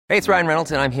Hey, it's Ryan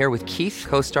Reynolds, and I'm here with Keith,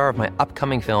 co-star of my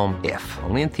upcoming film, If,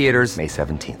 only in theaters May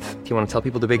 17th. Do you want to tell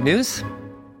people the big news?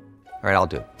 All right, I'll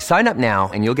do it. Sign up now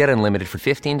and you'll get unlimited for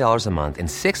 $15 a month and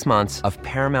 6 months of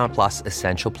Paramount Plus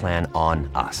Essential Plan on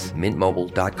us.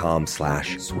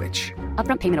 MintMobile.com/switch.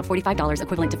 Upfront payment of $45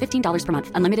 equivalent to $15 per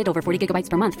month. Unlimited over 40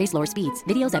 gigabytes per month. Face lower speeds.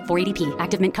 Videos at 480p.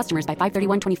 Active Mint customers by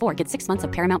 531.24 get 6 months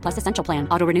of Paramount Plus Essential Plan.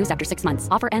 Auto renews after 6 months.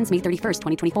 Offer ends May 31st,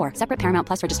 2024. Separate Paramount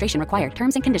Plus registration required.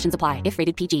 Terms and conditions apply if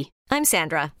rated PG. I'm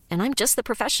Sandra, and I'm just the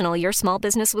professional your small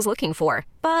business was looking for.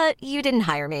 But you didn't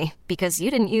hire me because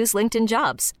you didn't use LinkedIn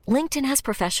Jobs. LinkedIn has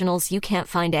professionals you can't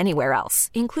find anywhere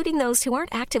else, including those who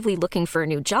aren't actively looking for a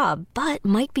new job, but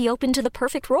might be open to the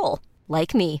perfect role,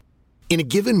 like me. In a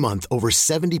given month, over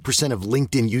 70% of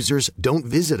LinkedIn users don't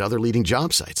visit other leading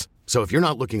job sites. So if you're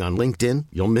not looking on LinkedIn,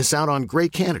 you'll miss out on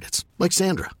great candidates like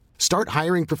Sandra. Start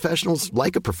hiring professionals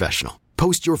like a professional.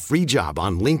 Post your free job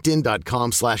on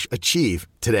linkedin.com/achieve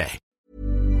today.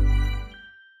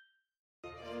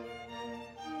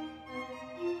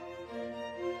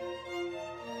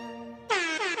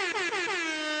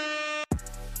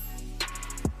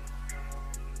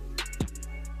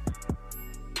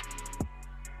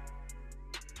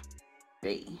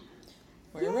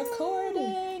 We're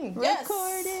recording. Yes.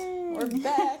 Recording. We're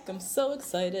back. I'm so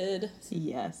excited.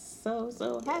 Yes, so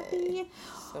happy.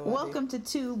 So Welcome to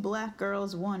Two Black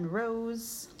Girls, One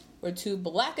Rose. Where two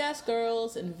black-ass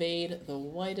girls invade the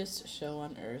whitest show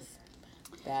on earth.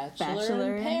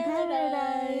 Bachelor in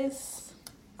Paradise.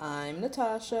 I'm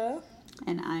Natasha.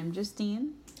 And I'm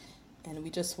Justine. And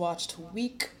we just watched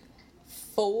week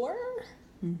 4,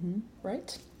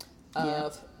 right?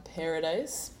 Of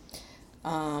Paradise. A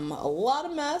lot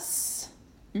of mess.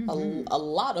 A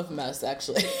lot of mess,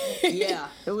 actually. Yeah,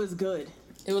 it was good.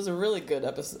 It was a really good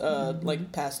episode,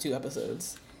 like past 2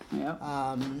 episodes. Yep.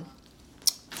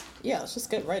 Yeah, let's just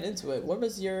get right into it. What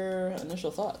was your initial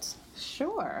thoughts?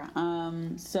 Sure.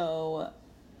 So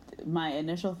my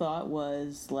initial thought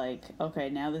was like, okay,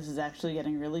 now this is actually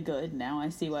getting really good. Now I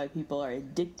see why people are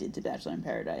addicted to Bachelor in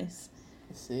Paradise.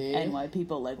 See? And why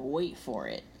people like wait for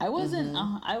it. I wasn't.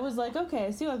 I was like, okay,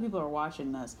 I see why people are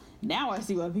watching this. Now I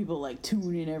see why people like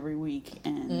tune in every week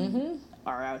and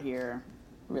are out here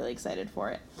really excited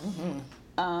for it.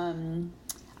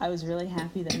 I was really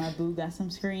happy that my boo got some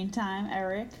screen time,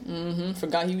 Eric.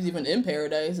 Forgot he was even in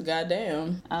Paradise.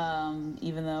 Goddamn.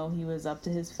 Even though he was up to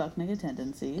his fuck nigga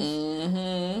tendencies.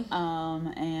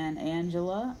 And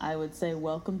Angela, I would say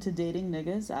welcome to dating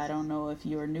niggas. I don't know if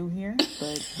you're new here,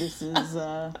 but this is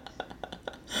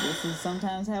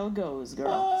sometimes how it goes,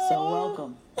 girl. So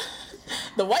welcome.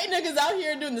 The white niggas out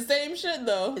here doing the same shit,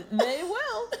 though. They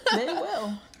will.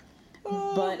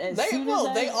 But as they soon will.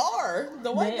 as They are.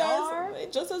 The white guys are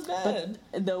just as bad.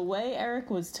 But the way Eric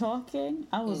was talking,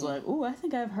 I was like, ooh, I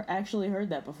think I've actually heard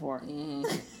that before.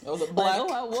 It was a black.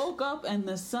 Like, I woke up and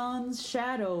the sun's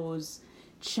shadows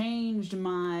changed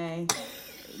my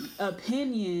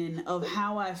opinion of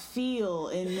how I feel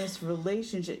in this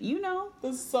relationship. You know?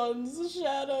 The sun's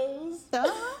shadows.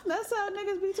 That's how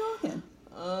niggas be talking.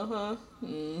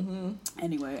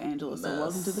 Anyway, Angela, so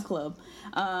welcome to the club.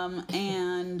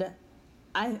 And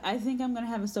I think I'm going to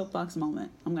have a soapbox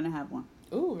moment. I'm going to have one.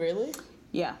 Ooh, really?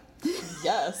 Yeah.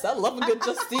 Yes, I love a good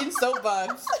Justine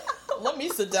soapbox. Let me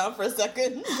sit down for a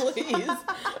second, please.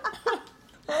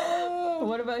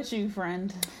 What about you,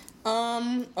 friend?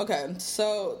 Okay,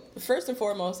 so first and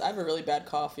foremost, I have a really bad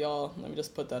cough, y'all. Let me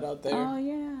just put that out there. Oh,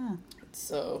 yeah.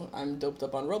 So I'm doped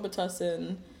up on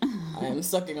Robitussin. I am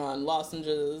sucking on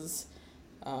lozenges.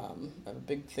 I have a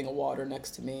big thing of water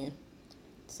next to me.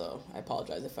 So I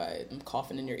apologize if I am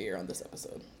coughing in your ear on this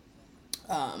episode.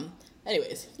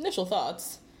 Anyways, initial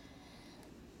thoughts.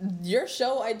 Your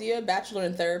show idea, Bachelor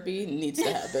in Therapy, needs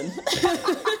to happen.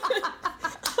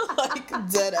 Like,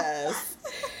 dead ass.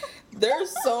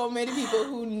 There's so many people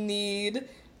who need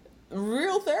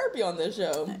real therapy on this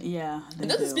show. Yeah, and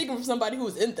this is speaking from somebody who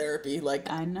is in therapy. Like,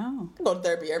 I know. I go to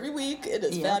therapy every week. It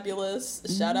is fabulous.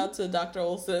 Shout out to Dr.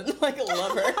 Olsen. Like, I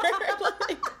love her.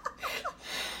 Like,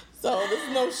 so this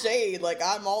is no shade. Like,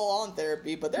 I'm all on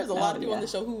therapy, but there's a lot of people on the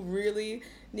show who really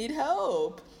need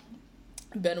help.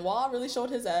 Benoit really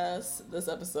showed his ass this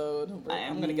episode.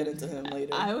 I'm going to get into him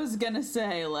later. I was going to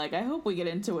say, like, I hope we get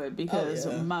into it because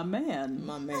my man.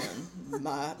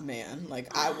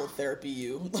 Like, I will therapy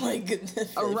you. Like,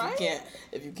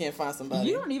 if you can't find somebody.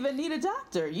 You don't even need a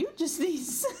doctor. You just need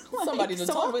somebody to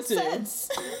talk with to. Sense.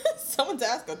 Someone to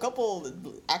ask a couple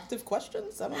active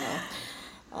questions. I don't know.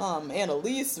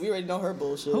 Annalise, we already know her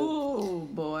bullshit. Oh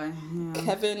boy.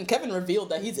 Yeah. Kevin revealed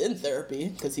that he's in therapy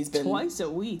because he's been twice a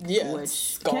week. Yeah, which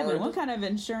scarred. Kevin, what kind of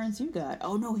insurance you got?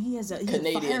 Oh no, he's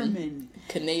Canadian. a fireman.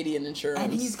 Canadian insurance.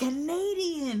 And he's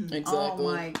Canadian. Exactly.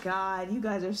 Oh my god, you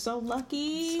guys are so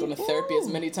lucky. He's going to therapy as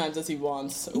many times as he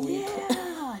wants a week.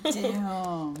 Yeah,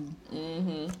 damn.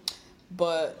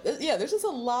 But yeah, there's just a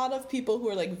lot of people who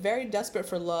are like very desperate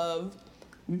for love,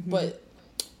 but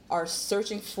are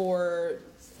searching for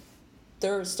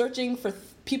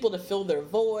people to fill their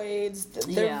voids.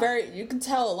 They're you can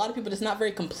tell a lot of people just not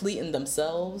very complete in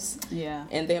themselves. Yeah.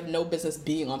 And they have no business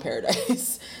being on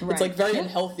Paradise. Right. It's like very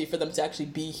unhealthy for them to actually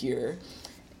be here.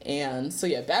 And so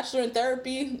yeah, Bachelor in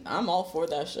Therapy, I'm all for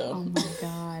that show. Oh my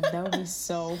god, that would be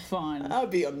so fun. That would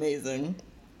be amazing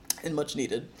and much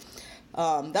needed.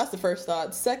 That's the first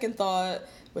thought. Second thought,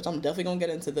 which I'm definitely gonna get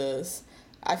into this,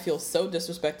 I feel so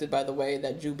disrespected by the way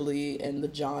that Jubilee and the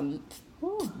John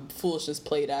foolishness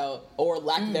played out, or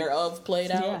lack thereof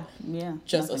played out. Yeah.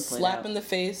 Just a slap in the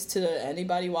face to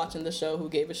anybody watching the show who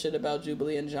gave a shit about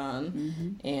Jubilee and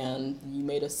John. And you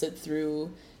made us sit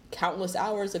through countless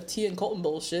hours of Tia and Colton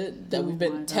bullshit that we've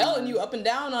been telling you up and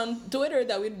down on Twitter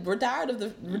that we're tired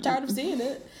of seeing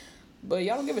it. But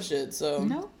y'all don't give a shit, so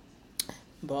No.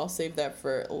 But I'll save that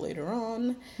for later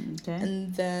on. Okay.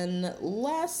 And then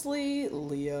lastly,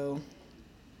 Leo.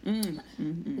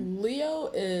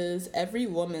 Leo is every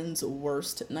woman's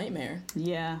worst nightmare.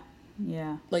 Yeah.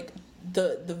 Like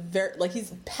like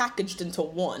he's packaged into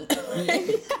one.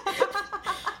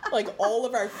 Like all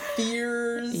of our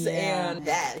fears and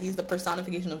that. He's the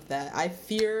personification of that. I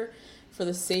fear for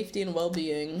the safety and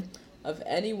well-being of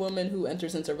any woman who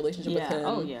enters into a relationship with him.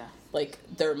 Oh yeah. Like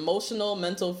their emotional,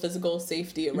 mental, physical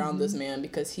safety around this man,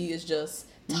 because he is just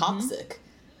toxic.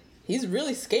 He's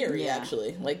really scary,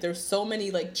 actually. Like there's so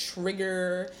many like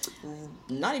trigger,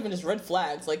 not even just red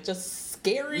flags, like just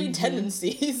scary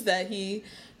tendencies that he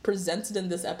presented in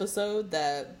this episode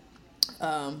that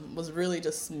was really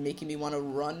just making me want to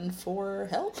run for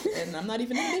help, and I'm not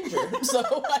even in danger, so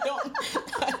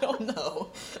I don't know.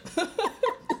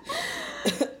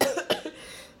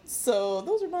 So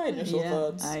those are my initial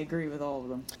thoughts. I agree with all of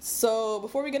them. So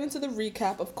before we get into the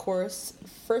recap, of course,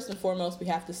 first and foremost, we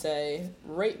have to say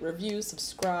rate, review,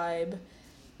 subscribe.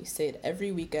 We say it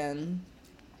every weekend.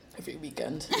 We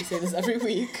say this every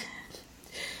week.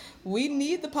 We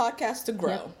need the podcast to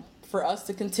grow for us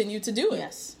to continue to do it.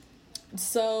 Yes.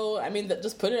 So, I mean,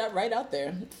 just put it right out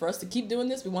there. For us to keep doing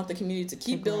this, we want the community to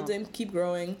keep building, keep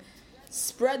growing.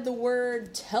 Spread the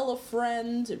word, tell a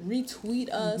friend, retweet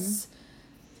us.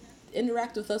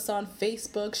 Interact with us on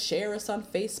Facebook, share us on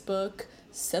Facebook,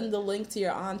 send the link to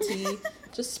your auntie.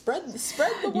 Just spread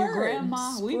the word. Your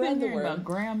grandma. We've been hearing about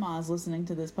grandmas listening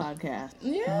to this podcast.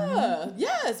 Yeah.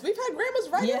 Yes, we've had grandmas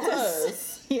write to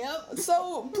us. Yep.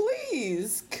 So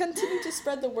please continue to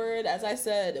spread the word. As I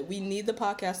said, we need the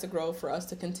podcast to grow for us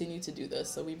to continue to do this.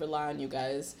 So we rely on you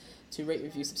guys to rate,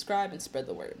 review, subscribe, and spread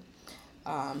the word.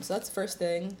 So that's the first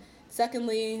thing.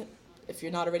 Secondly, if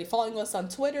you're not already following us on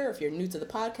Twitter, if you're new to the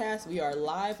podcast, we are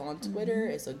live on Twitter.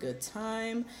 It's a good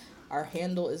time. Our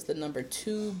handle is the number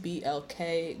 2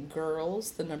 BLK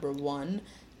Girls, the number 1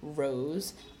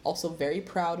 Rose. Also very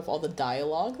proud of all the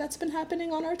dialogue that's been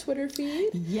happening on our Twitter feed.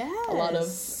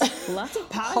 Yes. Lots of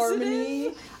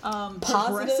positive, harmony,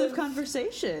 progressive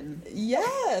conversation.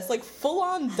 Yes, like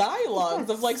full-on dialogues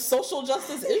of like social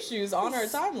justice issues on our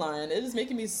timeline. It is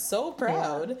making me so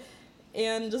proud. Yeah.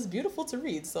 And just beautiful to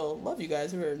read. So love you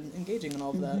guys who are engaging in all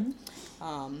of that.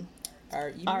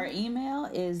 Our email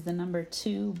is the number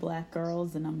 2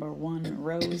 blackgirls, the number 1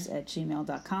 rose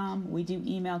 @gmail.com. We do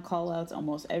email call outs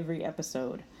almost every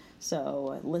episode.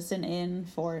 So listen in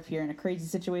for if you're in a crazy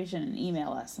situation and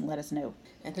email us and let us know.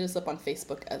 And hit us up on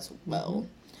Facebook as well.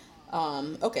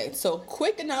 Okay, so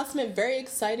quick announcement, very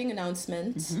exciting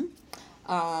announcement.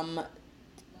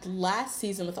 Last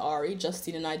season with Ari,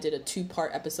 Justine and I did a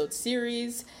 2-part episode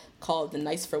series called The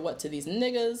Nice for What to These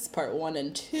Niggas, part 1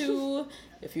 and 2.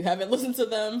 If you haven't listened to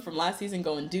them from last season,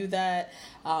 go and do that.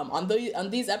 On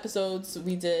these episodes,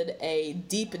 we did a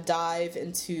deep dive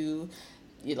into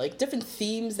like different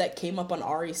themes that came up on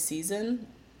Ari's season,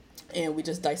 and we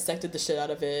just dissected the shit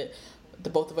out of it. The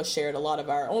both of us shared a lot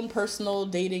of our own personal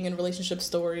dating and relationship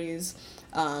stories.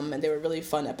 And they were really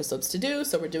fun episodes to do,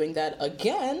 so we're doing that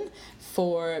again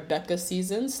for Becca's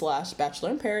season / Bachelor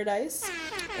in Paradise.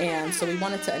 And so we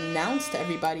wanted to announce to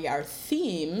everybody our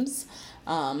themes,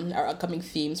 our upcoming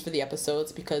themes for the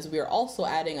episodes, because we are also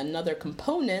adding another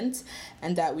component,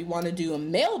 and that we want to do a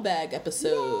mailbag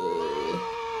episode.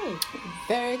 Yay!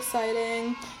 Very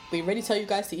exciting. We already tell you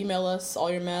guys to email us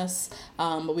all your mess,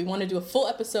 but we want to do a full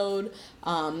episode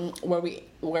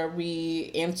where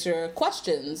we answer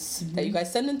questions that you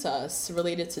guys send in to us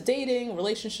related to dating,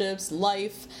 relationships,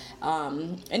 life,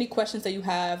 any questions that you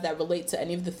have that relate to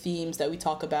any of the themes that we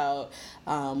talk about.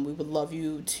 We would love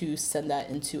you to send that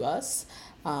in to us.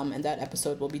 And that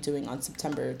episode we'll be doing on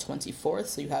September 24th,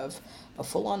 so you have a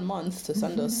full-on month to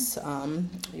send us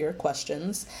your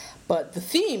questions. But the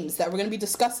themes that we're going to be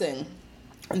discussing,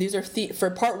 and these are for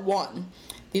part 1,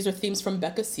 these are themes from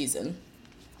Becca's season.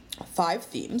 5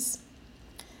 themes.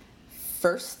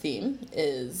 First theme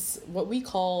is what we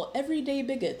call everyday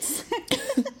bigots.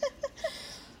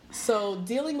 So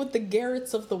dealing with the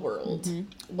Garretts of the world,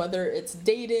 whether it's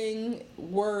dating,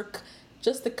 work,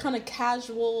 just the kind of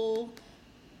casual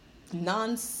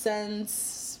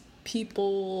nonsense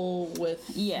people with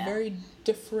very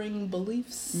differing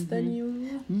beliefs than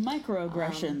you.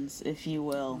 Microaggressions, if you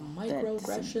will.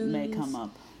 Microaggressions that may come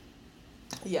up.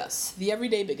 Yes, the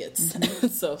everyday bigots.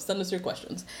 So send us your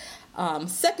questions.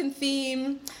 Second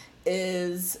theme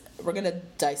is we're going to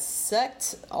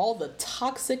dissect all the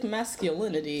toxic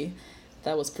masculinity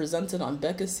that was presented on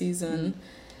Becca's season.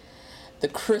 The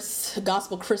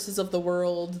gospel Chris's of the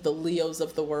world, the Leos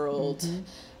of the world.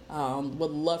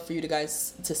 Would love for you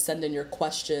guys to send in your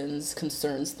questions,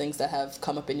 concerns, things that have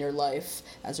come up in your life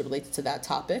as it relates to that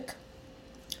topic.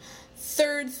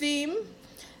 Third theme,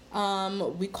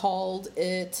 we called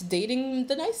it Dating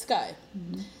the Nice Guy.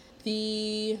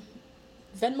 The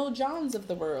Venmo Johns of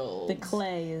the world. The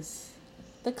Clays.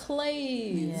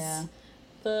 Yeah.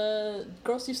 The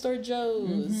grocery store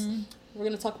Joes. We're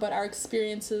going to talk about our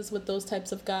experiences with those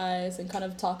types of guys and kind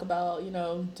of talk about,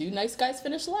 do nice guys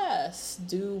finish last?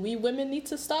 Do we women need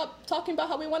to stop talking about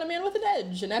how we want a man with an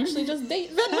edge and actually just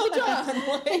date Venmo John?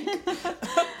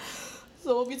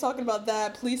 So we'll be talking about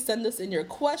that. Please send us in your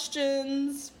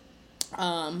questions.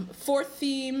 Fourth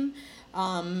theme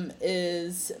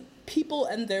is people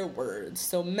and their words.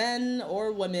 So men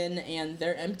or women and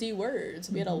their empty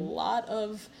words. We had a lot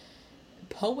of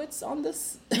poets on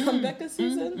this on Becca's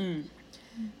season.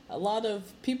 A lot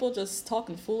of people just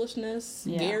talking foolishness.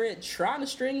 Garrett trying to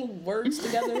string words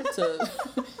together to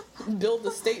build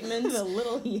the statements. The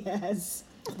little he has.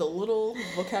 The little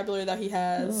vocabulary that he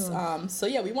has. So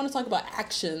yeah, we want to talk about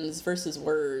actions versus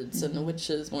words and which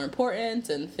is more important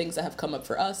and things that have come up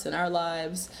for us in our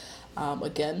lives.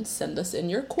 Again, send us in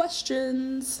your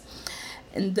questions.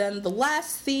 And then the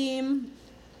last theme,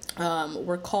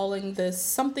 we're calling this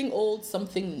Something Old,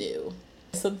 Something New.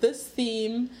 So this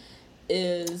theme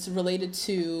is related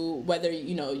to whether,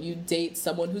 you date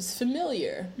someone who's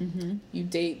familiar. You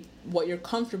date what you're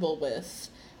comfortable with.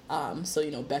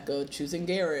 So, Becca choosing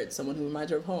Garrett, someone who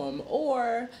reminds her of home.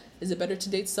 Or is it better to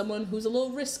date someone who's a little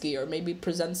risky or maybe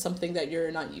presents something that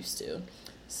you're not used to?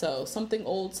 So something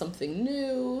old, something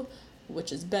new,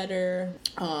 which is better.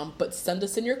 But send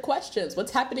us in your questions.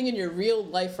 What's happening in your real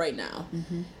life right now?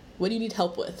 What do you need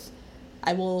help with?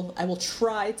 I will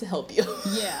try to help you.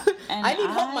 Yeah. And I need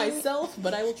help myself,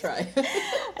 but I will try.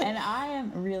 And I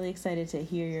am really excited to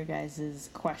hear your guys'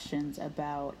 questions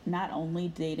about not only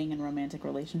dating and romantic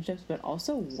relationships, but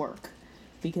also work.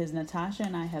 Because Natasha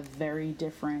and I have very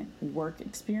different work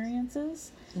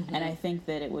experiences. And I think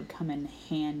that it would come in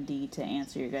handy to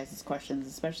answer your guys' questions,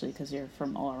 especially because you're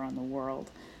from all around the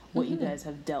world. What you guys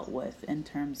have dealt with in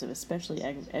terms of especially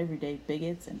everyday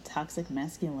bigots and toxic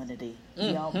masculinity.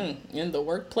 In the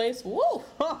workplace, woo!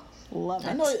 Love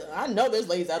it. I know there's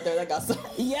ladies out there that got some,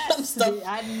 some stuff.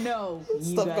 I know you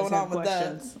stuff guys going have on with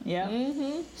questions. that.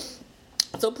 Yeah.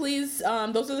 So please,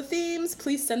 those are the themes.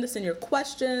 Please send us in your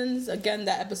questions. Again,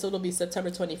 that episode will be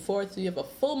September 24th. So you have a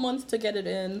full month to get it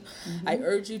in. I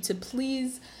urge you to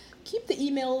please keep the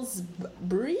emails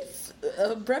brief.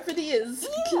 Brevity is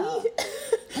key.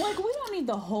 Like, we don't need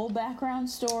the whole background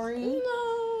story.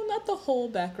 No, not the whole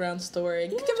background story.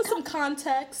 Give us some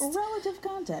context. Relative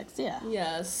context, yeah.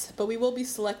 Yes, but we will be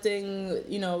selecting,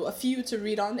 a few to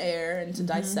read on air and to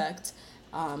dissect.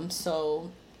 So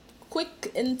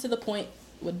quick and to the point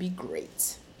would be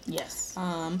great. Yes.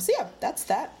 So yeah, that's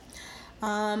that.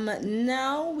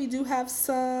 Now we do have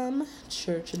some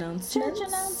church announcements.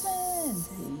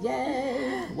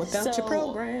 Yay! Whip out your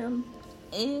program.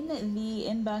 In the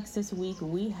inbox this week,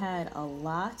 we had a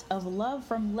lot of love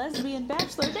from Lesbian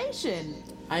Bachelor Nation.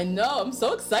 I know. I'm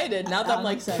so excited now that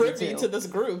I'm privy to this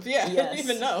group. Yeah, yes. I didn't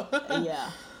even know.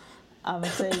 Yeah. I'm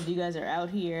excited you guys are out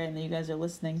here and that you guys are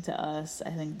listening to us.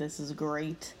 I think this is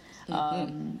great.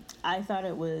 I thought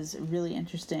it was really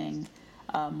interesting.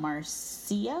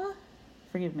 Marcia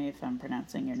Forgive me if I'm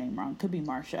pronouncing your name wrong. Could be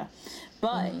Marsha.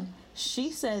 But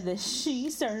she said that she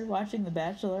started watching The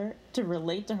Bachelor to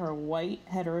relate to her white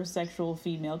heterosexual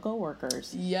female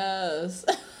coworkers. Yes.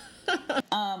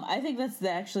 I think that's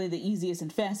actually the easiest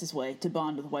and fastest way to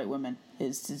bond with white women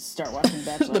is to start watching The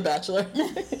Bachelor. The Bachelor.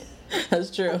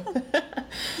 That's true.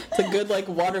 It's a good like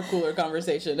water cooler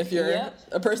conversation if you're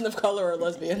a person of color or a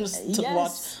lesbian. Just to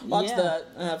watch that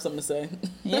and have something to say.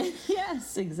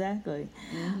 Yes, exactly.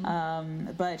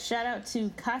 But shout out to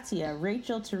Katya,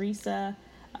 Rachel, Teresa,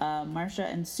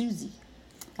 Marsha, and Susie,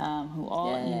 who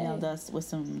all emailed us with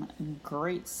some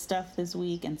great stuff this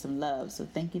week and some love. So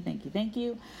thank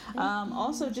you.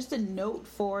 Also, just a note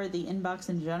for the inbox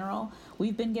in general.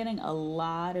 We've been getting a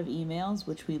lot of emails,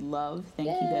 which we love. Thank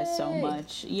you guys so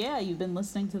much. Yeah, you've been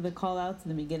listening to the call-outs in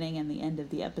the beginning and the end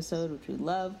of the episode, which we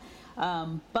love.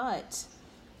 But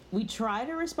we try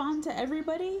to respond to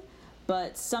everybody,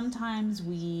 but sometimes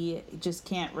we just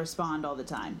can't respond all the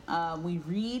time. We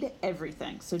read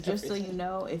everything. So just so you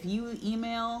know, if you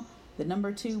email the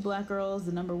number 2 black girls,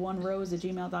 the number 1 rose at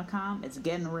gmail.com, it's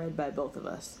getting read by both of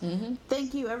us.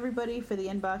 Thank you, everybody, for the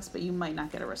inbox, but you might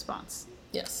not get a response.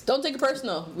 Yes. Don't take it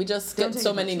personal. We just get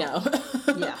so many now.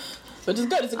 Yeah. Which is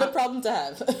good. It's a good problem to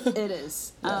have. It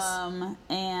is. Yes.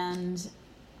 And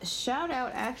shout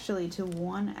out, actually, to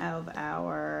one of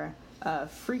our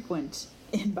frequent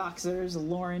inboxers,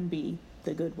 Lauren B.,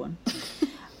 the good one.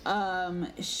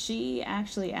 She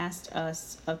actually asked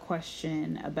us a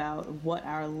question about what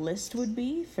our list would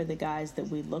be for the guys that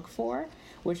we look for,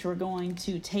 which we're going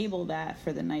to table that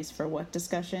for the Nice for What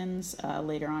discussions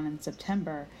later on in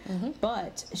September.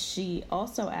 But she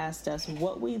also asked us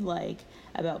what we like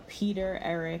about Peter,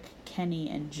 Eric, Kenny,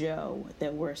 and Joe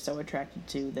that we're so attracted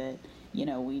to that, you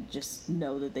know, we just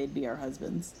know that they'd be our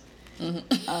husbands. And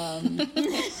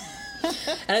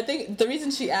I think the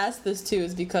reason she asked this too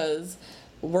is because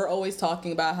we're always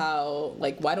talking about how,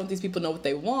 like, why don't these people know what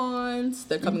they want?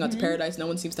 They're coming out to Paradise. No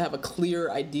one seems to have a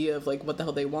clear idea of, like, what the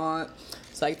hell they want.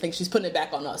 So I think she's putting it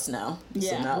back on us now.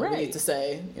 Yeah, so now right. we need to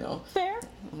say, you know, fair.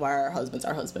 Why are our husbands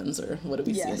our husbands, or what do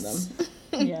we see in them?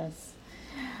 Yes.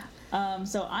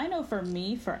 So I know for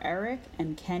me, for Eric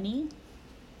and Kenny,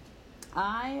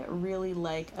 I really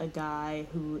like a guy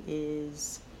who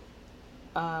is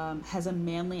has a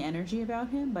manly energy about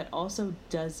him, but also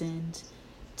doesn't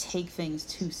take things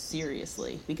too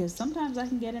seriously, because sometimes I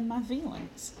can get in my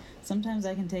feelings. Sometimes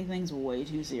I can take things way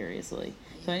too seriously.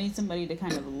 So I need somebody to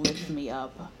kind of lift me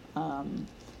up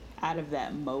out of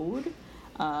that mode.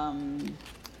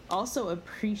 Also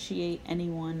appreciate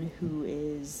anyone who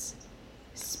is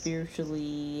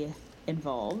spiritually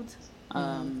involved.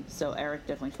 So Eric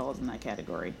definitely falls in that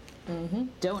category.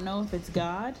 Don't know if it's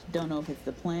God, don't know if it's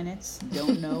the planets,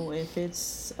 don't know if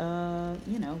it's,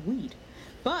 weed.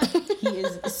 But he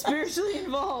is spiritually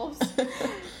involved,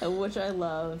 which I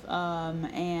love.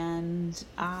 And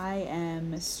I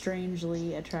am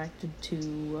strangely attracted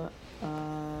to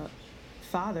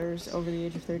fathers over the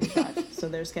age of 35. So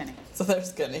there's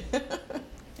Kenny.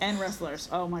 And wrestlers.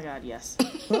 Oh my God, yes.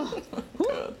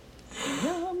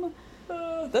 Yum.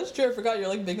 That's true. I forgot you're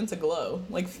like big into Glow,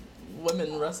 like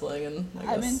women wrestling, and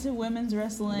I'm into women's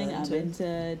wrestling. I'm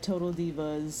into Total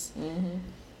Divas.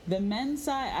 The men's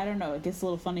side, I don't know. It gets a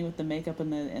little funny with the makeup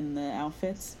and the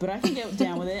outfits, but I can get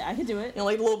down with it. I can do it. You know,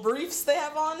 like little briefs they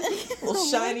have on, little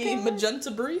shiny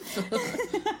magenta brief.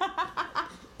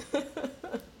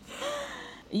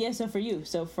 Yeah. So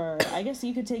I guess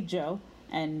you could take Joe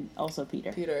and also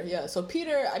Peter. Yeah. So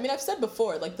Peter, I mean, I've said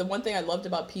before, like the one thing I loved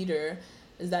about Peter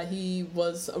is that he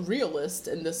was a realist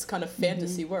in this kind of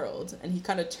fantasy world, and he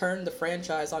kind of turned the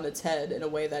franchise on its head in a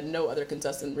way that no other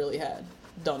contestant really had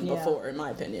done before, in my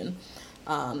opinion.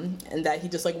 And that he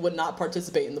just like would not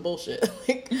participate in the bullshit.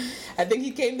 Like, I think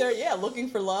he came there, looking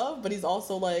for love, but he's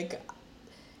also like,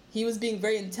 he was being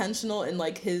very intentional in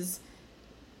like his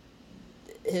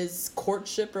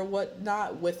courtship or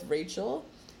whatnot with Rachel,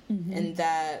 and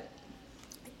that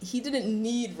he didn't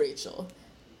need Rachel.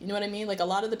 You know what I mean? Like, a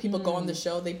lot of the people go on the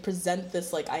show, they present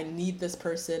this, like, I need this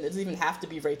person. It doesn't even have to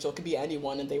be Rachel. It could be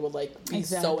anyone, and they will, like, be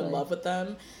so in love with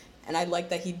them. And I like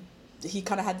that he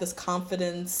kind of had this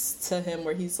confidence to him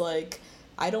where he's like,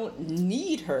 I don't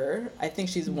need her. I think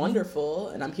she's wonderful,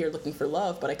 and I'm here looking for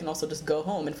love, but I can also just go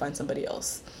home and find somebody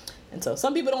else. And so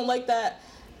some people don't like that.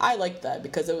 I like that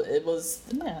because it was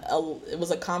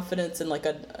a confidence and, like,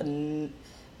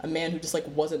 a a man who just like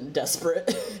wasn't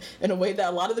desperate in a way that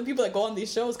a lot of the people that go on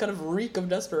these shows kind of reek of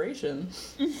desperation.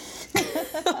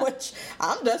 Which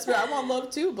I'm desperate. I want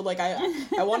love too, but like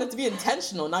I want it to be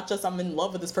intentional, not just I'm in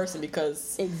love with this person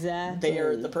because exactly they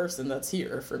are the person that's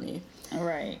here for me.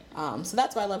 Right. So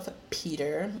that's why I love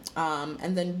Peter.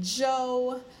 And then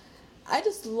Joe, I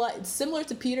just like, similar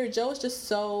to Peter, Joe is just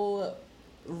so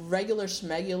regular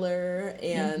schmegular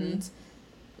and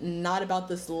not about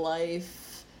this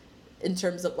life in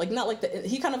terms of like, not like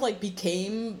he kind of like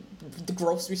became the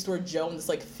grocery store Joe and this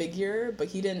like figure, but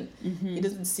he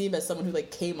doesn't seem as someone who like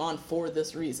came on for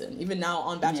this reason. Even now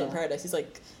on Bachelor in Paradise, he's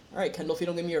like, all right, Kendall, if you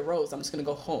don't give me a rose, I'm just gonna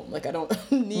go home. Like I don't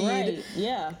need. Right.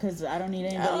 Yeah, because I don't need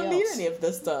anybody else. I don't else. need any of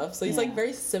this stuff. So he's like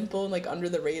very simple and like under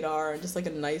the radar and just like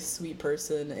a nice, sweet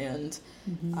person. And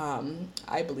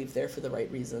I believe there for the right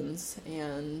reasons.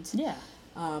 And so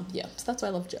that's why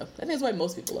I love Joe. I think that's why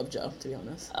most people love Joe, to be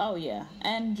honest. Oh yeah,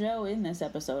 and Joe in this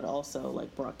episode also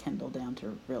like brought Kendall down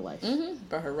to real life.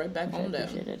 Brought her right back home down.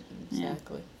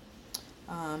 Exactly.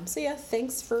 So yeah,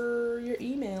 thanks for your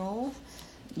email.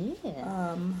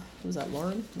 Yeah. Who's that?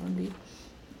 Lauren B.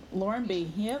 Lauren B.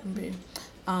 Yep. B.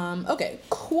 Okay.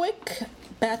 Quick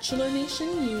Bachelor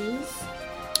Nation news.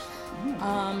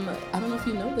 I don't know if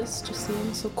you know this,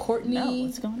 Justine. So Courtney,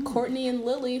 what's going on? Courtney and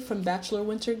Lily from Bachelor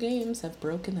Winter Games have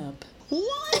broken up.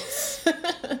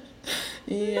 What?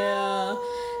 Yeah. No.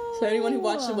 So anyone who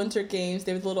watched the Winter Games,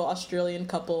 they were the little Australian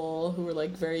couple who were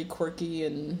like very quirky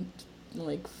and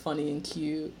like funny and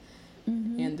cute.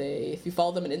 And if you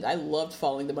follow them, I loved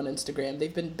following them on Instagram.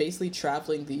 They've been basically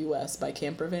traveling the U.S. by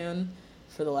camper van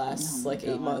for the last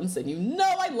 8 months, and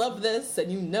I love this,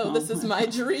 and this is my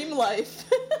dream life.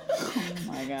 Oh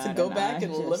my god! To go back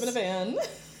and live in a van.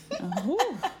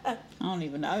 I don't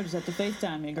even know. I would just have to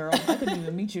FaceTime you, girl. I couldn't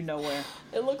even meet you nowhere.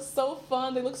 It looks so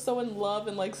fun. They look so in love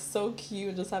and like so cute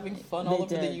and just having fun all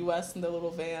over the U.S. in their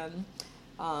little van.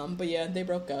 But yeah, they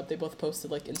broke up. They both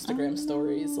posted like Instagram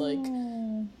stories, like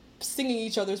singing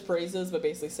each other's praises, but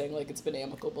basically saying like it's been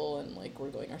amicable and like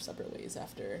we're going our separate ways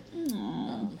after I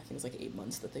think it's like 8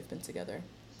 months that they've been together.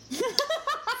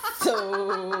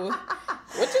 So,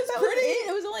 which is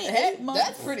it was only 8 months.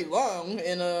 That's pretty long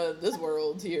in this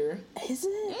world here. Is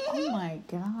it? Oh my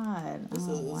god!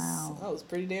 Wow, that was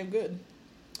pretty damn good.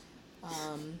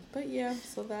 But yeah,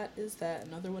 so that is that.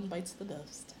 Another one bites the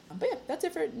dust. But yeah, that's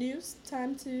it for news.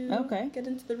 Time to get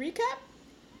into the recap.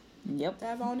 Yep.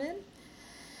 Dive on in.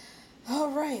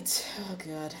 All right. Oh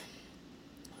god.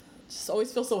 Just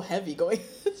always feels so heavy going.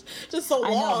 Just so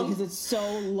long. I know, because it's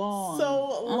so long.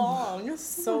 So long.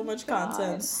 So much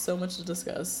content. So much to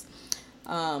discuss.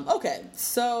 Okay,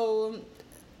 so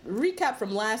recap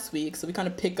from last week. So we kind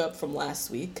of pick up from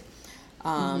last week,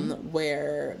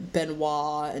 where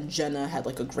Benoit and Jenna had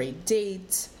like a great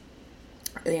date,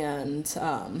 and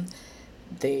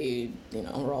they,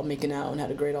 were all making out and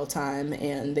had a great old time,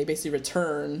 and they basically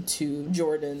returned to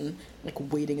Jordan, like,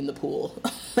 waiting in the pool,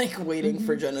 like, waiting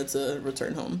for Jenna to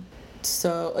return home.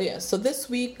 So, so this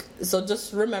week, so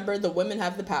just remember, the women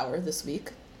have the power this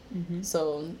week,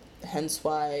 so hence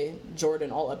why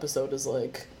Jordan all episode is,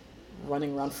 like,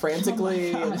 running around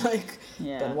frantically, and, like,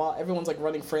 Benoit, everyone's, like,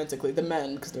 running frantically, the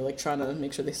men, because they're, like, trying to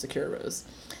make sure they secure Rose.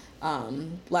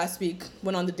 Last week,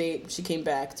 went on the date, she came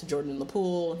back to Jordan in the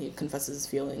pool, he confesses his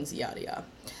feelings, yada yada.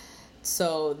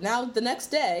 So now the next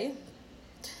day,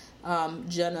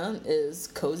 Jenna is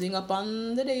cozying up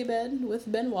on the daybed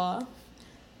with Benoit,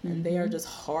 and they are just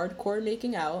hardcore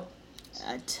making out.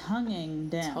 Tonguing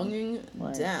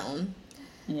down.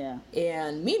 Yeah.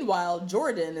 And meanwhile,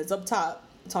 Jordan is up top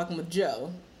talking with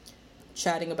Joe,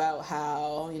 chatting about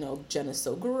how, Jenna's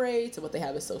so great, and what they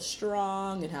have is so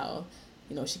strong, and how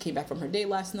she came back from her date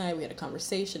last night, we had a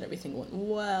conversation, everything went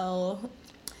well.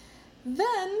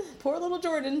 Then, poor little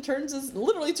Jordan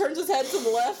literally turns his head to the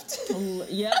left.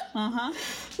 Yep,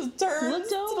 Just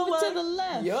turns looked over to the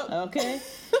left. Yep. Okay.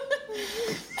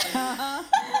 Is that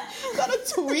a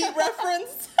tweet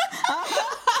reference?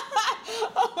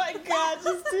 Oh my god,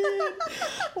 Justine.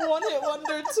 One hit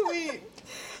wonder tweet.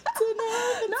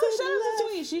 No, shout out to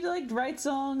Tweet. She like writes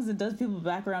songs and does people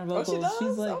background vocals. Oh, she does?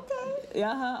 She's like,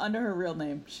 under her real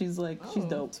name. She's like, she's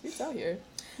dope. Tweet's out here.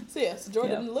 So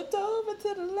Jordan looked over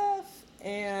to the left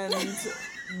and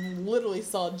literally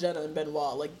saw Jenna and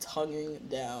Benoit like tonguing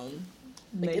down,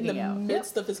 like in the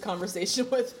midst of his conversation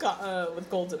with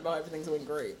Colton about everything's going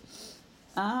great.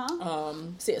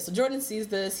 So Jordan sees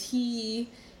this. He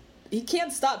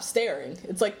can't stop staring.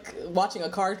 It's like watching a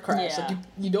car crash. Yeah. Like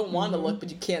you don't want to look,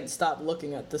 but you can't stop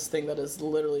looking at this thing that is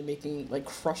literally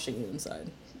crushing you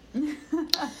inside.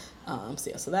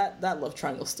 So that love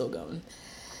triangle's still going.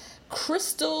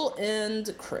 Crystal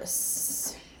and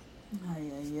Chris.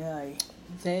 Ay.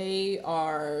 They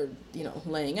are,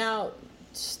 laying out,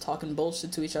 just talking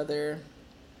bullshit to each other.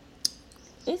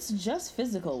 It's just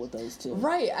physical with those two.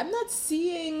 Right. I'm not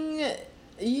seeing...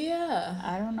 Yeah.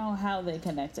 I don't know how they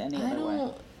connect any other way. I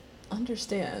don't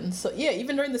understand. So, yeah,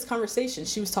 even during this conversation,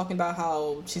 she was talking about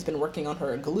how she's been working on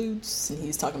her glutes, and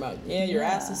he's talking about, your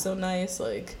ass is so nice,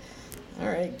 like... All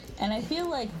right. And I feel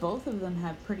like both of them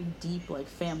have pretty deep, like,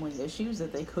 family issues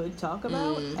that they could talk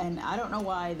about. And I don't know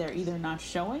why they're either not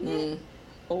showing it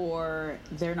or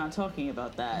they're not talking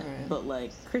about that. Right. But,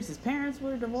 like, Chris's parents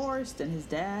were divorced and his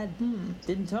dad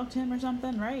didn't talk to him or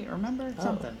something, right? Remember?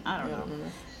 Something. I don't know.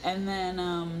 And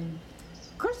then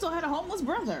Crystal had a homeless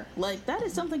brother. Like, that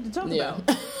is something to talk about.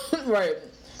 Right.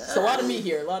 It's a lot of meat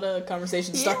here, a lot of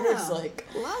conversation starters, like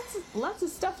lots of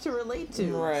stuff to relate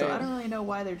to. Right. So I don't really know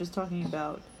why they're just talking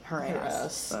about her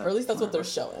ass. Or at least that's what they're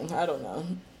showing. I don't know.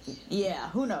 Yeah,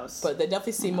 who knows? But they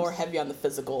definitely seem more heavy on the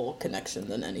physical connection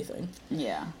than anything.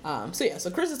 Yeah. So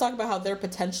Chris is talking about how they're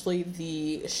potentially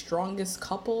the strongest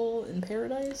couple in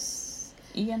paradise.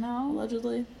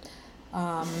 Allegedly.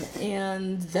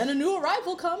 And then a new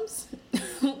arrival comes,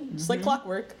 just like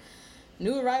clockwork.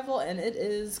 New arrival, and it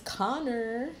is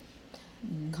Connor.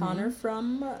 Connor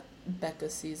from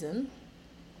Becca's season.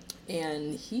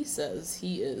 And he says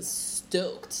he is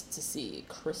stoked to see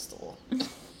Crystal.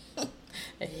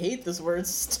 I hate this word,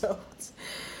 stoked.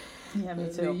 Yeah, me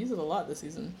too. They use it a lot this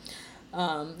season.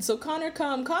 So Connor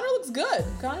looks good.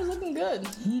 Connor's looking good.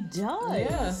 He does.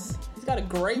 Yeah. He's got a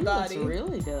great body. Looks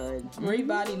really good. Great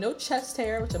body. No chest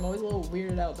hair, which I'm always a little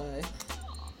weirded out by.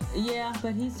 Yeah,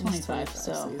 but he's 25,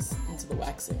 so he's into the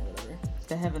waxing or whatever.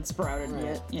 They haven't sprouted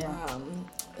yet. Yeah.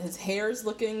 His hair's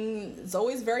looking. It's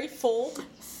always very full.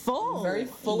 Very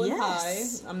full and high.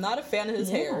 I'm not a fan of his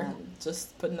hair.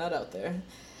 Just putting that out there.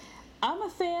 I'm a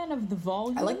fan of the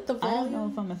volume. I like the volume. I don't know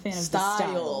if I'm a fan of the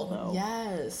style, though.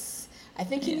 Yes. I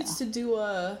think he needs to do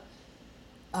a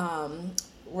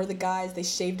where the guys, they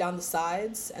shave down the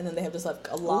sides and then they have just like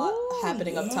a lot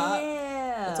happening up top.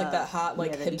 It's like that hot,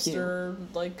 like, hipster,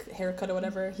 like, haircut or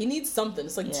whatever. He needs something.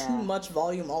 It's like too much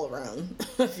volume all around,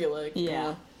 I feel like.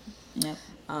 Yeah. Yep.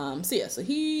 So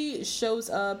he shows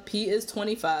up. He is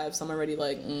 25, so I'm already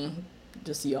like,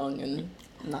 just young and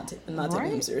not taking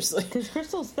him seriously. Because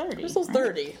Crystal's 30. Crystal's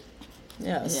 30.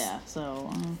 Yes. Yeah, so,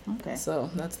 okay. So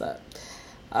that's that.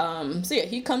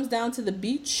 He comes down to the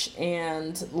beach,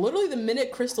 and literally the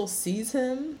minute Crystal sees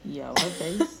him... Yo, her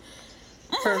face...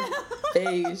 Her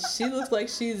face. She looks like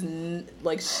she's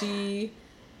she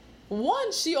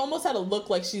almost had a look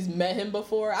like she's met him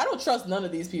before. I don't trust none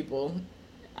of these people.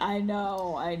 I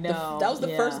know. That was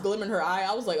the first glimmer in her eye.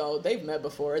 I was like, oh, they've met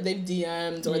before. They've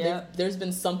DM'd, or there's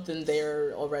been something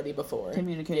there already before.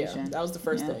 Communication. Yeah, that was the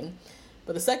first thing.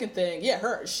 But the second thing,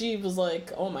 she was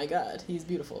like, oh my God, he's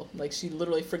beautiful. Like, she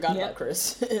literally forgot about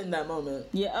Chris in that moment.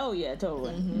 Yeah, oh yeah,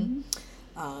 totally. Mm-hmm.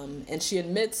 And she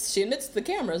admits to the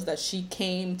cameras that she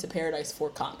came to Paradise for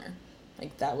Connor.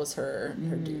 Like, that was her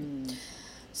dude.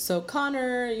 So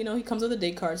Connor, he comes with a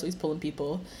date card, so he's pulling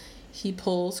people. He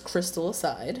pulls Crystal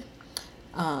aside.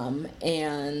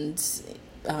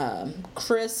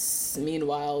 Chris,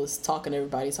 meanwhile, is talking to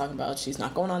everybody, talking about she's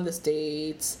not going on this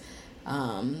date.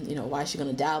 Why is she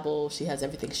gonna dabble? She has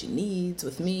everything she needs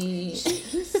with me.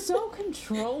 He's so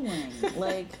controlling.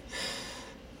 Like...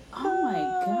 Oh my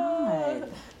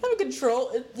God. I'm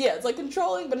control. It's like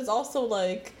controlling, but it's also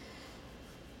like,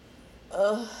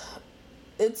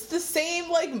 it's the same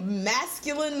like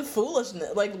masculine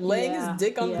foolishness, like laying his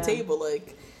dick on the table,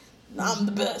 like I'm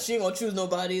the best. She ain't gonna choose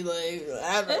nobody. Like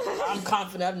I'm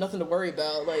confident. I have nothing to worry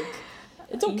about. Like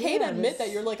it's okay to admit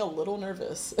that you're like a little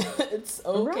nervous. It's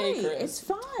okay, Chris. It's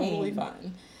fine. Totally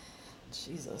fine.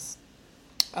 Jesus.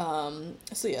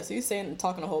 So he's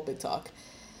talking a whole big talk.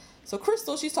 So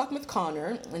Crystal, she's talking with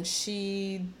Connor, and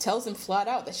she tells him flat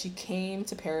out that she came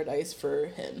to Paradise for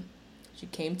him. She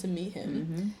came to meet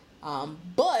him.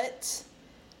 But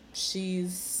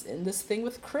she's in this thing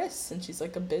with Chris, and she's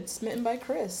like a bit smitten by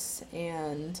Chris,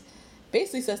 and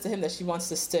basically says to him that she wants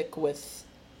to stick with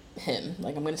him.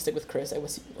 Like, I'm going to stick with Chris. I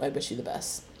wish you the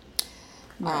best.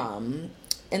 Right.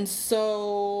 And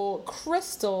so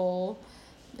Crystal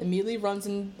immediately runs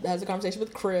and has a conversation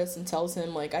with Chris and tells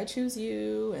him, like, I choose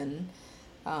you, and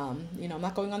I'm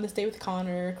not going on this date with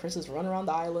Connor. Chris is running around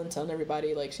the island telling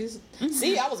everybody, like,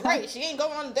 see, I was right, she ain't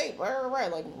going on a date,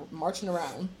 like, marching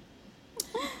around.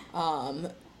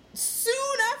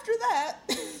 Soon after that,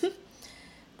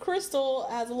 Crystal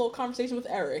has a little conversation with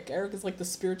Eric. Eric is like the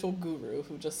spiritual guru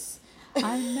who just...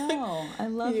 I know, I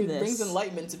love this. Brings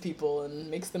enlightenment to people and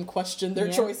makes them question their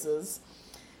choices.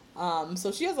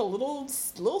 So she has a little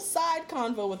side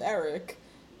convo with Eric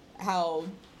how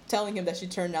telling him that she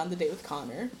turned down the date with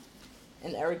Connor.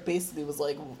 And Eric basically was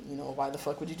like, you know, why the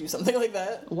fuck would you do something like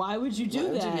that? Why would you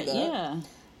do that? Yeah.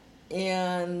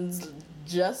 And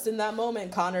just in that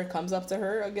moment, Connor comes up to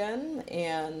her again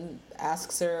and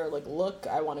asks her, like, look,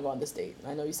 I want to go on this date.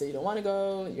 I know you say you don't want to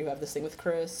go. You have this thing with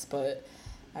Chris, but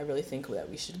I really think that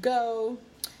we should go.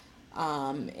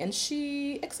 And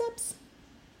she accepts.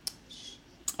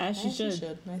 As she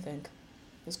should, I think.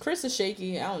 Because Chris is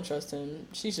shaky. I don't trust him.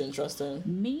 She shouldn't trust him.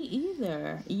 Me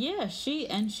either. Yeah, she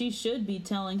should be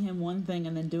telling him one thing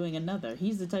and then doing another.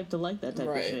 He's the type to like that type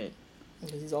of shit.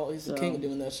 Because he's the king of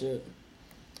doing that shit.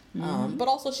 But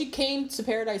also, she came to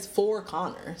Paradise for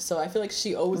Connor, so I feel like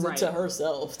she owes it to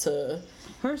herself to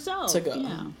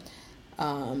go.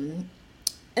 Yeah.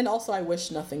 And also, I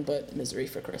wish nothing but misery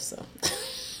for Chris. So,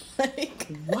 like,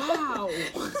 wow,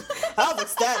 I was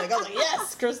ecstatic. I was like,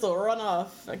 yes, Crystal, run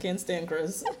off. I can't stand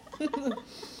Chris.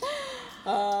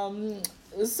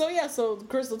 So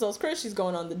Crystal tells Chris she's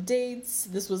going on the dates.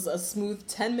 This was a smooth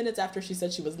 10 minutes after she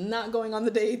said she was not going on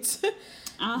the date.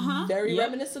 Very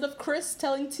reminiscent of Chris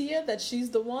telling Tia that she's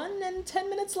the one, and 10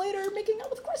 minutes later making out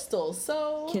with Crystal.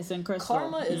 So kissing Crystal.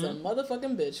 Karma is a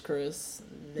motherfucking bitch, Chris.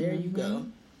 There you go.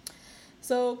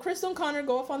 So Crystal and Connor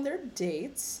go off on their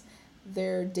dates.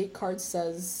 Their date card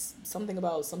says something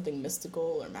about something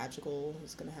mystical or magical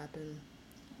is gonna happen.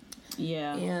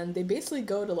 Yeah. And they basically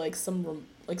go to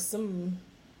some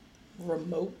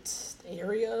remote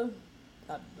area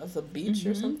of the beach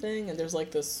or something, and there's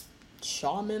like this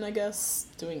shaman, I guess,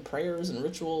 doing prayers and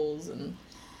rituals, and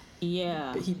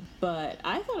but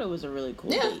I thought it was a really cool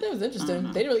date. That was interesting.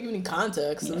 They didn't really give any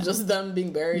context. It was just them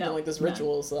being buried in like this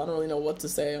ritual, so I don't really know what to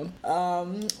say.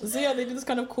 They do this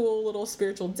kind of cool little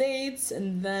spiritual dates,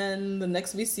 and then the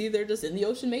next we see, they're just in the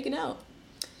ocean making out.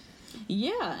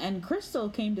 Yeah, and Crystal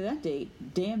came to that date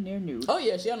damn near nude. Oh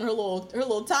yeah, she had on her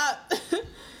little top.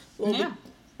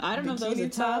 I don't know if that was a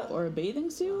top or a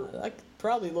bathing suit.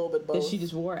 Probably a little bit both. That she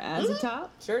just wore as a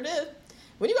top. Sure did.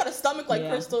 When you got a stomach like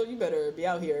Crystal, you better be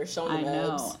out here showing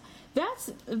them abs.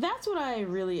 That's what I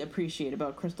really appreciate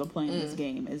about Crystal playing this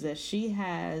game, is that she's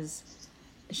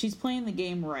playing the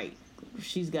game right.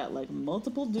 She's got like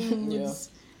multiple dudes.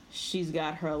 She's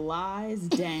got her lies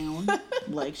down.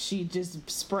 Like, she just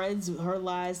spreads her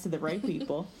lies to the right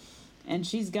people. And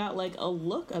she's got like a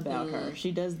look about her.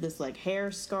 She does this like hair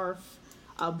scarf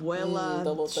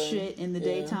abuela shit in the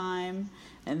daytime,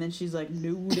 and then she's like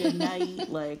nude at night.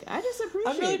 Like, I just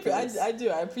appreciate this. I do.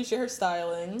 I appreciate her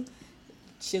styling.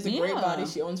 She has a great body.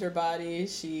 She owns her body.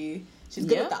 She's good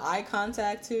with the eye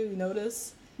contact too. You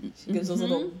notice? She gives those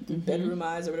little bedroom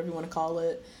eyes, or whatever you want to call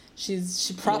it. She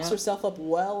props herself up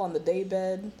well on the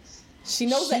daybed. She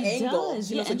knows the angle.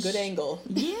 She knows a good angle.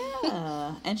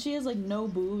 Yeah, and she has like no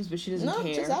boobs, but she doesn't care.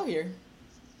 No, she's out here.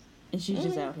 And she's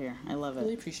just out here. I love it.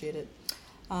 Really appreciate it.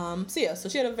 So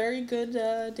she had a very good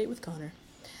date with Connor.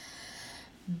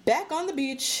 Back on the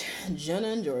beach, Jenna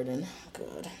and Jordan.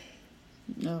 Good.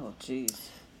 Oh, jeez.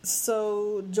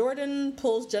 So Jordan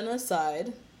pulls Jenna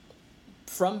aside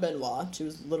from Benoit. She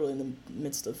was literally in the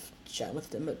midst of chatting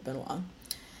with him at Benoit.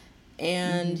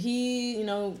 And he,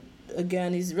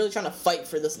 again, he's really trying to fight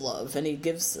for this love. And he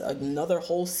gives another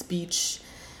whole speech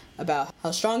about how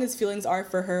strong his feelings are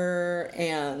for her,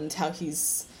 and how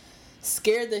he's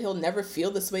scared that he'll never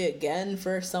feel this way again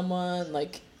for someone.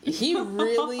 Like, he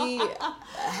really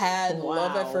had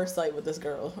love at first sight with this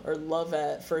girl, or love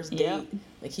at first date.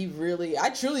 Like, I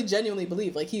truly genuinely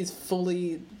believe, like, he's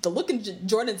fully, the look in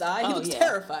Jordan's eye, he looks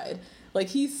terrified. Like,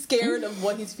 he's scared of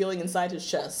what he's feeling inside his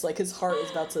chest. Like, his heart is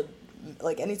about to,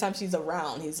 like, anytime she's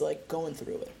around, he's like going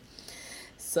through it.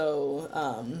 So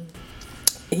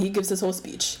he gives this whole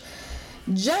speech.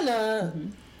 Jenna,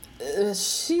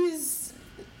 she's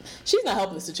not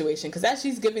helping the situation, because as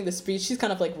she's giving the speech, she's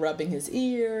kind of like rubbing his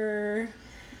ear.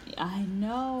 I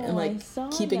know. And like I saw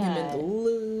keeping that. him in the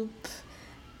loop.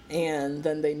 And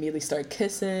then they immediately start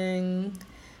kissing.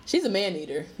 She's a man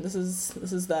eater. This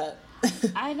is that.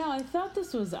 I know. I thought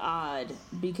this was odd,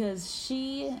 because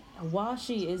while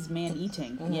she is man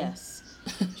eating, yes,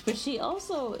 but she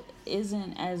also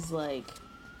isn't as like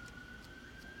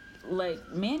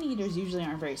man eaters usually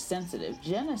aren't very sensitive.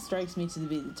 Jenna strikes me to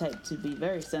be the type to be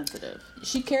very sensitive.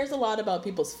 She cares a lot about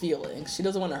people's feelings. She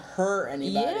doesn't want to hurt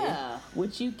anybody. Yeah,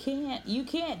 which you can't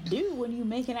do when you're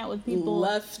making out with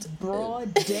people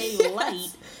broad daylight.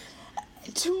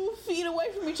 2 feet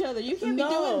away from each other. You can't be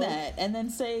doing that and then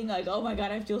saying like, oh my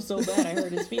god, I feel so bad, I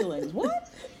hurt his feelings.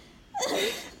 What?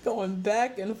 Going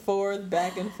back and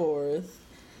forth.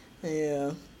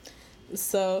 Yeah.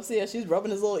 So yeah, she's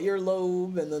rubbing his little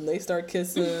earlobe, and then they start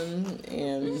kissing,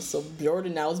 and so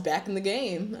Jordan now is back in the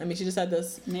game. I mean, she just had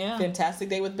this fantastic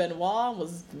day with Benoit,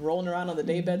 was rolling around on the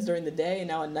day beds during the day, and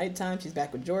now at nighttime she's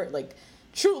back with Jordan, like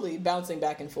truly bouncing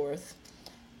back and forth.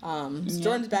 So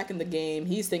Jordan's back in the game.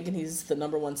 He's thinking he's the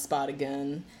number one spot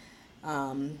again,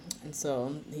 and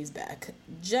so he's back.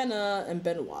 Jenna and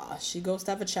Benoit. She goes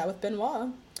to have a chat with Benoit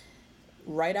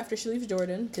right after she leaves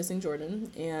Jordan, kissing Jordan,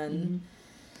 and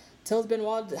tells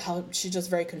Benoit how she's just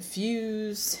very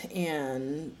confused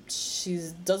and she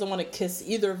doesn't want to kiss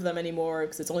either of them anymore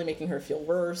because it's only making her feel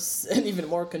worse and even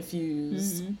more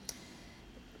confused.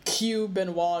 Cue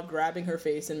Benoit grabbing her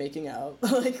face and making out.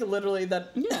 Like, literally that...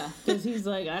 Yeah, because he's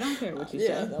like, I don't care what you say.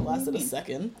 Yeah, that lasted a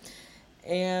second.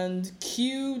 And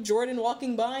cue Jordan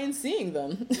walking by and seeing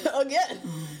them again.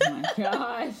 Oh my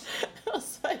gosh. I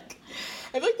was like...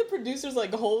 I feel like the producer's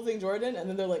like holding Jordan and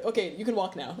then they're like, okay, you can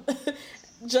walk now.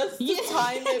 Just to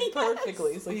time it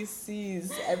perfectly so he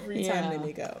sees every time they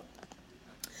make out.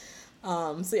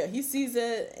 So yeah, he sees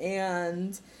it,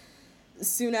 and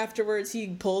soon afterwards he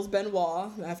pulls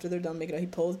Benoit. After they're done making out, he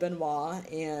pulls Benoit,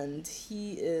 and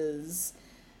he is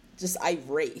just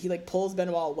irate. He like pulls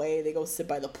Benoit away. They go sit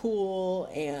by the pool,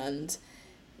 and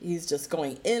he's just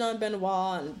going in on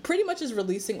Benoit and pretty much is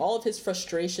releasing all of his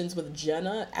frustrations with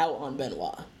Jenna out on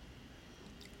Benoit.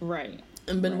 Right.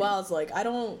 And Benoit's like, I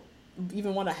don't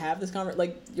even want to have this conversation.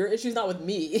 Like, your issue's not with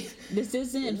me. This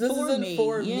isn't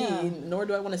for me, nor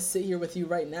do I want to sit here with you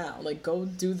right now. Like, go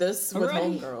do this with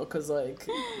homegirl, because, like,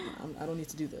 I don't need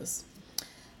to do this.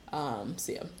 So,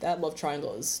 yeah, that love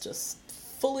triangle is just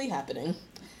fully happening.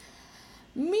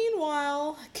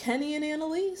 Meanwhile, Kenny and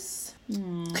Annalise.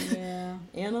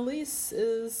 Annalise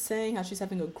is saying how she's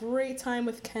having a great time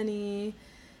with Kenny.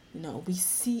 You know, we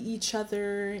see each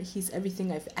other. He's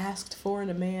everything I've asked for in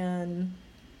a man.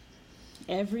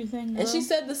 Everything, girl? And she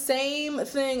said the same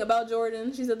thing about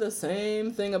Jordan. She said the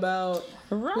same thing about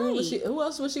who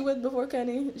else was she with before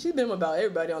Kenny? She's been with about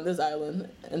everybody on this island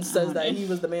and says that he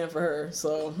was the man for her.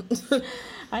 So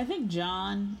I think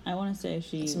John. I want to say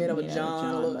she made up with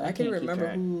John. I can't remember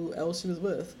who else she was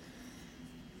with.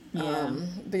 Yeah.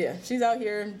 But yeah, she's out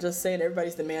here just saying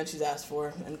everybody's the man she's asked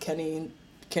for, and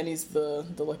Kenny's the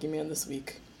lucky man this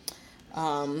week.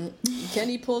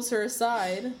 Kenny pulls her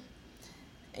aside.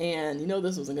 And you know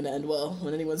this wasn't going to end well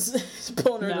when anyone's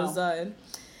pulling her to the side.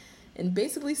 And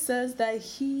basically says that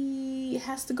he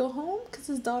has to go home because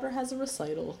his daughter has a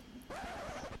recital.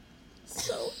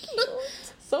 So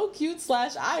cute. So cute /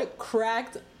 I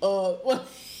cracked up when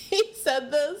he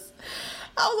said this.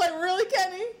 I was like, really,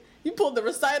 Kenny? You pulled the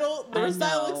recital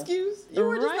excuse? You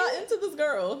were just not into this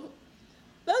girl.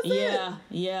 That's it.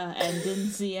 Yeah, and didn't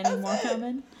see any more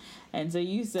coming. And so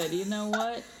you said, you know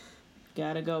what?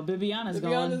 Gotta go. Bibiana's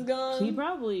gone. He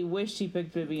probably wished he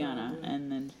picked Bibiana and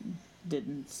then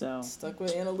didn't, so. Stuck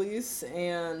with Annalise,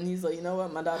 and he's like, you know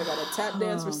what? My daughter got a tap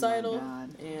dance recital,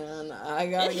 and I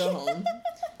gotta go home.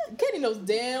 Kenny knows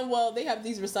damn well they have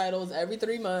these recitals every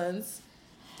 3 months.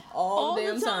 All the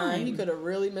damn time. He could have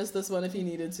really missed this one if he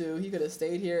needed to. He could have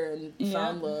stayed here and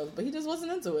found love, but he just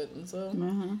wasn't into it, and so.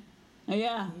 He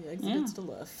exited to the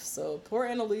left. So poor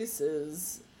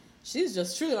Annalise she's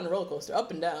just truly on a roller coaster,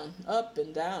 up and down, up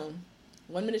and down.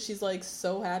 1 minute she's like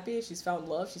so happy, she's found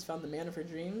love, she's found the man of her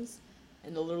dreams,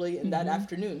 and literally in that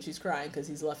afternoon she's crying because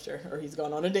he's left her or he's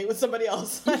gone on a date with somebody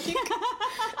else. Like,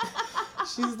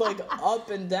 she's like up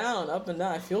and down, up and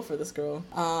down. I feel for this girl.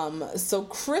 So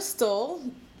Crystal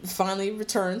finally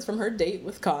returns from her date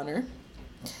with Connor,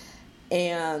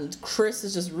 and Chris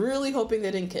is just really hoping they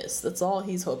didn't kiss. That's all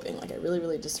he's hoping. Like, I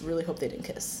really hope they didn't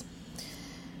kiss.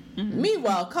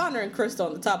 Meanwhile, Connor and Crystal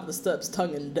on the top of the steps,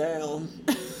 tonguing down.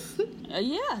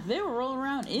 They were rolling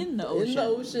around in the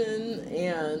ocean.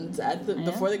 And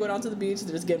before they go down to the beach,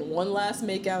 they're just getting one last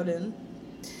makeout in.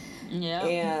 Yeah.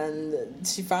 And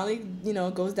she finally,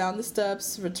 goes down the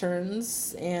steps,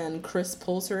 returns, and Chris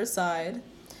pulls her aside.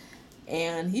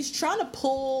 And he's trying to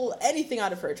pull anything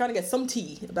out of her, trying to get some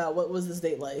tea about what was this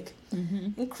date like.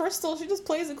 And Crystal, she just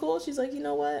plays it cool. She's like, you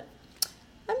know what?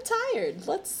 I'm tired.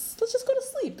 Let's just go to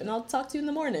sleep, and I'll talk to you in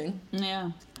the morning.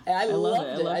 Yeah. And I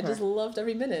loved it. I just loved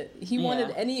every minute. He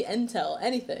wanted any intel,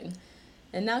 anything.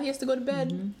 And now he has to go to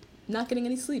bed, not getting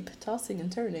any sleep, tossing and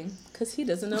turning, because he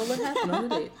doesn't know what happened on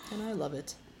the date. And I love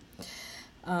it.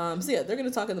 So yeah, they're going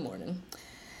to talk in the morning.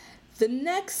 The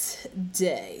next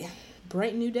day,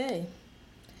 bright new day,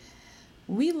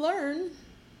 we learn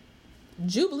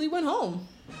Jubilee went home.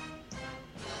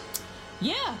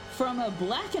 Yeah, from a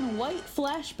black and white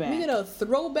flashback. We get a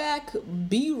throwback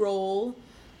B-roll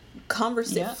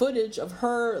footage of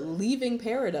her leaving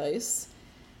Paradise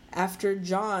after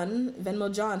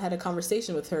Venmo John had a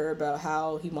conversation with her about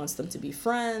how he wants them to be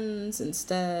friends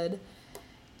instead.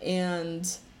 And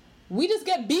we just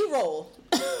get B-roll.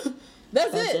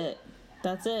 That's it.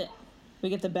 That's it. We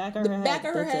get the back of her head. The back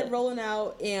of her head rolling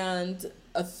out and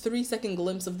a 3-second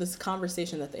glimpse of this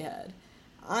conversation that they had.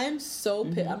 I'm so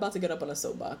pissed. I'm about to get up on a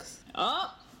soapbox.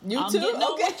 Oh, you I'm too?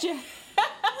 Okay.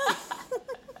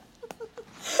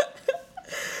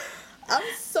 I'm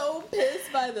so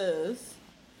pissed by this.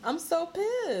 I'm so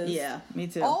pissed. Yeah, me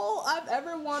too. All I've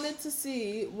ever wanted to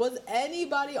see was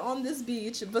anybody on this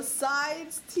beach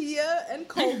besides Tia and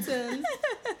Colton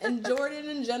and Jordan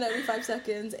and Jenna every 5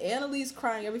 seconds, Annalise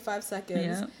crying every 5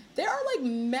 seconds. Yeah. There are like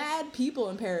mad people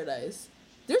in Paradise.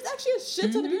 There's actually a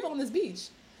shit ton of people on this beach,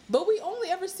 but we only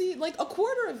ever see like a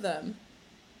quarter of them.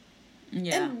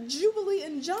 Yeah. And Jubilee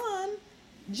and John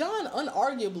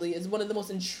unarguably is one of the most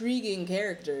intriguing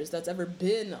characters that's ever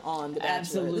been on The Bachelor.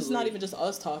 Absolutely. This is not even just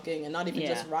us talking and not even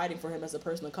just writing for him as a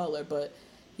person of color, but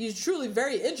he's truly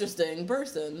very interesting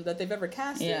person that they've ever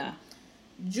casted. Yeah.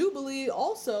 Jubilee,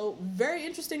 also, very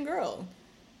interesting girl.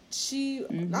 She,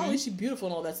 not only is she beautiful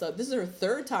and all that stuff, this is her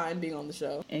 3rd time being on the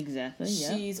show. Exactly,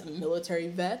 yeah. She's a military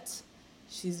vet.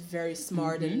 She's very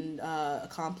smart and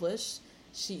accomplished.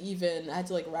 She even, I had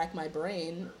to like rack my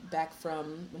brain back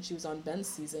from when she was on Ben's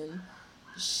season.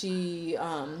 She,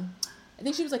 I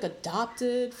think she was like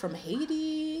adopted from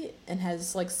Haiti and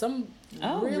has like some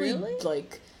really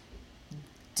like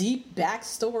deep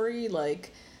backstory.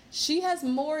 Like she has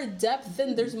more depth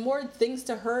and there's more things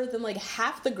to her than like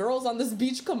half the girls on this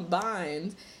beach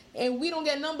combined. And we don't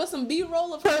get none but some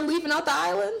B-roll of her leaving out the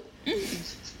island.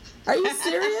 Are you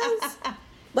serious?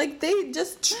 Like they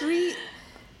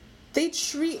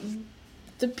treat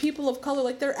the people of color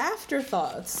like they're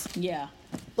afterthoughts. Yeah.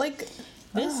 Like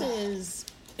this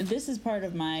is part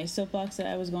of my soapbox that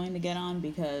I was going to get on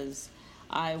because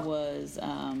I was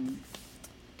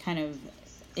kind of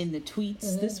in the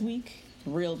tweets this week,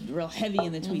 real heavy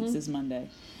in the tweets this Monday.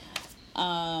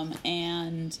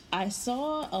 And I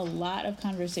saw a lot of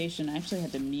conversation. I actually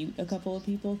had to mute a couple of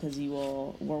people because you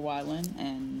all were wilding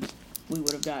and we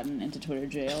would have gotten into Twitter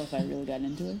jail if I really got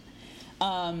into it.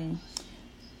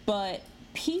 But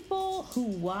people who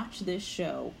watch this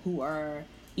show who are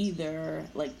either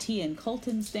like Tia and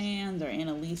Colton stans or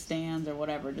Annalise stans or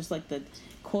whatever, just like the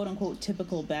quote-unquote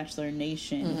typical Bachelor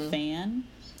Nation fan,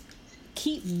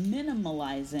 keep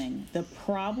minimalizing the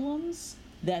problems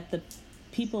that the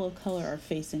people of color are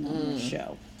facing on this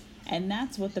show. And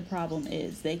that's what the problem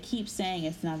is. They keep saying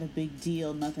it's not a big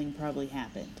deal, nothing probably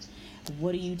happened.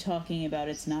 What are you talking about?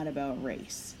 It's not about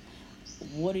race.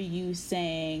 What are you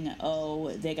saying? Oh,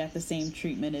 they got the same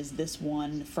treatment as this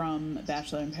one from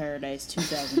Bachelor in Paradise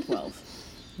 2012.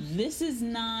 This is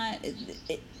not...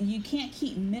 you can't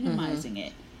keep minimizing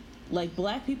it. Like,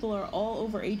 black people are all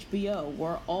over HBO.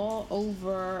 We're all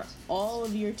over all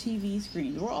of your TV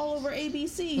screens. We're all over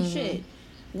ABC shit.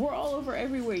 We're all over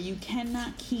everywhere. You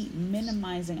cannot keep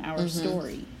minimizing our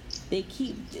story. They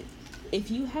keep...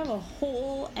 If you have a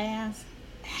whole ass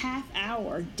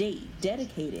half-hour date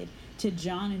dedicated to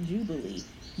John and Jubilee,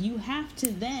 you have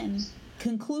to then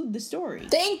conclude the story.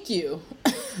 Thank you.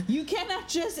 You cannot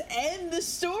just end the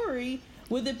story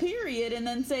with a period and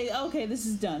then say, okay, this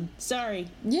is done. Sorry.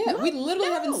 Yeah, we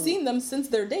literally haven't seen them since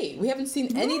their date. We haven't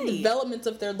seen any development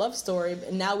of their love story,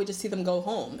 and now we just see them go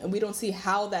home. And we don't see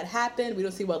how that happened. We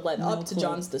don't see what led up to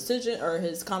John's decision or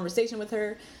his conversation with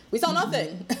her. We saw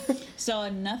nothing. Saw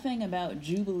nothing about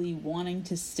Jubilee wanting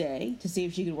to stay to see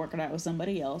if she could work it out with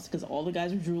somebody else, because all the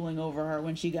guys were drooling over her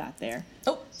when she got there.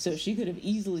 Oh. So she could have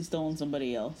easily stolen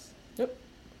somebody else. Yep.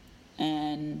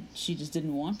 And she just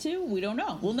didn't want to? We don't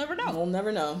know. We'll never know. We'll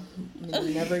never know.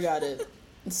 We never got it.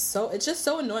 It's just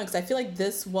so annoying, because I feel like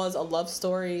this was a love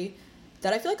story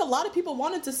that I feel like a lot of people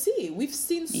wanted to see. We've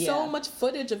seen so much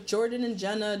footage of Jordan and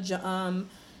Jenna,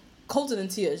 Colton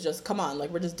and Tia is just, come on,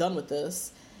 like, we're just done with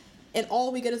this. And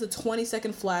all we get is a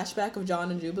 20-second flashback of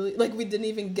John and Jubilee. Like, we didn't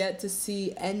even get to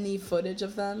see any footage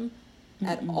of them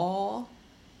at all.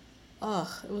 Ugh,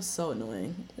 it was so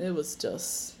annoying. It was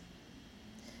just...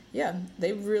 Yeah,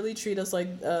 they really treat us like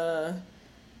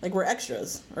we're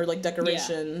extras or like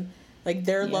decoration. Yeah. Like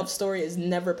their love story is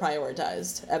never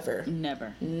prioritized, ever.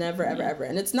 Never, ever.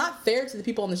 And it's not fair to the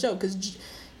people on the show, because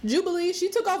Jubilee, she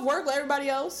took off work like everybody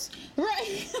else.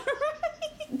 Right.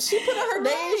 She put in her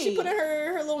days. She put in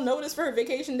her little notice for her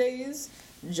vacation days,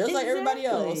 just like everybody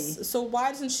else. So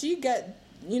why doesn't she get,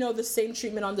 the same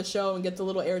treatment on the show and get the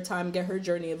little airtime, get her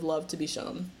journey of love to be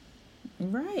shown?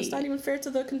 Right. It's not even fair to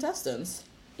the contestants.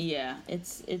 Yeah,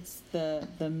 it's the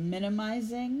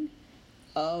minimizing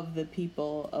of the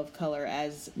people of color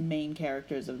as main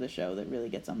characters of the show that really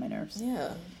gets on my nerves.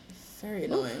 Yeah, very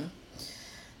annoying.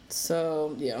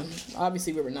 So, yeah,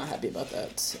 obviously we were not happy about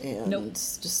that. And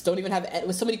just don't even have,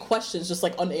 with so many questions just,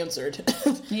 like, unanswered.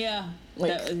 Yeah.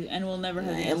 Like, and we'll never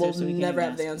have the answer. And we'll so we never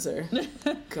have can't the answer.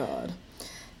 God.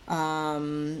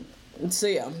 So,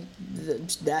 yeah,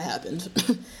 that happened.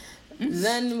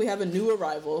 Then we have a new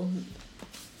arrival,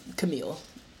 Camille.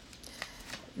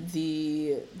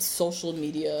 The social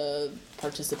media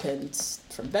participant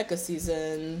from Becca's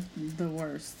season. The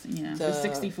worst, yeah. The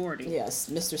 60-40. Yes,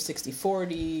 Mr.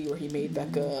 60-40, where he made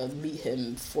Becca meet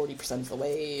him 40% of the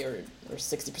way, or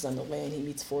 60% of the way, and he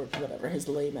meets whatever, his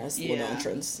lame-ass little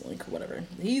entrance, like, whatever.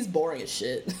 He's boring as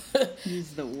shit.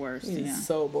 He's the worst, He's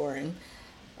so boring.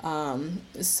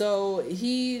 So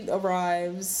he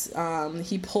arrives,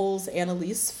 he pulls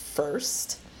Annalise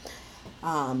first,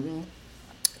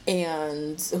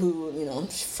 and who, you know,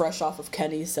 fresh off of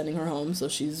Kenny sending her home, so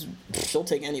she'll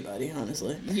take anybody,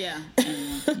 honestly. Yeah.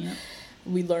 Yep.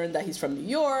 We learned that he's from New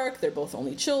York, they're both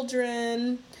only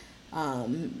children,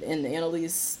 and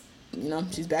Annalise, you know,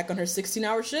 she's back on her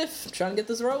 16-hour shift, trying to get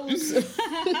this rose.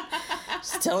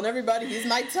 She's telling everybody, he's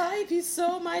my type, he's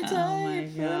so my type. Oh my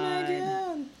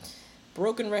God.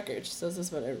 Broken record, she says this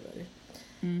about everybody.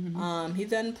 Mm-hmm. He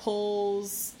then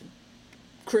pulls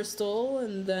Crystal,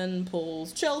 and then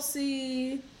pulls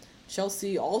Chelsea.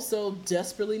 Chelsea also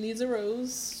desperately needs a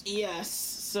rose. Yes,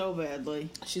 so badly.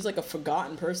 She's like a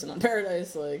forgotten person on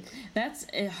Paradise. Like, that's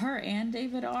her and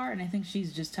David are, and I think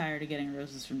she's just tired of getting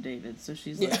roses from David. So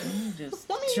she's like, let me just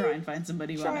try and find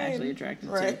somebody who I'm actually attracted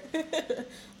to. Let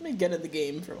me get in the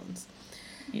game for once.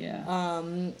 Yeah.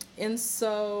 And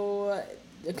so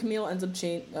Camille ends up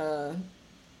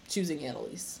choosing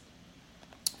Annalise.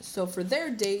 So for their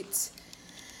date,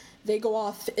 they go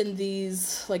off in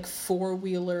these, like,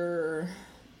 four-wheeler,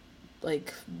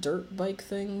 like, dirt bike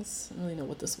things. I don't really know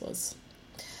what this was.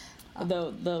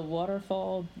 The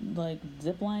waterfall, like,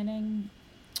 zip lining?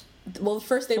 Well,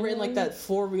 first they were in, like, that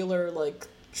four-wheeler, like,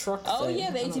 truck thing. Oh,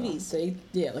 yeah, the ATVs.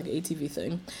 Like, an ATV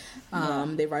thing.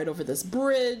 They ride over this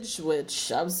bridge,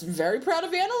 which I was very proud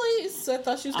of Annalise. I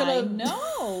thought she was gonna... I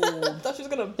know! I thought she was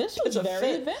gonna... This was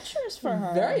very adventurous for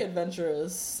her. Very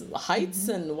adventurous. Heights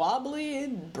and wobbly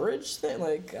bridge thing.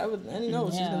 Like, I didn't know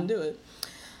she was gonna do it.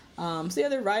 So yeah,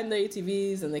 they're riding the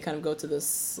ATVs, and they kind of go to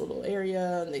this little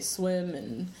area, and they swim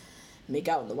and make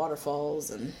out in the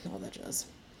waterfalls and all that jazz.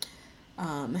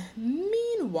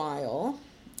 Meanwhile,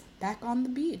 back on the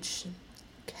beach,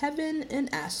 Kevin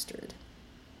and Astrid.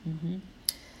 Mm-hmm.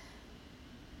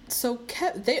 So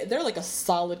they're like a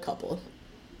solid couple.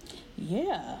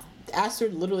 Yeah.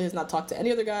 Astrid literally has not talked to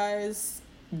any other guys.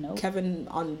 Nope. Kevin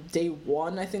on day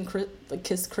one, I think, like,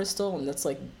 kissed Crystal, and that's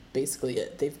like basically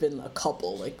it. They've been a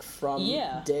couple, like, from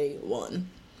day one.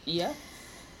 Yeah.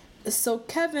 So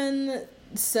Kevin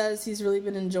says he's really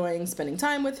been enjoying spending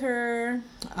time with her,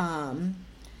 and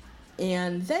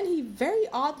then he very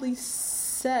oddly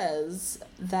says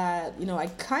that, you know, I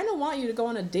kind of want you to go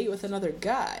on a date with another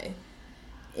guy,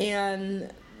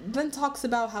 and then talks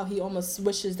about how he almost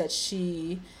wishes that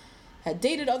she had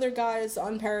dated other guys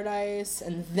on Paradise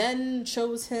and then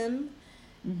chose him,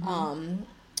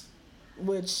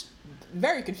 which,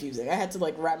 very confusing. I had to,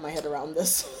 like, wrap my head around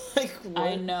this. Like, what?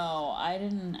 I know. I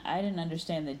didn't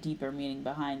understand the deeper meaning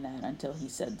behind that until he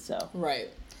said so. Right.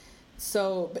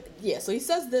 So, so he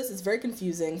says this. It's very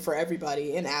confusing for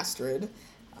everybody, and Astrid.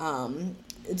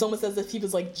 It's almost as if he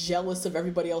was, like, jealous of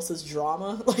everybody else's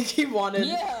drama. Like, he wanted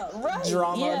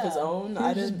drama of his own. He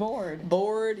was just bored.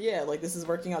 Bored, yeah. Like, this is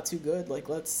working out too good. Like,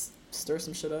 let's stir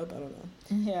some shit up. I don't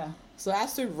know. Yeah. So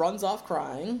Astrid runs off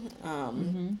crying.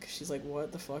 'Cause she's like,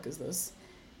 what the fuck is this?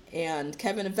 And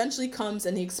Kevin eventually comes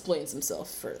and he explains himself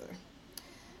further.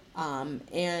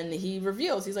 And he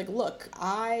reveals, he's like, look,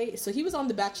 so he was on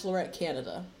The Bachelorette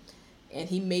Canada, and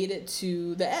he made it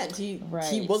to the end. He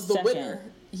was the winner.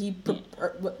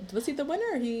 Was he the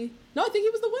winner? No, I think he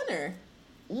was the winner.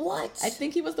 What? I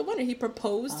think he was the winner. He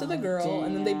proposed to the girl,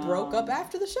 and then they broke up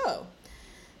after the show.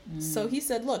 So he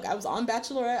said, look, I was on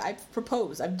Bachelorette, I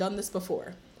proposed, I've done this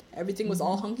before. Everything was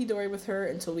all hunky-dory with her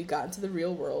until we got into the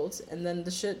real world, and then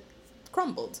the shit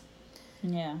crumbled.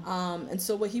 Yeah. And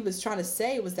so what he was trying to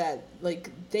say was that,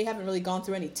 like, they haven't really gone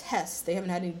through any tests, they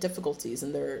haven't had any difficulties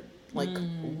in their, like,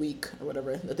 week or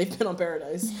whatever that they've been on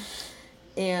Paradise.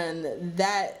 And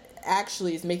that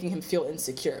actually is making him feel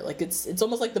insecure. Like, it's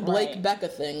almost like the Blake Becca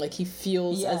thing. Like, he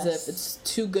feels as if it's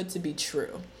too good to be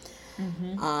true.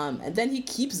 And then he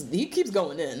keeps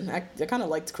going in. I kind of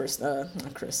liked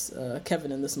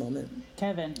Kevin in this moment.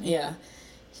 Kevin. Yeah.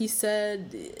 He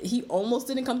said he almost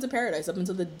didn't come to Paradise up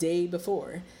until the day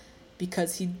before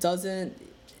because he doesn't.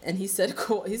 And he said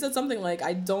something like,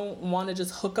 I don't want to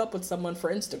just hook up with someone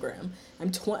for Instagram.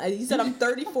 He said, I'm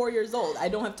 34 years old. I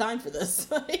don't have time for this.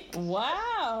 Like,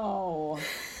 wow.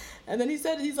 And then he's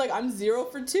like, I'm 0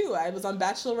 for 2. I was on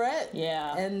Bachelorette.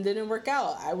 Yeah. And didn't work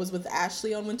out. I was with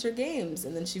Ashley on Winter Games.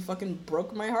 And then she fucking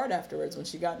broke my heart afterwards when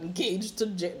she got engaged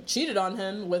cheated on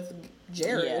him with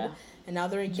Jared. Yeah. And now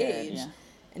they're engaged. Jared, yeah.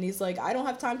 And he's like, I don't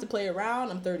have time to play around.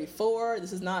 I'm 34.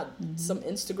 This is not some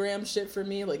Instagram shit for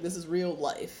me. Like, this is real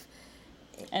life.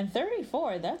 And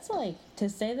 34, that's like, to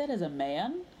say that as a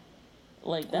man,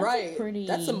 like, that's right. a pretty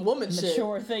that's some woman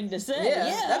mature shit. Thing to say.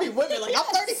 Yeah. That'd be women. Like, I'm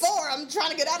 34. I'm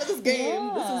trying to get out of this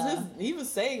game. Yeah. He was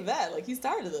saying that. Like, he's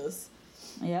tired of this.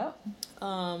 Yep.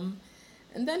 And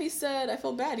then he said, I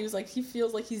feel bad. He was like, he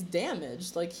feels like he's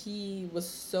damaged. Like, he was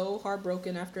so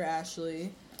heartbroken after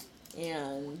Ashley.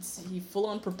 And he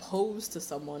full-on proposed to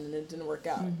someone and it didn't work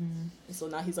out. And so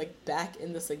now he's like back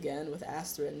in this again with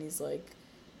Astrid, and he's like,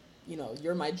 you know,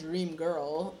 you're my dream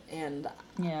girl, and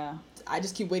I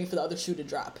just keep waiting for the other shoe to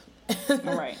drop.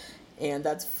 Right. And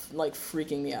that's like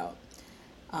freaking me out.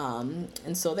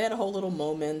 And so they had a whole little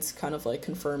moment kind of like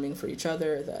confirming for each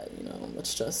other that, you know,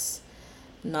 let's just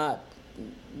not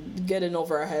get in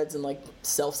over our heads and like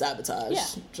self-sabotage. Yeah.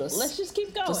 Let's just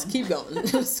keep going. Just keep going.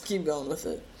 Just keep going with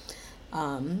it.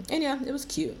 And yeah, it was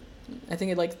cute. I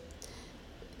think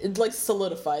it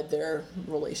solidified their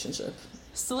relationship.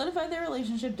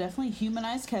 Definitely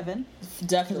humanized Kevin.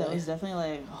 Definitely. That was definitely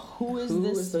like, who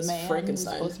is this man who's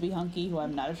supposed to be hunky, who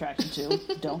I'm not attracted to,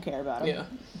 don't care about him. Yeah.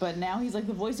 But now he's like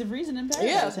the voice of reason in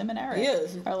Paradise. Yeah, him and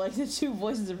Eric are like the two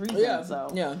voices of reason. Yeah, so.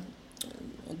 Yeah.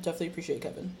 I definitely appreciate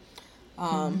Kevin.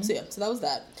 So that was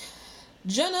that.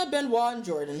 Jenna, Benoit, and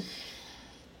Jordan.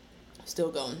 Still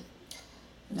going.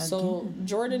 So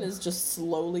Jordan is just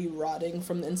slowly rotting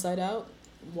from the inside out,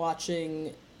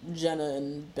 watching Jenna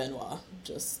and Benoit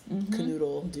just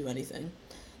canoodle, do anything.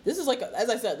 This is like, as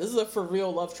I said, this is a for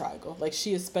real love triangle. Like,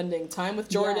 she is spending time with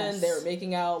Jordan. Yes. They were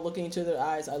making out, looking into their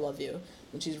eyes. I love you.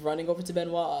 When she's running over to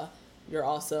Benoit, you're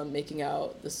awesome, making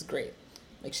out. This is great.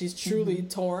 Like, she's truly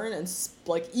torn and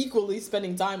like equally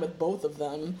spending time with both of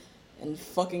them and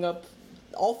fucking up.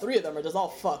 All three of them are just all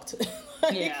fucked.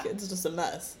 Like, it's just a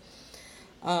mess.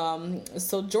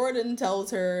 So Jordan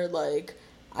tells her, like,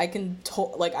 I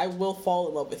will fall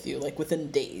in love with you, like,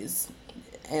 within days.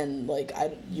 And, like,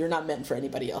 you're not meant for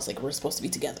anybody else. Like, we're supposed to be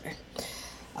together.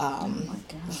 Oh, my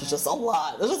God. It's just a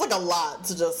lot. There's just, like, a lot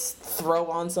to just throw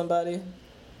on somebody.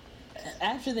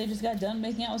 After they just got done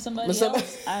making out with somebody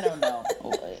else? I don't know.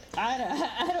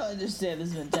 I don't understand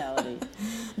this mentality.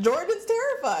 Jordan's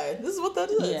terrified. This is what that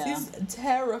is. Yeah. He's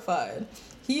terrified.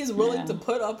 He is willing to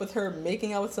put up with her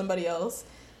making out with somebody else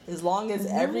as long as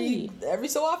every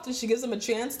so often she gives him a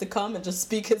chance to come and just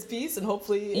speak his piece, and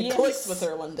hopefully it clicks with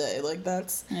her one day. Like,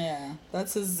 that's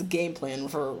his game plan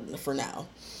for now.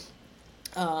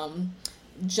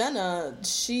 Jenna,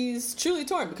 she's truly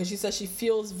torn because she says she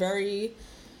feels very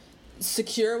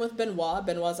secure with Benoit.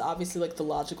 Benoit's obviously like the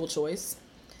logical choice.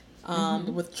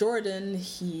 With Jordan,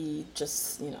 he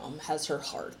just, you know, has her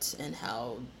heart, and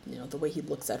how, you know, the way he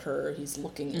looks at her, he's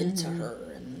looking into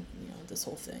her, and, you know, this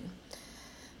whole thing.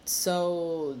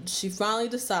 So she finally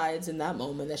decides in that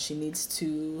moment that she needs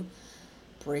to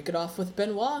break it off with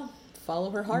Benoit,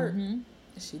 follow her heart.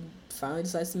 She finally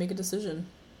decides to make a decision,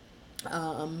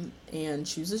 and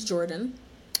chooses Jordan.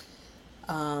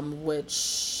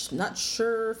 Which, not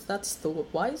sure if that's the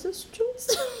wisest choice.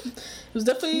 It was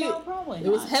definitely,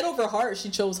 it was head over heart. She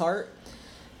chose heart.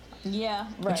 Yeah,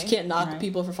 right. But you can't knock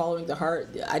people for following their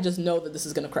heart. I just know that this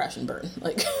is going to crash and burn.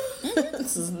 Like,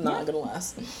 this is not going to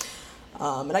last.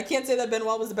 And I can't say that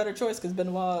Benoit was the better choice, because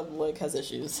Benoit, like, has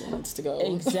issues and needs to go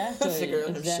figure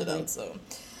her shit out, so.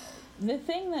 The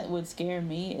thing that would scare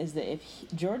me is that if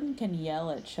Jordan can yell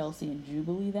at Chelsea and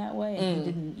Jubilee that way, and he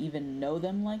didn't even know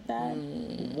them like that,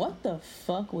 what the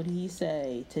fuck would he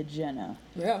say to Jenna?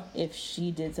 Yeah. If she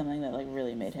did something that, like,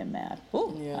 really made him mad? Ooh,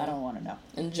 I don't want to know.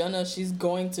 And Jenna, she's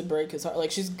going to break his heart.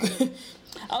 Like, she's...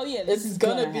 Oh, yeah, this is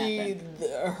gonna be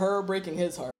her breaking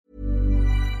his heart.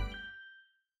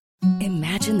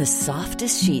 Imagine the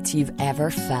softest sheets you've ever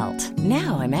felt.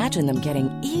 Now imagine them getting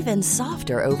even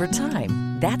softer over time.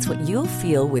 That's what you'll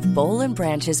feel with Boll &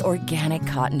 Branch's organic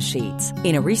cotton sheets.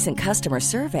 In a recent customer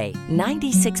survey,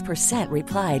 96%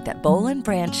 replied that Boll &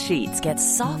 Branch sheets get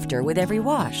softer with every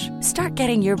wash. Start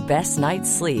getting your best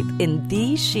night's sleep in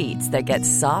these sheets that get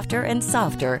softer and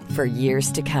softer for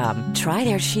years to come. Try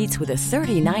their sheets with a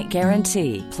 30-night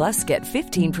guarantee. Plus, get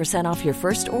 15% off your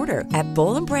first order at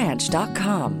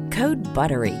bollandbranch.com. Code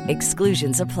BUTTERY.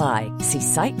 Exclusions apply. See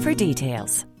site for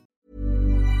details.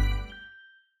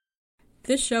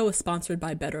 This show is sponsored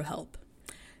by BetterHelp.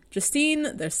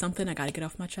 Justine, there's something I gotta get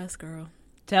off my chest, girl.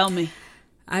 Tell me.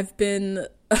 I've been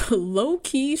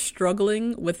low-key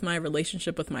struggling with my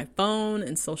relationship with my phone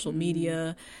and social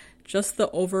media. Just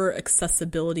the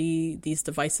over-accessibility these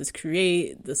devices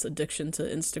create, this addiction to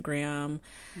Instagram,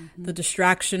 the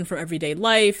distraction from everyday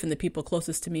life and the people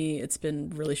closest to me, it's been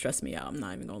really stressing me out. I'm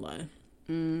not even gonna lie.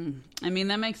 I mean,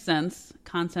 that makes sense.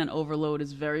 Content overload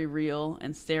is very real,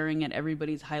 and staring at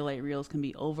everybody's highlight reels can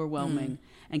be overwhelming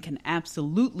and can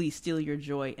absolutely steal your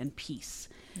joy and peace.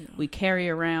 Yeah. We carry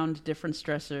around different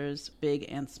stressors, big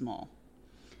and small.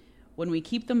 When we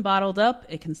keep them bottled up,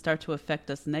 it can start to affect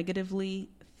us negatively.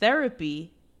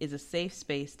 Therapy is a safe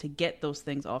space to get those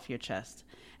things off your chest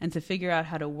and to figure out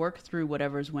how to work through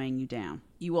whatever's weighing you down.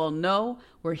 You all know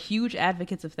we're huge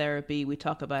advocates of therapy. We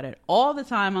talk about it all the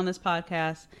time on this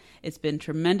podcast. It's been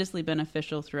tremendously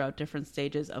beneficial throughout different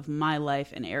stages of my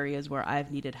life and areas where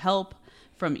I've needed help,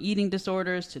 from eating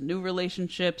disorders to new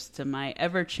relationships to my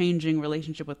ever-changing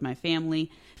relationship with my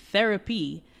family.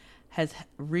 Therapy has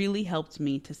really helped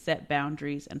me to set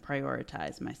boundaries and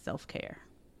prioritize my self-care.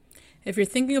 If you're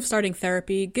thinking of starting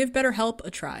therapy, give BetterHelp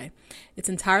a try. It's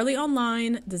entirely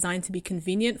online, designed to be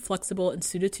convenient, flexible, and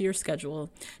suited to your schedule.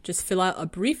 Just fill out a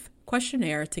brief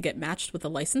questionnaire to get matched with a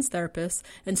licensed therapist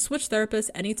and switch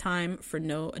therapists anytime for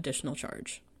no additional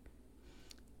charge.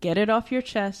 Get it off your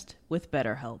chest with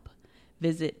BetterHelp.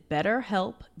 Visit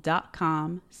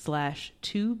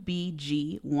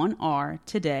betterhelp.com/2BG1R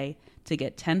today to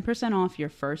get 10% off your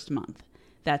first month.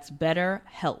 That's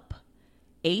BetterHelp.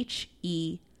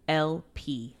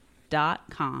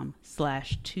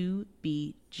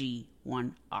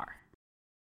 HELP.com/2BG1R.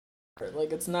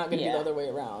 Like, it's not going to be the other way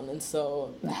around. And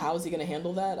so how is he going to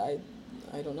handle that? I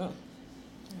don't know.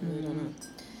 I really don't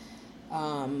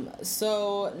know.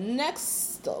 So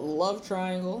next, love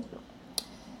triangle.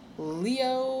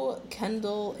 Leo,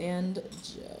 Kendall, and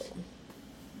Joe.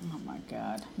 Oh my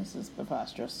God, this is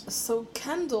preposterous. So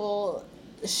Kendall,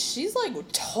 she's like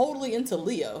totally into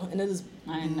Leo, and it is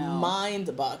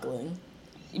mind-boggling.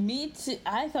 Me too.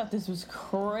 I thought this was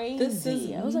crazy. This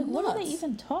is I was like, nuts. what are they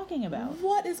even talking about?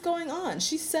 What is going on?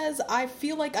 She says, I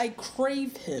feel like I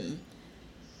crave him.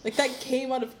 Like, that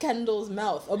came out of Kendall's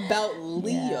mouth about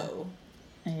Leo.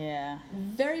 Yeah.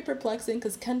 Very perplexing,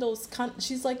 because Kendall's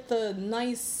she's like the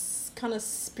nice, kind of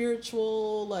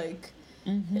spiritual, like,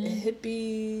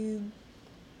 hippie,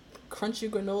 crunchy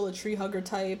granola tree hugger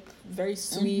type. Very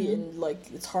sweet, and,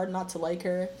 like, it's hard not to like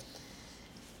her.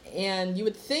 And you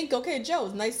would think, okay,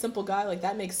 Joe's a nice, simple guy, like,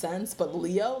 that makes sense. But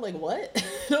Leo, like, what?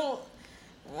 I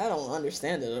don't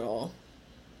understand it at all.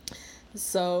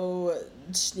 So,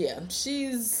 yeah,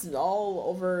 she's all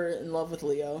over in love with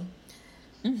Leo.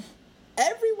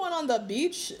 Everyone on the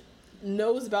beach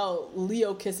knows about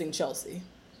Leo kissing Chelsea.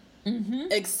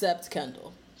 Except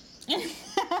Kendall.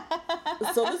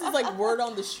 So this is like word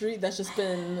on the street that's just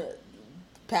been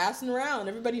passing around.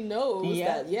 Everybody knows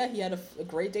that, he had a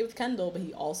great day with Kendall, but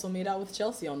he also made out with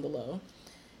Chelsea on the low.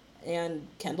 And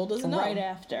Kendall doesn't know. Right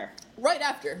after,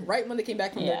 right when they came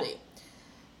back from their date.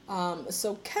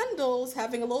 So Kendall's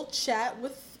having a little chat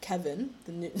with Kevin,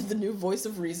 the new voice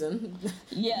of reason.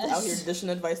 Yes. Out here dishing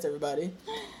advice to everybody.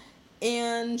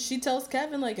 And she tells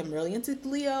Kevin, like, I'm really into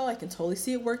Leo. I can totally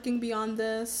see it working beyond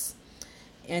this.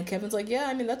 And Kevin's like, yeah,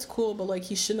 I mean, that's cool, but, like,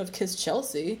 he shouldn't have kissed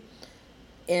Chelsea.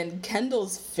 And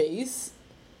Kendall's face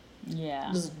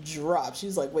just dropped.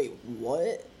 She's like, wait,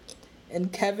 what?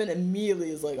 And Kevin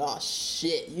immediately is like, oh,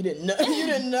 shit, you didn't know? You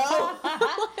didn't know?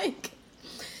 Like,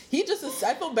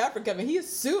 I feel bad for Kevin. He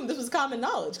assumed this was common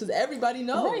knowledge because everybody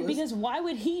knows. Right, because why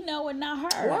would he know and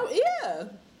not her? Well, yeah.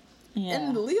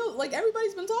 And Leo, like,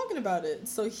 everybody's been talking about it.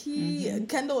 So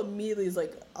Kendall immediately is,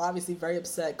 like, obviously very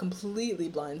upset, completely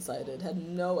blindsided, had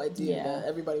no idea that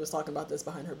everybody was talking about this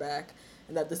behind her back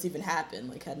and that this even happened.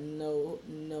 Like, had no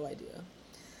idea.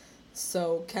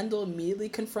 So Kendall immediately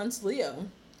confronts Leo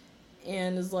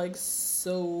and is like,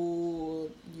 so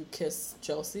you kiss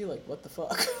Chelsea? Like, what the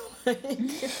fuck? Like,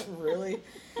 really?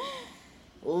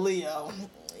 Leo.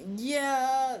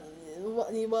 Yeah.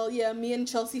 Well, yeah, me and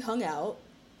Chelsea hung out.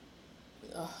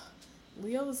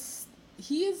 Leo's,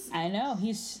 I know,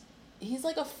 he's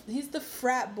the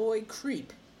frat boy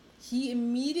creep. He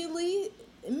immediately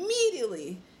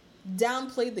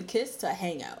downplayed the kiss to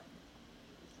hang out.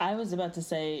 I was about to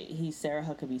say he's Sarah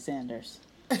Huckabee Sanders.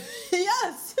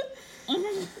 Yes.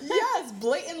 Yes,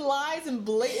 blatant lies and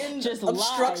blatant just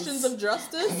obstructions of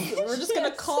justice. We're just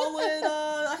gonna call it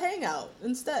a hangout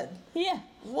instead. Yeah.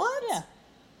 What? Yeah.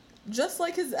 Just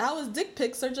like how his dick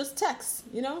pics are just texts,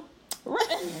 you know?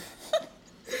 Right.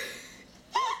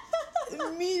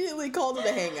 Immediately called it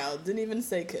a hangout. Didn't even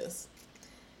say kiss.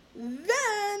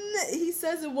 Then he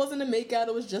says it wasn't a makeout,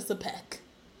 it was just a peck.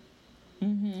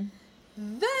 Mm-hmm.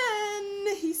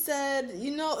 Then he said,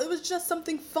 you know, it was just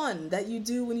something fun that you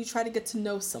do when you try to get to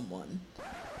know someone.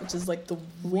 Which is like the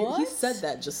weird... He said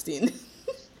that, Justine.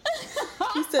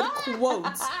 He said, quote,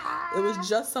 it was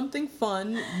just something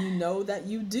fun you know that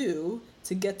you do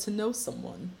to get to know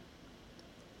someone.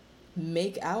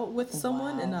 Make out with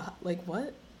someone in a... Like,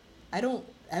 what? I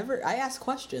ask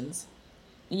questions.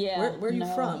 Yeah. Where are you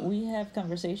from? We have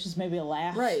conversations, maybe a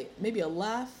laugh. Right. Maybe a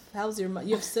laugh. How's your...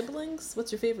 You have siblings?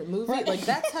 What's your favorite movie? Right. Like,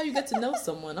 that's how you get to know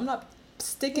someone. I'm not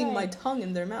sticking my tongue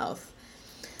in their mouth.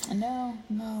 No.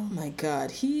 Oh my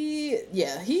God. He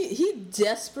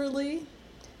desperately...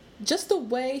 Just the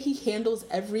way he handles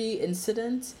every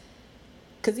incident...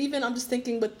 Because even I'm just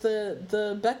thinking with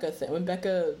the Becca thing. When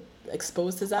Becca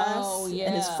exposed his ass...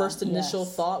 and his first initial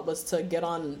thought was to get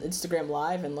on Instagram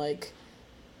Live and, like...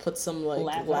 put some,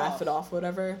 like, laugh it off,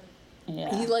 whatever.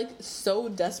 Yeah. He, like, so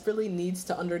desperately needs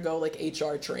to undergo, like,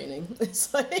 HR training.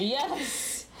 It's like...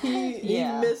 Yes! He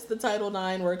missed the Title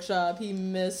IX workshop. He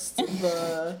missed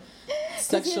the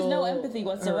sexual no empathy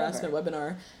whatsoever. Harassment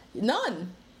webinar.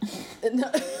 None!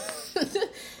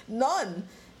 None!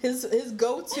 His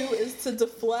go-to is to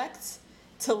deflect,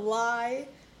 to lie,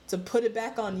 to put it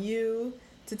back on you,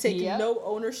 to take no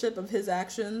ownership of his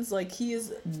actions. Like,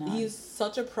 he's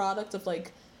such a product of,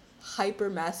 like,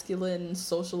 hyper-masculine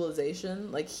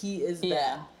socialization. Like, he is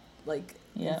that, like,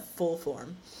 in full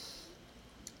form.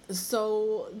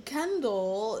 So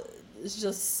Kendall is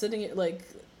just sitting here, like,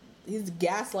 he's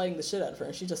gaslighting the shit out of her,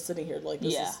 and she's just sitting here like,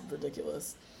 this is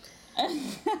ridiculous.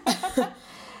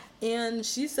 And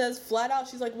she says flat out,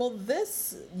 she's like, well,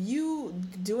 you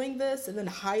doing this and then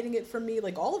hiding it from me,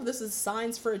 like, all of this is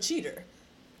signs for a cheater.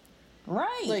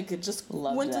 Right. Like, it just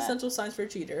quintessential signs for a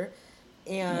cheater.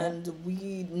 And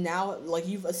we now, like,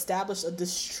 you've established a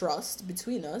distrust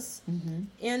between us. Mm-hmm.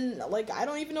 And, like, I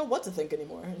don't even know what to think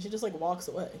anymore. And she just, like, walks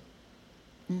away.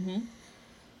 Mm-hmm.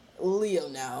 Leo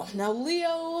now. Now,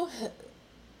 Leo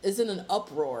is in an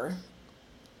uproar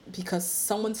because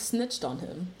someone snitched on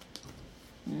him.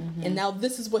 Mm-hmm. And now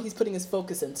this is what he's putting his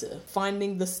focus into.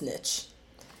 Finding the snitch.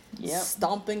 Yep.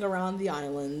 Stomping around the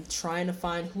island, trying to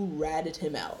find who ratted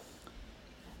him out.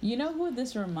 You know who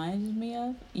this reminded me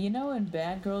of? You know in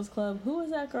Bad Girls Club, who was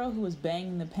that girl who was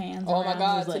banging the pans around? Oh my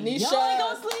God, like, Tanisha! Y'all ain't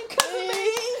gonna sleep because of me!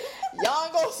 I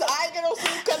ain't gonna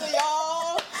sleep because of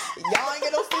y'all! Y'all ain't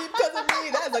gonna sleep because of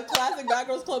me! That is a classic Bad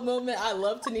Girls Club moment. I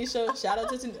love Tanisha. Shout out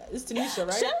to it's Tanisha,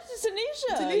 right? Shout out to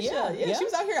Tanisha! Yeah. She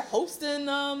was out here hosting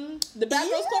the Bad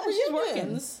Girls Club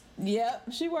reunions.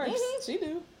 Yep, she works. Mm-hmm, she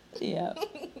do. Yeah.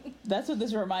 That's what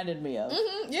this reminded me of.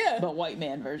 Mm-hmm, yeah. But white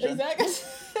man version.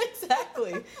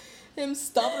 Exactly. Him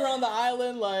stomping around the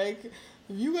island like, if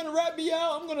you gonna rat me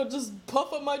out, I'm gonna just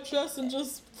puff up my chest and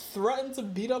just threaten to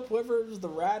beat up whoever was the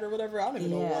rat or whatever. I don't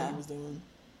even know what he was doing.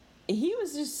 He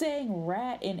was just saying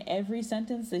rat in every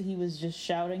sentence that he was just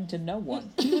shouting to no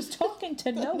one. He was talking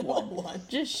to no one.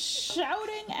 Just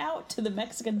shouting out to the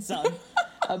Mexican sun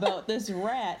about this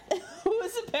rat who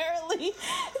was apparently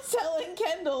telling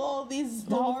Kendall all these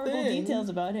horrible details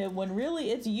about him when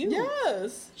really it's you.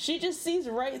 Yes. She just sees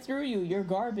right through you. You're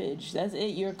garbage. That's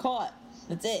it. You're caught.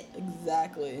 That's it.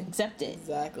 Exactly. Accept it.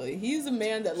 Exactly. He's a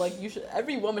man that, like,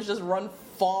 every woman should just run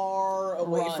far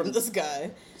away from this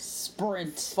guy.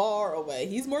 Sprint. Far away.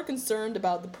 He's more concerned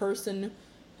about the person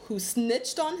who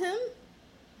snitched on him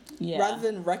rather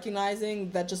than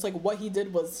recognizing that just, like, what he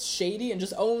did was shady and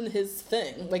just own his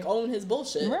thing. Like, own his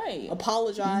bullshit. Right.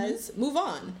 Apologize. Move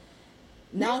on.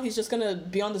 Now he's just gonna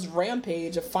be on this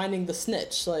rampage of finding the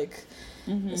snitch. Like...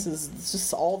 It's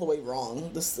just all the way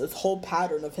wrong. This whole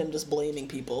pattern of him just blaming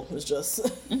people is just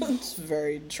it's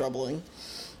very troubling.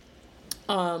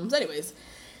 So anyways,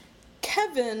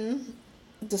 Kevin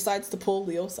decides to pull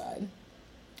Leo's side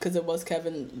because it was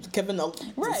Kevin,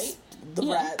 right? The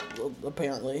rat,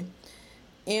 apparently,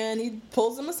 and he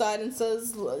pulls him aside and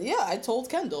says, "Yeah, I told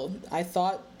Kendall. I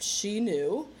thought she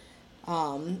knew.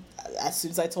 As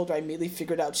soon as I told her, I immediately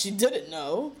figured out she didn't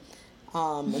know."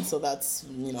 And so that's,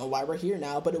 why we're here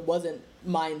now. But it wasn't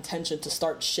my intention to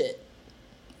start shit.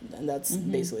 And that's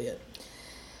basically it.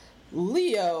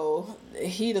 Leo,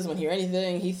 he doesn't want to hear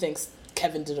anything. He thinks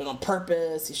Kevin did it on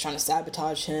purpose. He's trying to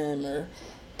sabotage him. Or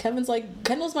Kevin's like,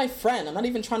 Kendall's my friend. I'm not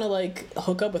even trying to, like,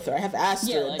 hook up with her. I have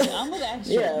Astrid. Yeah, like, I'm with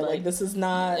Astrid. Like, this is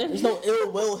not... There's no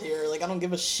ill will here. Like, I don't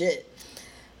give a shit.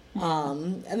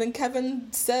 And then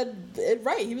Kevin said it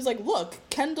right. He was like, look,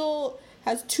 Kendall...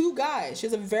 has two guys. She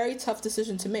has a very tough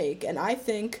decision to make, and I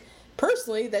think,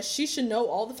 personally, that she should know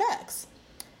all the facts.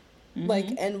 Like,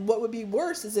 and what would be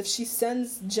worse is if she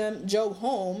sends Joe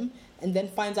home and then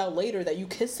finds out later that you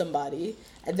kissed somebody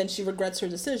and then she regrets her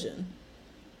decision.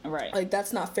 Right. Like,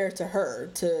 that's not fair to her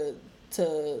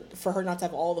for her not to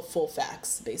have all the full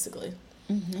facts, basically.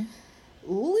 Mm-hmm.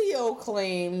 Leo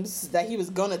claims that he was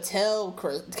gonna tell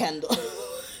Kendall.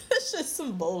 That's just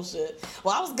some bullshit.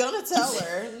 Well, I was gonna tell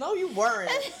her. No, you weren't.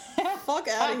 Fuck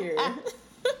out of here.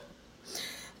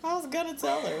 I was gonna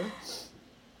tell her.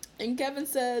 And Kevin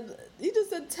he just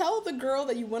said, tell the girl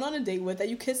that you went on a date with that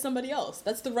you kissed somebody else.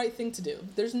 That's the right thing to do.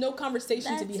 There's no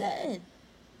conversation to be had.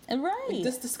 Right. Like,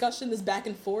 this discussion, this back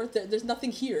and forth, there's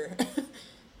nothing here.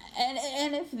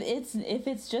 And if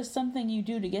it's just something you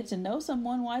do to get to know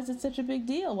someone, why is it such a big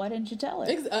deal? Why didn't you tell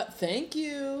her? Thank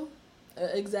you.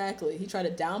 Exactly. He tried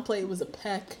to downplay it was a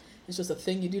peck. It's just a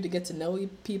thing you do to get to know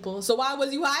people. So why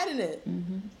was you hiding it?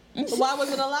 Mm-hmm. Why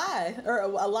was it a lie? Or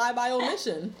a lie by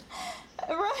omission?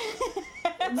 Right.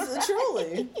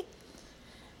 Truly.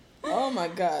 Oh my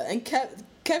God. And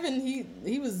Kevin,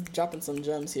 he was dropping some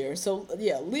gems here. So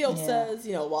yeah, Leo says,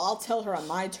 well, I'll tell her on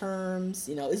my terms.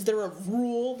 Is there a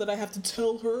rule that I have to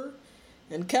tell her?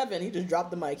 And Kevin, he just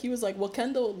dropped the mic. He was like, well,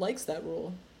 Kendall likes that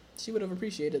rule. She would have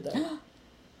appreciated that.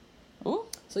 Ooh.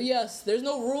 So yes, there's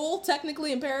no rule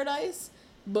technically in Paradise,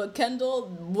 but Kendall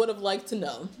would have liked to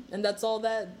know. And that's all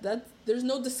that there's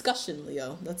no discussion,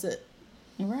 Leo. That's it.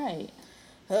 Right.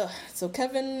 So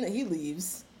Kevin, he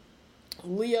leaves.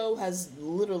 Leo has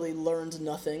literally learned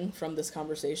nothing from this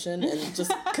conversation and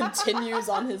just continues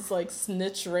on his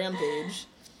snitch rampage.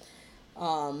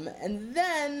 And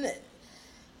then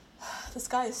this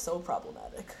guy is so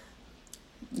problematic.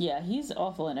 Yeah, he's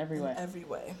awful in every way. In every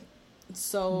way.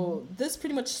 So this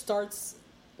pretty much starts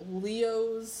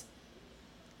Leo's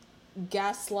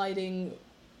gaslighting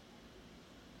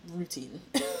routine,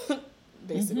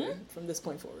 basically, from this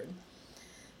point forward.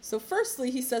 So firstly,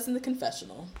 he says in the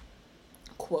confessional,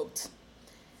 quote,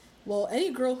 well,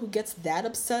 any girl who gets that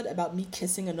upset about me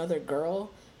kissing another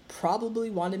girl probably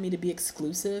wanted me to be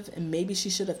exclusive, and maybe she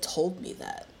should have told me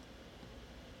that.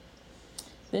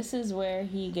 This is where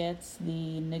he gets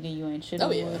the nigga you ain't shit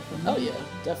Oh, award yeah. from Oh, me. yeah,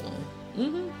 definitely.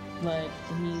 Mm-hmm. Like,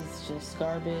 he's just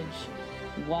garbage.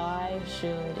 Why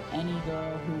should any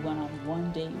girl who went on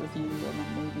one date with you and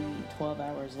then maybe 12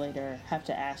 hours later have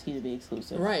to ask you to be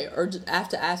exclusive? Right, or just have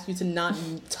to ask you to not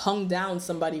tongue down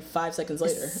somebody 5 seconds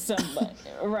later. Somebody,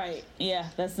 right? Yeah,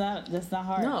 that's not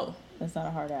hard. No, that's not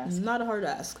a hard ask. it's not a hard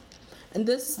ask. And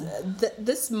this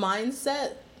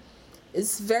mindset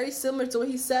is very similar to what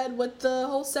he said with the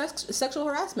whole sexual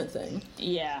harassment thing.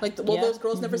 Yeah, Like, those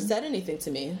girls never said anything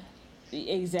to me.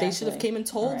 Exactly. They should have came and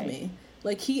told me.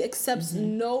 Like, he accepts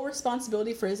no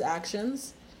responsibility for his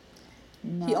actions.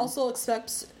 No. He also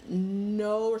accepts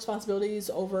no responsibilities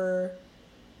over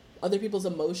other people's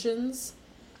emotions.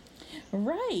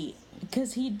 Right.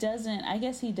 Because he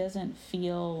doesn't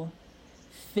feel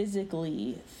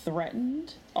physically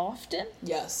threatened often.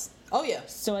 Yes. Oh, yeah.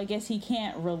 So I guess he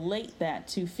can't relate that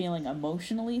to feeling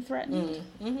emotionally threatened.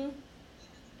 Mm-hmm.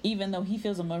 Even though he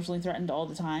feels emotionally threatened all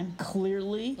the time,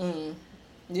 clearly.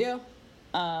 Yeah.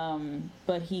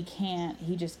 But he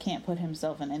just can't put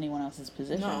himself in anyone else's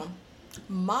position. No.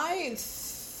 My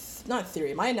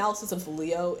analysis of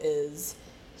Leo is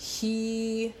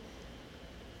he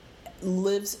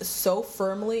lives so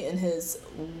firmly in his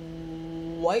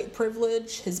white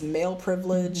privilege, his male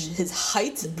privilege, his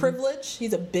height privilege.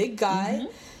 He's a big guy.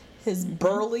 His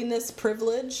burliness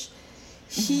privilege.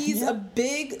 He's a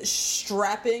big,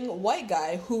 strapping white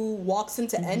guy who walks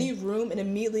into any room and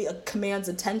immediately commands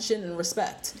attention and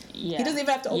respect. Yeah. He doesn't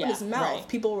even have to open his mouth. Right.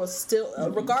 People will still,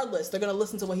 regardless, they're going to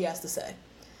listen to what he has to say.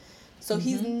 So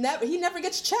he never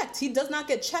gets checked. He does not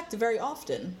get checked very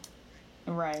often.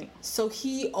 Right. So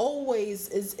he always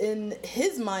is in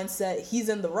his mindset, he's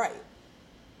in the right.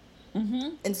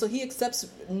 And so he accepts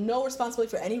no responsibility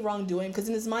for any wrongdoing because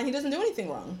in his mind he doesn't do anything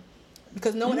wrong.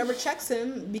 Because no one ever checks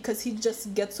him because he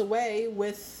just gets away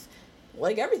with,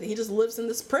 everything. He just lives in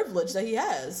this privilege that he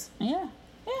has. Yeah.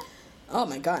 Yeah. Oh,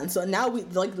 my God. And so now we,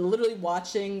 literally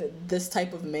watching this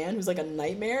type of man who's, a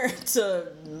nightmare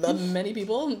to many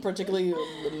people, particularly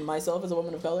myself as a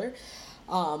woman of color.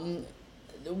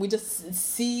 We just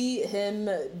see him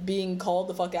being called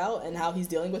the fuck out and how he's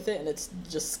dealing with it, and it's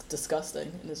just disgusting.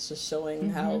 And it's just showing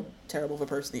how terrible of a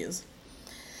person he is.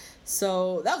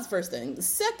 So that was the first thing. The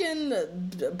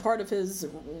second part of his,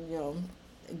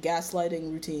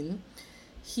 gaslighting routine,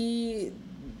 he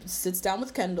sits down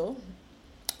with Kendall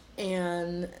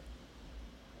and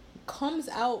comes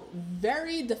out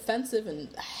very defensive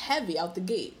and heavy out the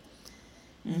gate.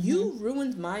 You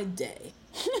ruined my day.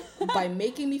 by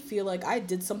making me feel like I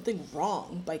did something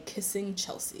wrong by kissing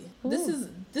Chelsea.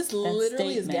 This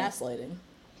literally is gaslighting.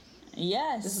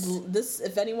 Yes. This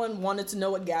if anyone wanted to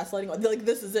know what gaslighting was, like,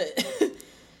 this is it.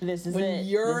 This is when it.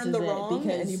 you're this in the is wrong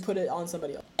because, and you put it on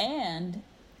somebody else. And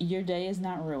your day is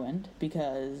not ruined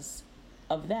because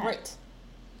of that. Right.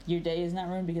 Your day is not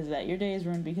ruined because of that. Your day is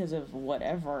ruined because of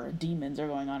whatever demons are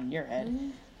going on in your head. Mm-hmm.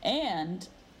 And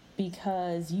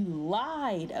because you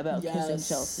lied about kissing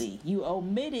Chelsea. You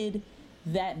omitted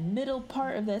that middle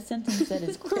part of that sentence that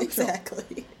is crucial.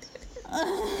 Exactly.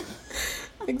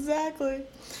 Exactly.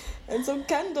 And so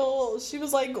Kendall, she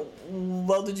was like,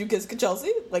 well, did you kiss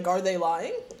Chelsea? Like, are they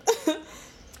lying?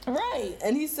 Right.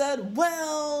 And he said,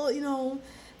 well, you know,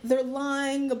 they're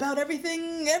lying about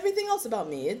everything else about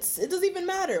me. It doesn't even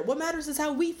matter. What matters is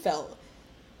how we felt.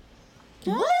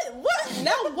 What?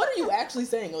 Now, what are you actually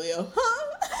saying, Leo? Huh?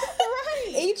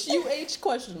 Right. H-U-H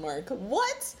question mark.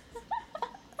 What?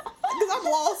 Because I'm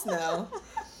lost now.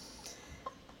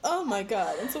 Oh my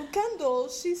God. And so Kendall,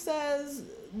 she says,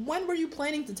 when were you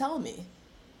planning to tell me?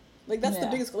 Like, that's the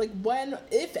biggest, like, when,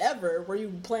 if ever, were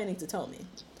you planning to tell me?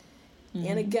 Mm-hmm.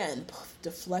 And again,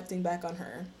 deflecting back on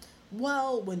her.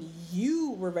 Well, when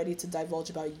you were ready to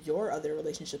divulge about your other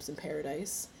relationships in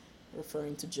paradise,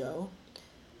 referring to Joe,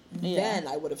 then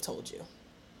I would have told you.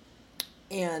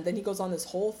 And then he goes on this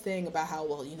whole thing about how,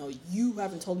 well, you know, you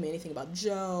haven't told me anything about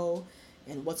Joe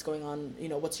and what's going on, you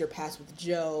know, what's your past with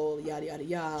Joe, yada, yada,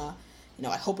 yada. You know,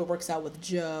 I hope it works out with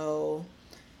Joe.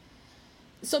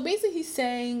 So basically he's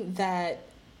saying that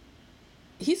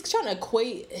he's trying to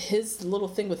equate his little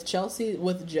thing with Chelsea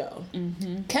with Joe.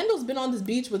 Mm-hmm. Kendall's been on this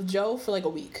beach with Joe for like a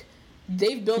week.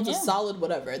 They've built a solid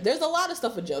whatever. There's a lot of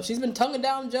stuff with Joe. She's been tonguing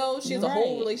down Joe. She has a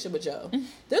whole relationship with Joe.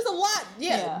 There's a lot,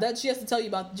 that she has to tell you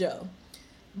about Joe.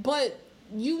 But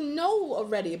you know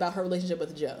already about her relationship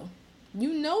with Joe.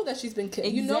 You know that she's been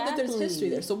kissed. You know that there's history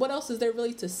there. So what else is there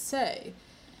really to say?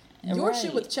 Your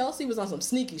shit with Chelsea was on some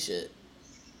sneaky shit.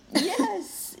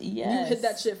 Yes. You hid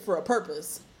that shit for a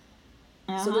purpose.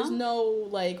 So there's no,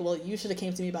 like, well, you should have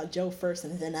came to me about Joe first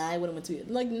and then I would have went to you.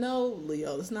 Like, no,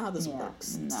 Leo, that's not how this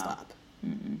works. No. Stop.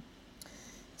 Mm-mm.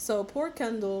 So poor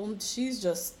Kendall, she's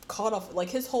just caught off, like,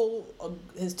 his whole,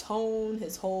 his tone,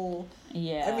 his whole,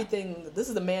 everything. This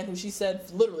is the man who she said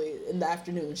literally in the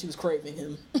afternoon she was craving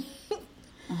him.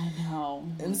 I know.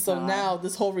 And so now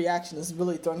this whole reaction is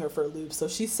really throwing her for a loop. So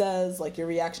she says, like, your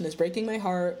reaction is breaking my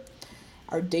heart.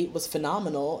 Our date was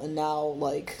phenomenal. And now,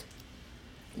 like,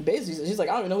 basically, she's like,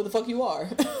 I don't even know who the fuck you are.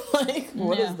 Like,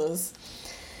 what is this?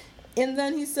 And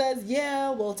then he says,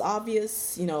 yeah, well, it's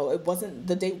obvious, you know,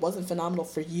 the date wasn't phenomenal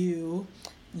for you.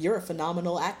 You're a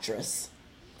phenomenal actress.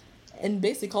 And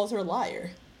basically calls her a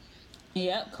liar.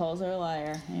 Yep, calls her a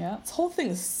liar. Yep. This whole thing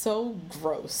is so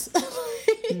gross.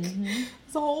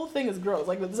 This whole thing is gross.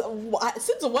 Like,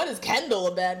 since when is Kendall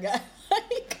a bad guy?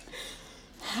 Like,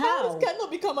 how does Kendall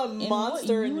become a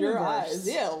monster in your eyes?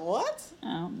 Yeah, what?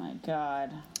 Oh my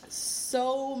God.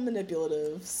 So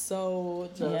manipulative. So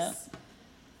just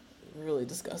really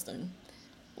disgusting.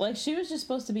 Like, she was just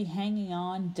supposed to be hanging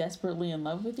on, desperately in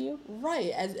love with you?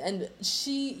 Right. And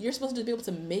you're supposed to be able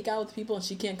to make out with people and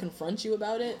she can't confront you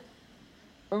about it.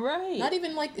 Right. Not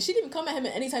even like, she didn't even come at him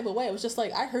in any type of way. It was just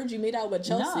like, I heard you made out with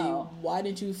Chelsea. No. Why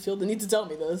didn't you feel the need to tell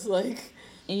me this? Like,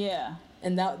 yeah.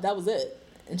 And that was it.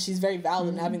 And she's very valid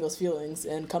in having those feelings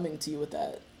and coming to you with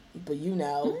that. But you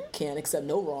now can't accept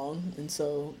no wrong. And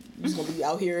so you're just going to be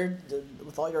out here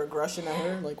with all your aggression at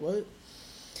her. Like, what?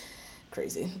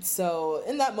 Crazy. So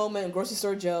in that moment, Grocery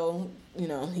Store Joe, you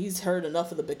know, he's heard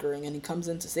enough of the bickering and he comes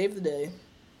in to save the day.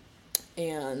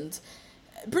 And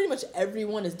pretty much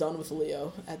everyone is done with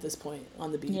Leo at this point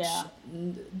on the beach. Yeah.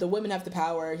 The women have the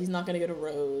power. He's not going to get a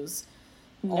rose.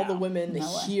 No, all the women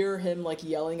hear him, like,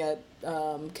 yelling at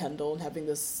Kendall and having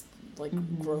this, like,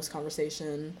 gross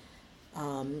conversation.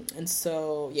 And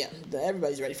so,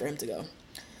 everybody's ready for him to go.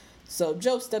 So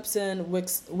Joe steps in,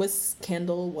 whisks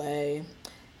Kendall away,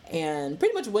 and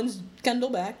pretty much wins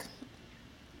Kendall back.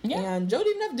 Yeah. And Joe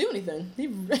didn't even have to do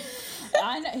anything.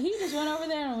 I know. He just went over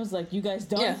there and was like, you guys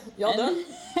done? Yeah, y'all done?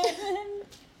 And then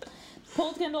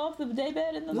pulled Kendall off the daybed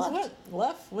and then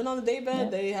left. Went on the daybed.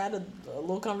 Yep. They had a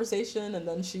little conversation, and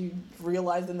then she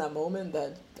realized in that moment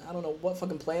that I don't know what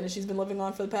fucking planet she's been living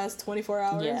on for the past 24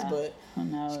 hours, but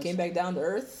she came back down to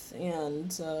Earth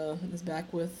and is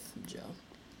back with Joe.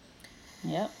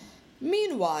 Yep.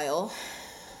 Meanwhile,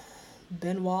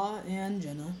 Benoit and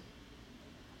Jenna.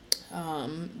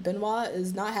 Benoit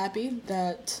is not happy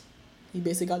that he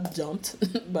basically got dumped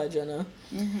by Jenna.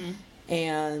 Mm-hmm.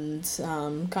 And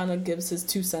kind of gives his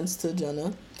 2 cents to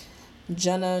Jenna.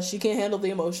 Jenna, she can't handle the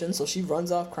emotion, so she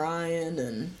runs off crying,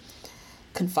 and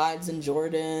confides in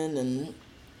Jordan and,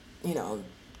 you know,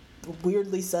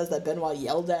 weirdly says that Benoit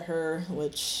yelled at her,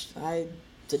 which I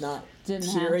did not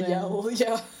hear a yell.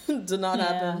 Yeah, did not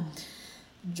happen.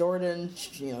 Jordan,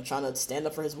 you know, trying to stand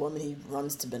up for his woman, he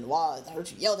runs to Benoit. I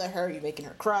heard you yelled at her. You're making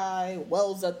her cry.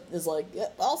 Wells is like, yeah,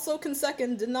 also can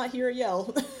second. Did not hear a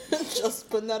yell.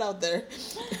 Just putting that out there.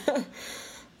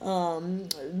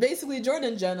 Basically, Jordan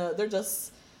and Jenna,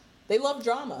 they love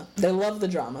drama. They love the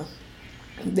drama.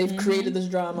 They've created this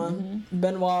drama.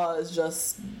 Benoit is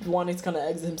just wanting to kind of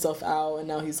exit himself out, and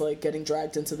now he's like getting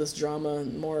dragged into this drama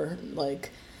and more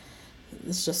like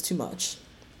it's just too much.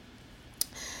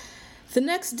 The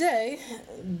next day,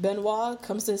 Benoit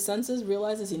comes to his senses,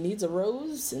 realizes he needs a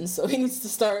rose, and so he needs to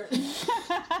start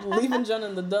leaving Jenna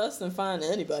in the dust and find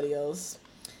anybody else.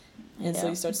 And so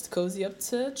he starts to cozy up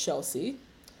to Chelsea,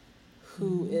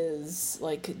 who is,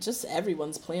 like, just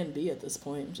everyone's plan B at this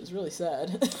point, which is really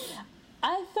sad.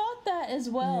 I thought that as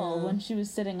well when she was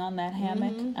sitting on that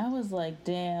hammock. I was like,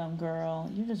 damn,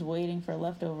 girl, you're just waiting for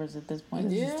leftovers at this point.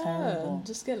 This is terrible.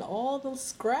 Just getting all those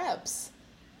scraps.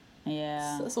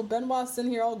 Yeah. So Benoit's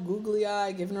sitting here all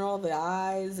googly-eyed, giving her all the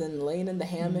eyes and laying in the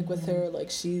hammock with her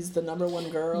like she's the number one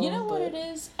girl. You know what it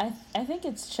is? I think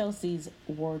it's Chelsea's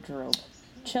wardrobe.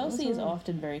 Chelsea is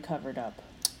often very covered up.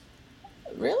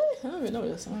 Really? I don't even know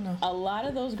this. I don't know. A lot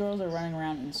of those girls are running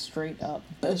around in straight up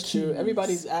bikinis. That's true.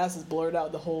 Everybody's ass is blurred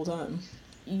out the whole time.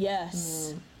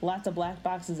 Yes. Lots of black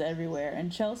boxes everywhere.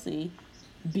 And Chelsea,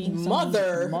 being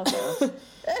mother, is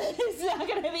not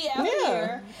going to be out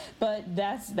here. But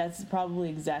that's probably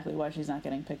exactly why she's not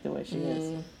getting picked the way she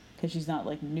is. Because she's not,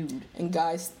 like, nude. And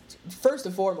guys, first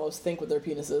and foremost, think with their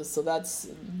penises. So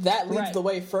that leads the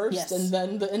way first, and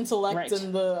then the intellect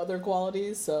and the other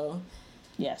qualities. So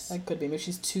yes, that could be. Maybe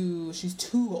she's too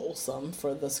wholesome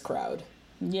for this crowd.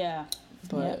 Yeah.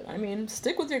 But, I mean,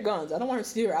 stick with your guns. I don't want her to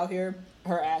see her out here,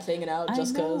 her ass hanging out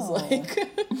just because, like...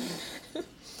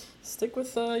 Stick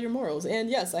with your morals. And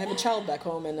yes, I have a child back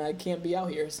home and I can't be out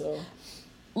here, so...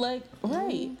 Like,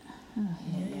 right.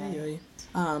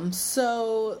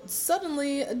 So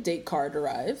suddenly a date card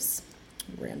arrives,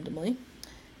 randomly,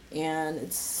 and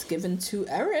it's given to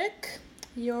Eric,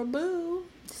 your boo.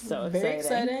 So very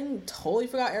exciting. Totally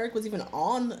forgot Eric was even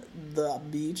on the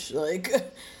beach.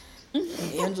 Like,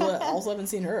 Angela, also haven't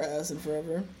seen her ass in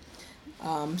forever.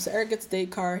 So Eric gets a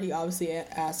date card. He obviously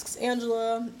asks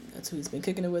Angela. That's who he's been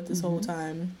kicking it with this whole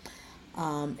time.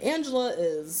 Angela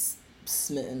is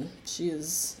smitten. She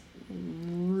is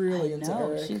really into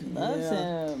Eric. She loves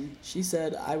him. She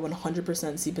said, I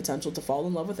 100% see potential to fall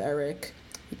in love with Eric.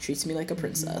 He treats me like a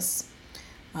princess.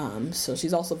 So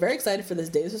she's also very excited for this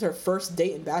date. This is her first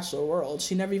date in Bachelor World.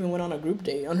 She never even went on a group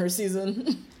date on her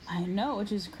season. I know,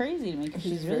 which is crazy to me because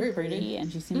she's really pretty and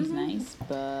she seems nice,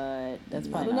 but that's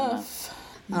probably not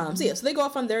enough. So they go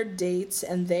off on their dates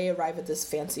and they arrive at this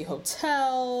fancy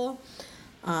hotel.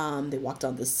 They walk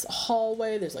down this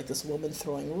hallway. There's like this woman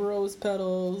throwing rose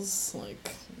petals,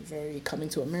 like very Coming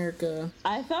to America.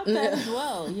 I thought that as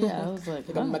well. Yeah, I was like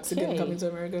a Mexican Coming to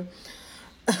America.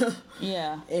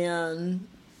 Yeah. And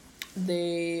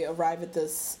they arrive at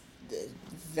this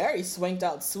very swanked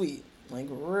out suite. Like,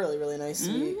 really, really nice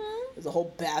suite. There's a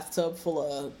whole bathtub full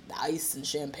of ice and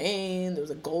champagne. There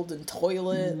was a golden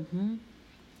toilet.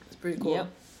 It's pretty cool. Yep.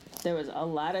 There was a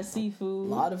lot of seafood.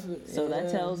 A lot of food. So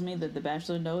that tells me that the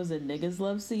Bachelor knows that niggas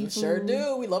love seafood. We sure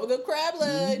do. We love a good crab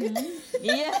leg.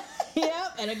 Yeah.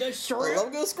 Yep. And a good shrimp. We love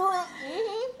a good shrimp.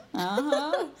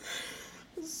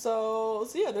 So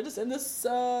yeah, they're just in this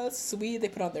suite. They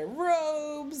put on their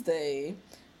robes. They're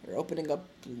opening up,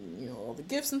 all the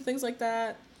gifts and things like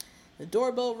that. The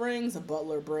doorbell rings. The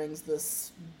butler brings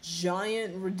this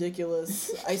giant,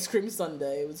 ridiculous ice cream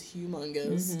sundae. It was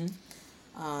humongous.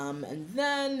 And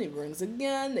then he rings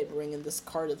again. They bring in this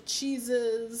cart of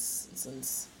cheeses,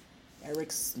 since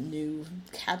Eric's new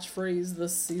catchphrase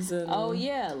this season. Oh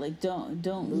yeah, like don't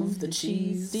move the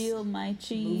cheese. Steal my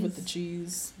cheese. Move with the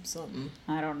cheese. Something.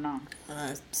 I don't know.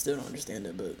 I still don't understand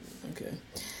it, but okay.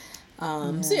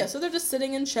 So they're just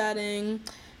sitting and chatting.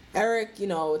 Eric,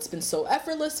 it's been so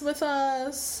effortless with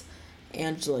us.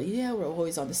 Angela, we're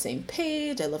always on the same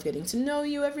page. I love getting to know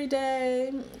you every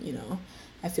day.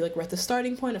 I feel like we're at the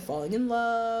starting point of falling in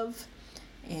love.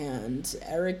 And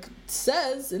Eric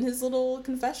says in his little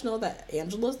confessional that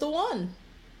Angela's the one.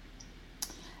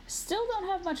 Still don't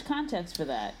have much context for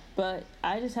that, but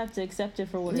I just have to accept it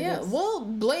for what it is. Yeah, we'll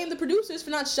blame the producers for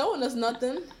not showing us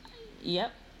nothing.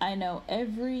 Yep, I know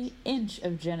every inch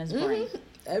of Jenna's brain.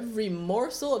 Every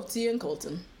morsel of Tia and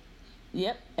Colton.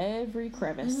 Yep, every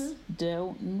crevice.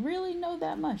 Don't really know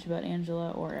that much about Angela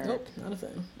or Eric. Nope, not a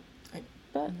thing.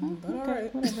 But all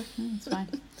right. Whatever. It's fine.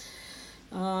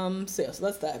 So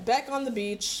that's that. Back on the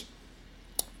beach,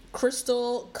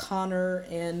 Crystal, Connor,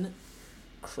 and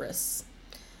Chris.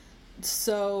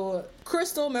 So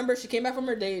Crystal, remember, she came back from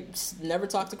her date, just never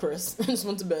talked to Chris, just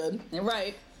went to bed.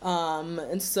 Right.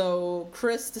 And so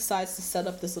Chris decides to set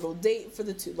up this little date for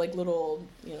the two, like little,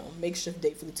 makeshift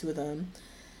date for the two of them.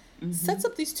 Mm-hmm. Sets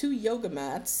up these 2 yoga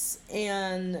mats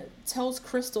and tells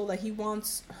Crystal that he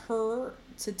wants her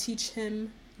to teach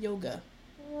him yoga.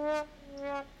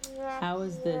 How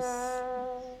is this?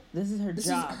 This is her job. This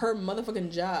is her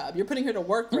motherfucking job. You're putting her to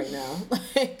work right now.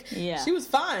 Yeah. She was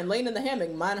fine laying in the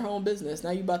hammock, minding her own business.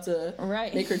 Now you about to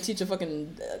make her teach a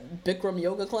fucking Bikram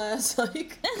yoga class?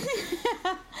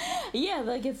 Yeah,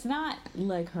 it's not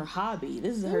like her hobby.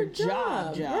 This is her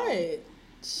job. Right.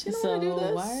 She don't want to do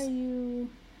this. Why are you...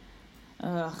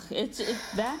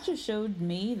 that just showed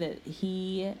me that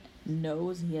he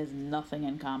knows he has nothing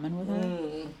in common with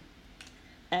her.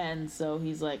 And so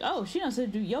he's like, oh, she knows how to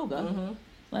do yoga. Mm-hmm.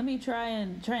 Let me try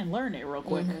and learn it real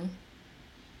quick. Mm-hmm.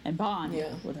 And bond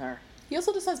with her. He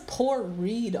also just has poor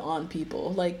read on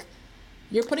people.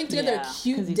 You're putting together a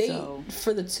cute date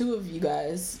for the 2 of you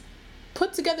guys.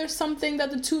 Put together something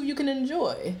that the 2 of you can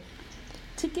enjoy.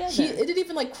 Together. It didn't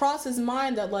even cross his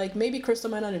mind that maybe Crystal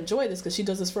might not enjoy this because she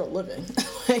does this for a living.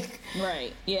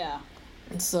 Right, yeah.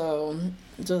 So,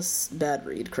 just bad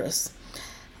read, Chris.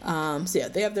 They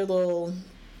have their little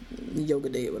yoga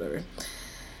date, whatever.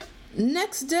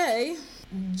 Next day,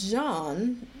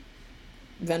 John,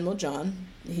 Venmo John,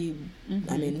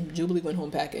 Jubilee went home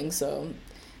packing, so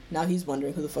now he's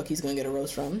wondering who the fuck he's gonna get a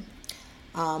rose from.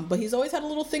 But he's always had a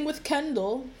little thing with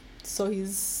Kendall, so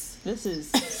he's... This is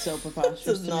so preposterous.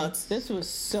 This is nuts. This was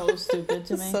so stupid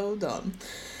to me. So dumb.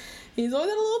 He's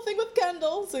always had a little thing with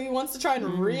Kendall, so he wants to try and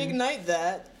reignite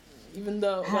that. Even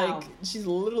though, she's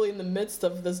literally in the midst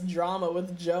of this drama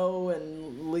with Joe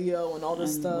and Leo and all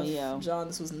this stuff. Leo. John,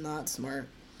 this was not smart.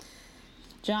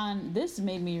 John, this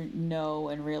made me know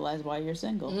and realize why you're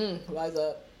single. Why is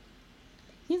that?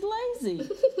 He's lazy.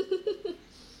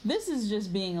 This is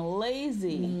just being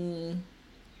lazy.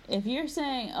 If you're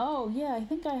saying, oh, yeah, I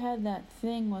think I had that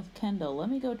thing with Kendall. Let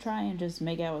me go try and just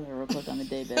make out with her real quick on the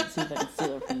daybed. See if I can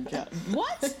steal her from Joe.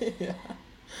 What? Yeah.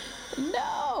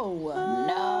 No.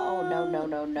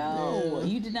 Yeah.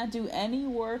 You did not do any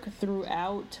work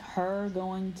throughout her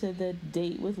going to the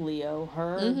date with Leo,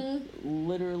 her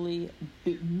literally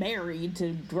married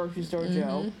to grocery store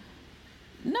Joe.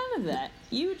 None of that.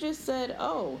 You just said,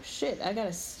 oh, shit, I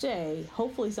gotta stay.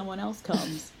 Hopefully someone else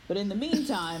comes. But in the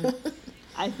meantime,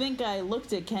 I think I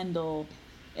looked at Kendall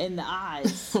in the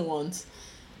eyes. Once.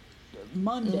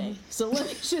 Monday. So let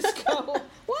me just go,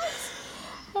 what?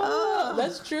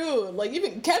 That's true.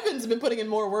 Even Kevin's been putting in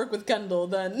more work with Kendall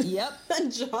than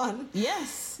John.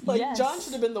 Yes. John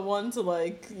should have been the one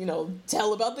to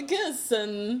tell about the kiss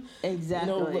and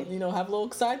exactly have a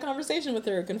little side conversation with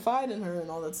her, confide in her and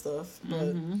all that stuff.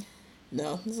 But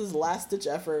no, this is last ditch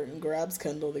effort and grabs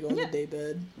Kendall. They go on the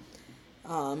daybed.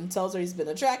 Tells her he's been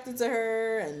attracted to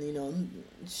her, and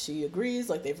she agrees.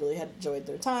 They've really enjoyed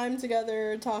their time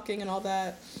together, talking and all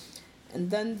that. And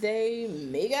then they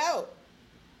make out.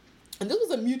 And this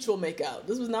was a mutual makeout.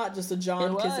 This was not just a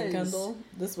John kissing Kendall.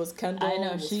 This was Kendall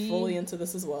was fully into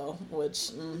this as well,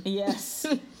 which... Yes.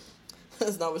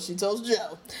 That's not what she tells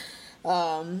Joe.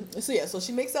 So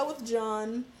she makes out with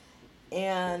John,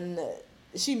 and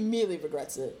she immediately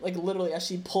regrets it. Literally, as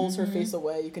she pulls her face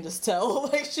away, you can just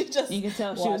tell. You can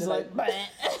tell she was like... Why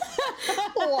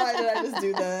did I just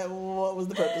do that? What was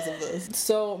the purpose of this?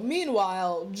 So,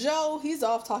 meanwhile, Joe, he's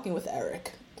off talking with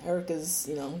Eric. Eric is,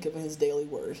 giving his daily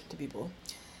word to people.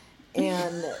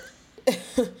 And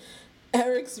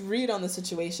Eric's read on the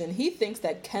situation, he thinks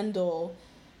that Kendall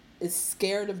is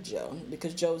scared of Joe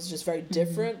because Joe's just very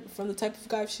different from the type of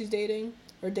guy she's dating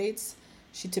or dates.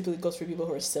 She typically goes for people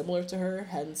who are similar to her,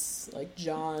 hence,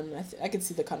 John. I could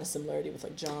see the kind of similarity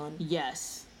with, John.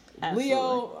 Yes, absolutely.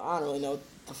 Leo, I don't really know what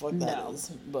the fuck that is,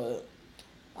 but...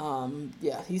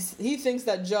 he thinks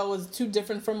that Joe is too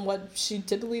different from what she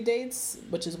typically dates,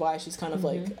 which is why she's kind of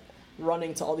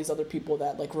running to all these other people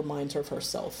that remind her of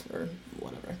herself or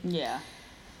whatever. Yeah.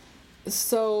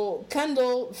 So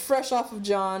Kendall, fresh off of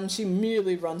John, she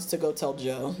immediately runs to go tell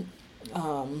Joe,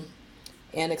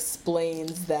 and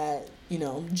explains that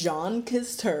John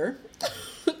kissed her,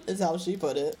 is how she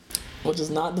put it, which is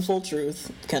not the full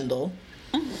truth. Kendall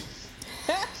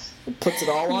puts it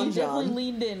all on John. You definitely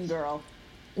leaned in, girl.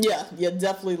 Yeah,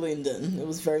 definitely leaned in. It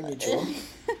was very mutual.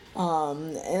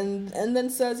 And then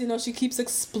says, she keeps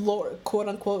quote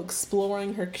unquote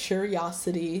exploring her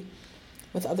curiosity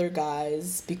with other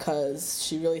guys because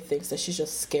she really thinks that she's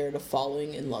just scared of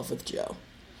falling in love with Joe.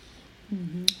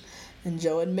 And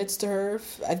Joe admits to her.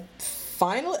 I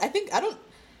don't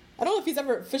know if he's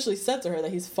ever officially said to her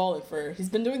that he's falling for her. He's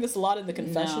been doing this a lot in the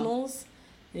confessionals.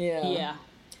 No. Yeah.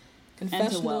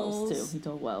 Confessionals. And to Wells, too. He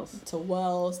told Wells. To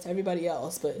Wells, to everybody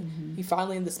else. But he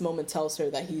finally, in this moment, tells her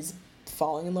that he's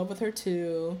falling in love with her,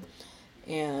 too.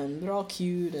 And they're all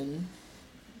cute and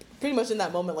pretty much in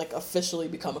that moment, like, officially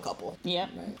become a couple. Yeah.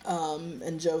 Right?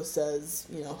 And Joe says,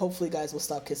 hopefully guys will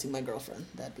stop kissing my girlfriend.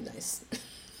 That'd be nice.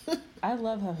 I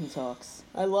love how he talks.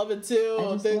 I love it too.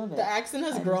 Love it. The accent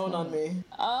has grown on me.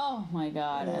 Oh my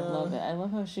god, I love it. I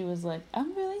love how she was like,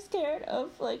 I'm really scared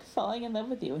of like falling in love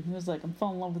with you, and he was like, I'm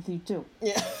falling in love with you too.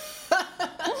 Yeah.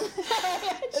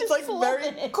 It's like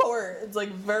very court. It's like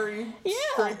very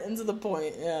straight into the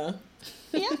point. Yeah.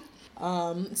 Yeah.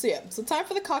 So time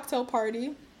for the cocktail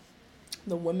party.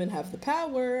 The women have the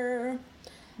power.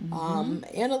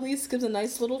 Annalise gives a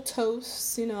nice little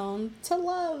toast, to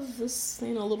love. This,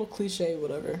 little cliche,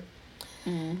 whatever.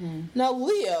 Now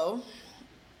Leo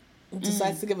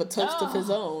decides to give a toast of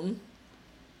his own.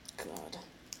 God.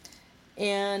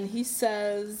 And he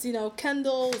says,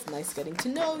 Kendall, it's nice getting to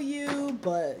know you,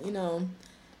 but,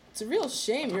 it's a real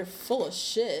shame you're full of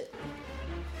shit.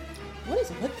 What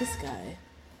is with this guy?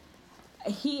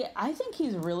 I think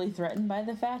he's really threatened by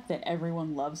the fact that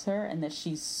everyone loves her and that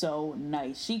she's so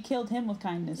nice. She killed him with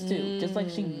kindness too. Just like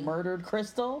she murdered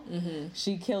Crystal,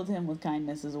 she killed him with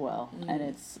kindness as well. And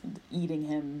it's eating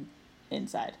him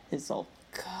inside his soul.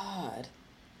 God.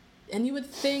 And you would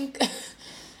think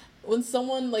when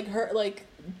someone like her, like,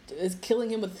 is killing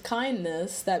him with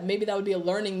kindness, that maybe that would be a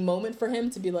learning moment for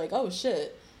him to be like, oh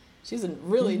shit, she's a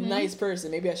really nice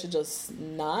person. Maybe I should just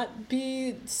not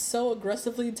be so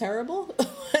aggressively terrible.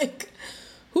 Like,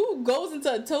 who goes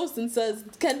into a toast and says,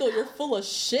 Kendall, you're full of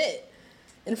shit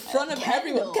in front of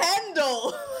everyone?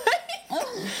 Kendall!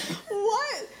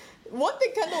 What? One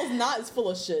thing Kendall's not is full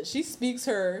of shit. She speaks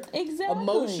her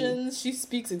emotions. She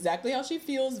speaks exactly how she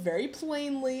feels, very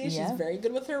plainly. She's very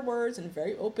good with her words and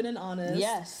very open and honest.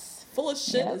 Yes. Full of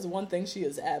shit is one thing she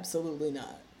is absolutely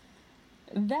not.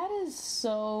 That is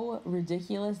so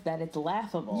ridiculous that it's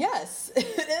laughable. Yes,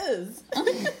 it is.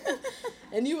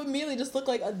 And you immediately just look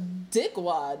like a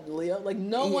dickwad, Leo. Like,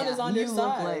 no one is on your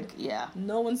side.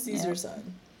 No one sees your side.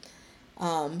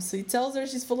 So he tells her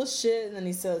she's full of shit, and then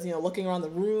he says, looking around the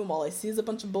room, all I see is a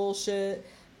bunch of bullshit.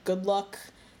 Good luck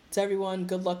to everyone.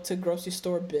 Good luck to grocery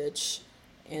store bitch.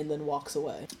 And then walks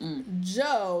away.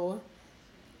 Joe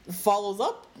follows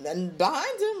up and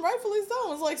behind him, rightfully so,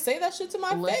 was like, say that shit to my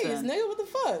face, nigga, what the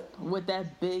fuck? With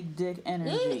that big dick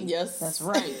energy. Yes. That's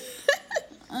right.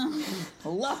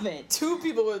 Love it. Two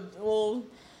people would, Leo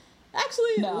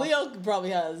probably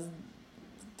has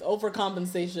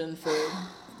overcompensation for,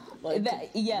 like,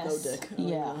 no dick.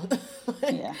 Yeah.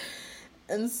 Yeah.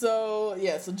 And so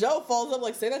Joe follows up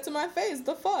like, say that to my face,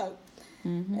 the fuck?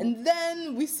 And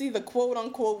then we see the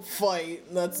quote-unquote fight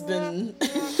that's been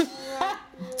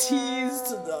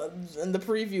teased in the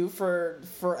preview for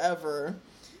forever.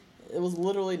 It was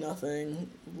literally nothing.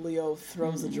 Leo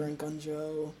throws a drink on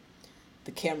Joe.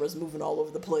 The camera's moving all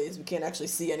over the place. We can't actually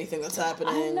see anything that's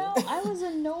happening. I know. I was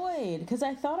annoyed because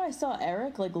I thought I saw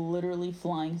Eric, like, literally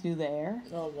flying through the air.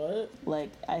 Oh, what?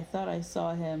 Like, I thought I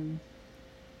saw him...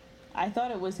 I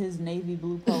thought it was his navy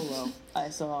blue polo. I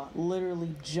saw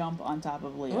literally jump on top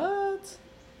of Leo. What?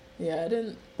 Yeah, I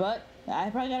didn't... But I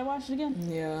probably gotta watch it again.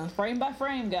 Yeah. Frame by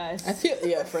frame, guys. I feel...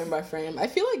 Yeah, frame by frame. I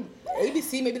feel like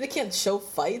ABC, maybe they can't show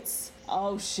fights.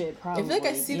 Oh, shit, probably. I feel like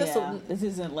I see this... This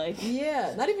isn't like...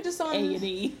 Yeah, not even just on...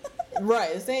 A&E.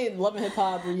 Right, it's saying Love and Hip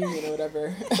Hop Reunion or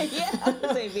whatever.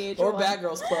 Yeah, or Bad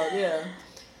Girls Club, yeah.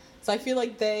 So I feel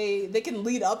like they can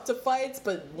lead up to fights,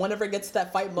 but whenever it gets to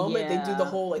that fight moment, they do the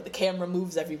whole, like, the camera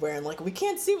moves everywhere and, like, we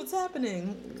can't see what's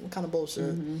happening kind of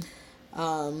bullshit.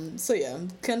 So yeah,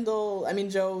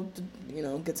 Joe,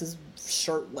 gets his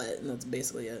shirt wet, and that's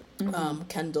basically it.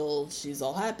 Kendall, she's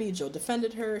all happy. Joe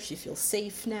defended her. She feels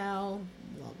safe now.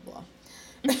 Blah,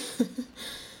 blah.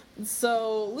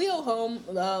 So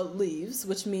Leo leaves,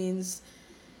 which means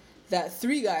that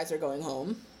 3 guys are going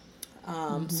home.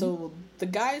 So the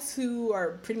guys who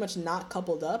are pretty much not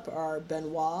coupled up are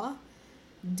Benoit,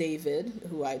 David,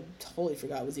 who I totally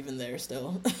forgot was even there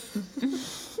still.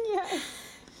 Yeah.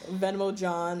 Venmo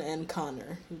John, and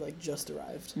Connor, who, like, just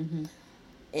arrived.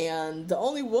 And the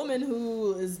only woman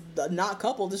who is not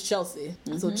coupled is Chelsea.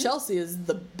 So Chelsea is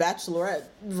the bachelorette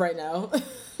right now.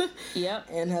 Yep.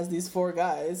 And has these 4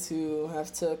 guys who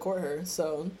have to court her.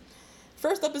 So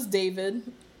first up is David.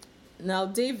 Now,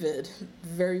 David,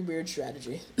 very weird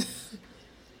strategy.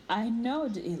 I know,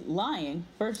 lying,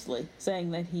 firstly,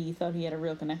 saying that he thought he had a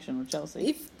real connection with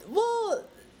Chelsea.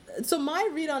 So my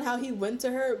read on how he went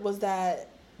to her was that,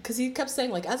 because he kept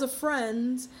saying, like, as a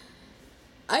friend,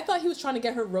 I thought he was trying to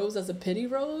get her rose as a pity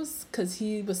rose, because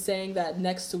he was saying that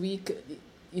next week,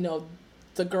 you know,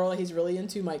 the girl that he's really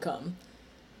into might come.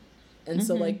 And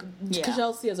so, like,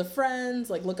 Chelsea as a friend,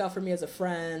 like, look out for me as a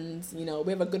friend. You know,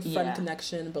 we have a good friend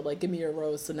connection, but, like, give me your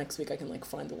rose so next week I can, like,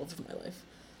 find the love of my life.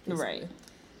 Basically. Right.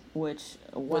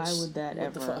 Why would that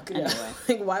ever... the fuck? Anyway. Yeah.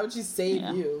 Like, why would she save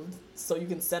you so you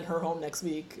can send her home next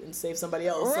week and save somebody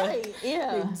else? Right, like,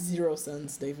 yeah. Made 0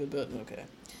 sense, David, but okay.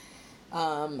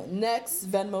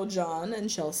 Next, Venmo John and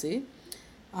Chelsea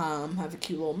have a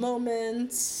cute little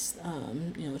moment.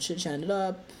 You know, chit-chatted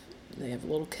up. They have a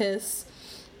little kiss.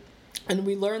 And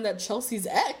we learned that Chelsea's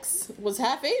ex was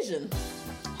half Asian.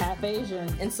 Half Asian.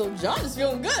 And so John is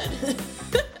feeling good.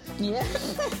 Yeah.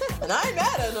 And I ain't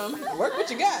mad at him. Work what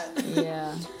you got.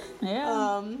 Yeah.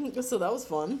 Yeah. So that was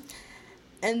fun.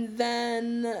 And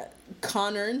then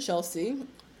Connor and Chelsea.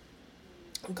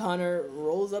 Connor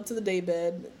rolls up to the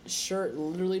daybed, shirt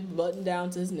literally buttoned down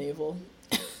to his navel.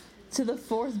 To the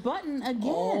 4th button again.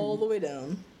 All the way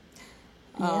down.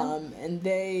 Yeah. And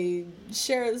they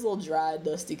share this little dry,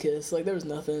 dusty kiss. Like, there was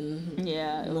nothing.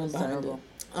 Yeah, it was terrible.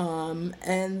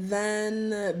 And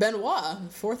then Benoit,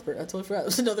 fourth person. I totally forgot. It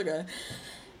was another guy.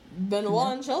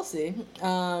 Benoit and Chelsea.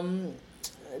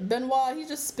 Benoit, he's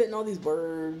just spitting all these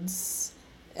words.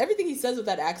 Everything he says with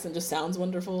that accent just sounds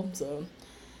wonderful. So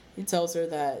he tells her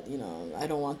that, you know, I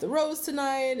don't want the rose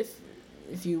tonight.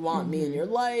 If you want me in your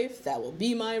life, that will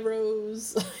be my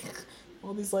rose. Like,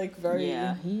 all these, like, very...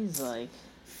 Yeah, he's, like...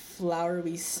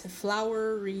 flowery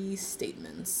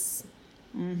statements.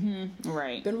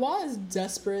 Right. Benoit is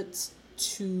desperate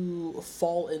to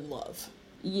fall in love.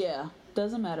 Yeah.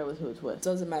 Doesn't matter with who it's with.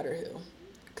 Doesn't matter who.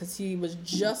 Because he was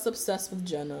just obsessed with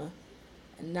Jenna,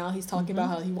 and now he's talking about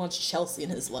how he wants Chelsea in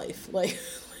his life. Like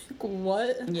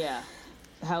what? Yeah.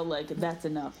 How, like, that's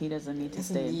enough. He doesn't need to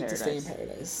stay in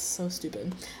paradise. So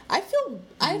stupid. I feel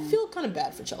kind of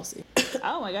bad for Chelsea.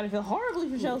 Oh my god, I feel horribly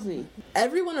for Chelsea.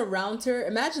 Everyone around her,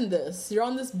 imagine this. You're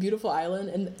on this beautiful island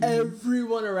and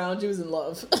everyone around you is in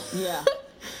love. Yeah.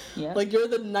 Yeah. Like, you're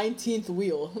the 19th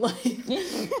wheel. Like,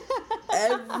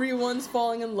 everyone's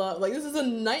falling in love. Like, this is a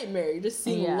nightmare. You're just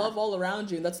seeing love all around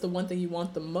you, and that's the one thing you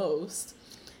want the most.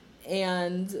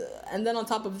 And then on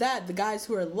top of that, the guys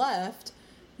who are left,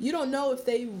 you don't know if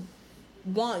they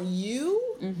want you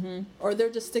or they're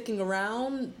just sticking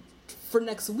around for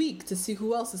next week to see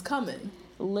who else is coming.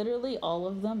 Literally all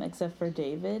of them, except for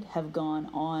David, have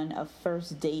gone on a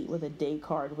first date with a date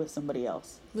card with somebody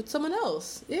else. With someone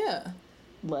else, yeah.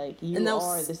 Like, you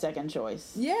are the second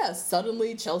choice. Yeah,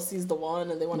 suddenly Chelsea's the one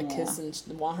and they want to kiss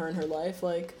and want her in her life.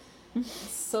 Like,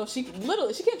 so she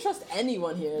can't trust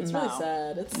anyone here. It's really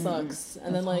sad. It sucks.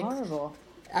 And then, like, horrible.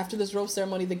 After this rose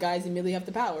ceremony, the guys immediately have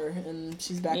the power and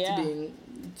she's back to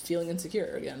feeling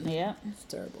insecure again. Yeah. It's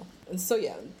terrible. And so,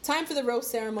 yeah, time for the rose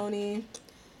ceremony.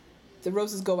 The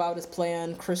roses go out as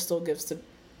planned. Crystal gives to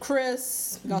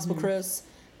Chris, Gospel Chris.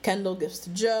 Kendall gives to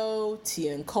Joe.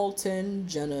 Tia and Colton.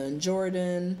 Jenna and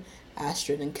Jordan.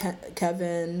 Astrid and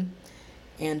Kevin.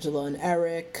 Angela and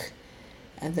Eric.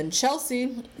 And then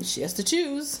Chelsea, she has to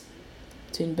choose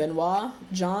between Benoit,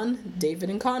 John, David,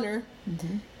 and Connor.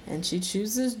 And she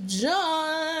chooses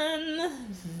John.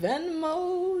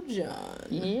 Venmo John.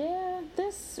 Yeah,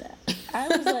 I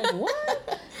was like,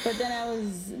 what? But then I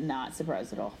was not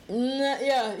surprised at all.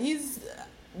 Yeah,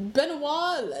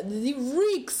 Benoit, he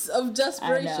reeks of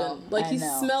desperation. I he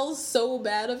know. smells so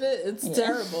bad of it. It's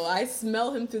terrible. I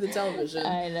smell him through the television.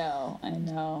 I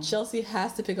know. Chelsea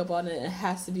has to pick up on it. It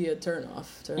has to be a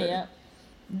turnoff to her. Yep.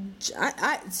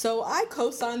 So I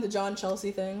co-signed the John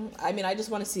Chelsea thing. I mean, I just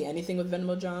want to see anything with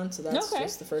Venmo John, so that's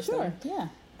just the first thing. Yeah.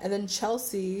 And then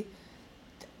Chelsea,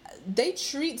 they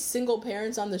treat single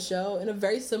parents on the show in a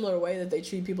very similar way that they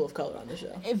treat people of color on the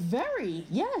show.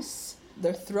 Yes.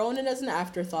 They're thrown in as an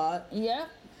afterthought. Yep.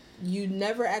 You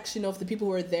never actually know if the people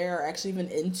who are there are actually even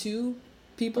into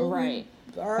people who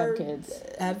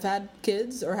have had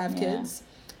kids or have kids.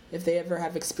 If they ever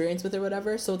have experience with it or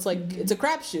whatever. So it's like, it's a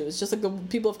crapshoot. It's just like the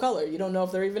people of color. You don't know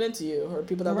if they're even into you or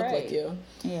people that look like you.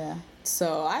 Yeah.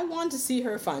 So I want to see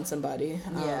her find somebody.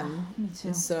 Yeah, me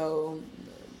too. So,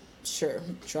 sure.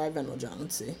 Try Venmo John.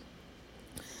 Let's see.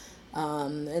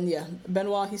 And yeah,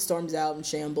 Benoit, he storms out in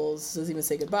shambles. Doesn't even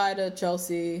say goodbye to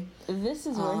Chelsea. This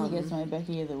is where he gets my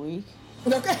Becky of the Week.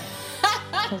 Okay.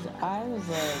 Because I was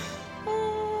like,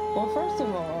 well, first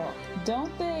of all,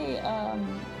 don't they,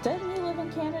 doesn't he live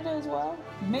in Canada as well?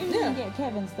 Maybe we can get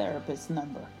Kevin's therapist's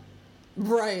number.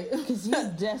 Right. Because he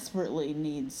desperately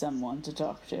needs someone to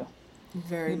talk to.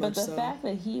 Very much so. But the fact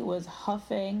that he was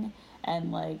huffing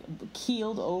and like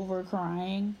keeled over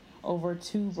crying over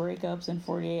 2 breakups in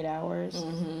 48 hours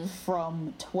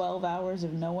from 12 hours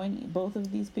of knowing both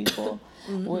of these people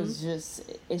was just,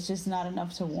 it's just not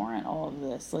enough to warrant all of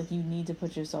this. Like, you need to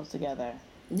put yourself together.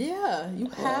 Yeah, you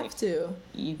have to.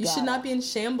 You should not be in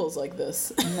shambles like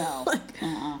this. No.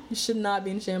 You should not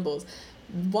be in shambles.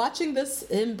 Watching this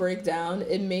in breakdown,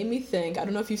 it made me think, I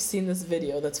don't know if you've seen this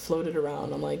video that's floated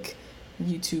around on like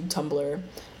YouTube, Tumblr,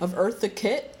 of Eartha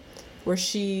Kitt, where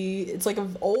it's like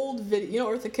an old video, you know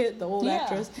Eartha Kitt, the old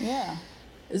actress? Yeah.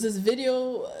 There's this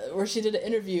video where she did an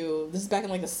interview, this is back in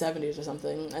like the 70s or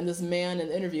something, and this man in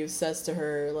the interview says to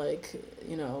her, like,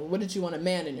 you know, what did you want a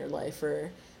man in your life,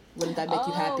 or wouldn't that make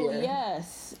you happier?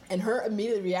 Yes. And her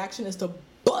immediate reaction is to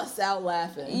bust out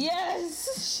laughing.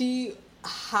 Yes. She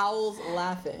howls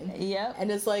laughing. Yep.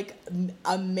 And it's like,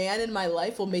 a man in my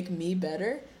life will make me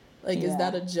better? Like, is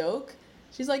that a joke?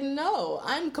 She's like, no,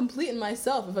 I'm complete in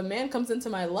myself. If a man comes into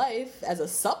my life as a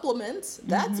supplement,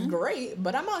 that's great.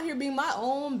 But I'm out here being my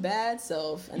own bad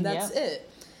self, and that's it.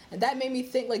 And that made me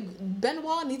think, like,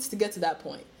 Benoit needs to get to that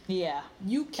point. Yeah.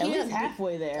 You can't. At least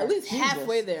halfway there. At least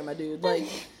halfway there, my dude. Like,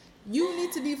 you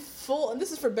need to be full, and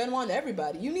this is for Benoit and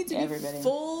everybody. You need to be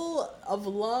full of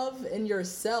love in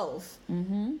yourself.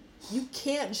 Mm-hmm. You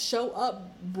can't show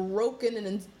up broken and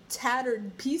in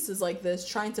tattered pieces like this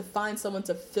trying to find someone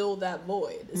to fill that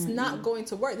void. It's not going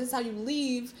to work. This is how you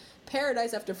leave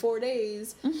paradise after 4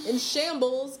 days in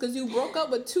shambles because you broke up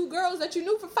with 2 girls that you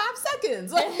knew for 5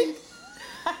 seconds. Like,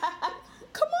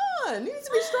 come on, you need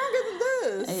to be stronger than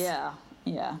this.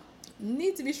 Yeah.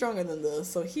 Need to be stronger than this.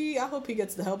 So I hope he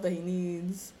gets the help that he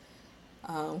needs.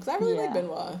 Because I really like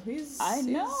Benoit. I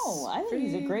think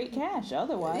he's a great catch.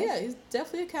 Otherwise, yeah, he's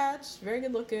definitely a catch. Very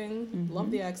good looking.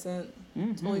 Love the accent.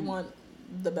 Totally want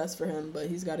the best for him, but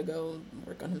he's got to go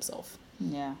work on himself.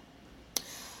 Yeah.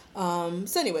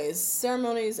 So, anyways,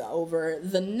 ceremony's over.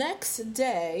 The next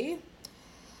day,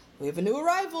 we have a new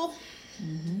arrival.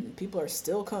 People are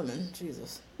still coming.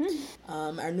 Jesus.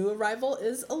 Our new arrival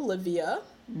is Olivia,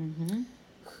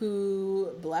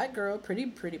 who pretty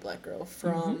black girl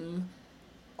from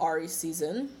Ari's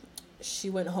season. She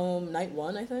went home night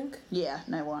 1, I think. Yeah,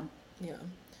 night 1. Yeah.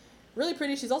 Really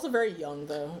pretty. She's also very young,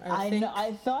 though. I think, know.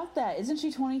 I thought that. Isn't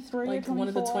she 23 like or 24? One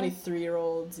of the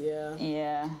 23-year-olds, yeah.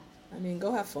 Yeah. I mean,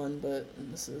 go have fun, but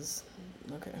this is...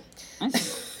 Okay.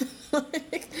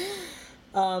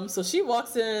 So she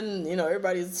walks in, you know,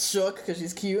 everybody's shook because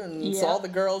she's cute, and so all the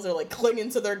girls are, like,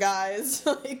 clinging to their guys,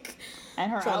 like... And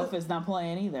her outfit's not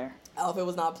playing either. Outfit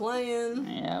was not playing.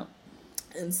 Yep.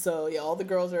 And so, all the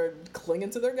girls are clinging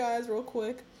to their guys real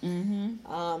quick.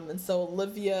 And so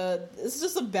Olivia, it's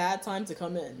just a bad time to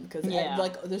come in because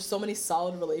like there's so many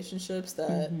solid relationships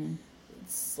that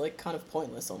it's like kind of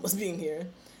pointless almost being here.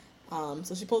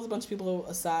 So she pulls a bunch of people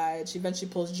aside. She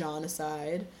eventually pulls John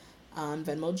aside,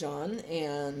 Venmo John,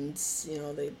 and you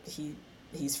know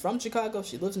he's from Chicago.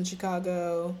 She lives in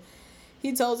Chicago.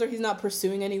 He tells her he's not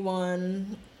pursuing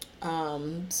anyone.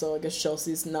 So I guess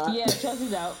Chelsea's not. Yeah,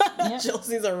 Chelsea's out. Yep.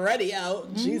 Chelsea's already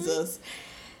out. Jesus.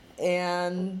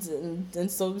 And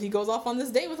so he goes off on this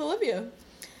date with Olivia.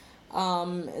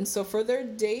 And so for their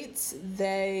date,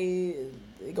 they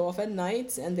go off at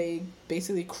night and they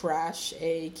basically crash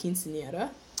a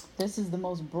quinceañera. This is the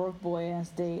most broke boy ass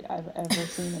date I've ever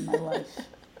seen in my life.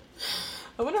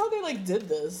 I wonder how they did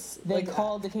this. They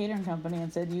called the catering company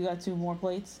and said, "You got 2 more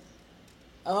plates?"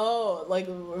 Oh, like,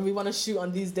 we want to shoot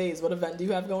on these days. What event do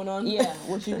you have going on? Yeah,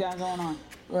 what you got going on?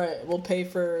 Right, we'll pay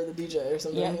for the DJ or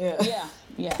something.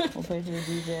 Yeah, we'll pay for the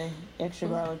DJ. Extra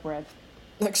garlic bread.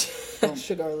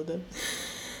 Extra garlic bread.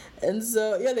 And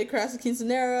so, they crash the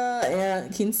quinceañera,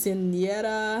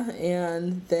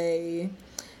 and they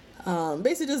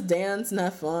basically just dance and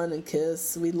have fun and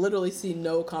kiss. We literally see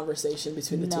no conversation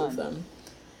between the 2 of them.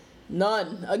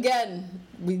 None. Again,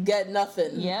 we get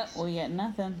nothing. Yep, we get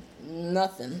nothing.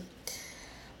 Nothing.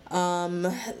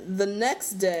 The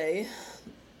next day,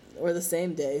 or the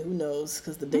same day, who knows?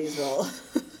 Because the days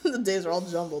are all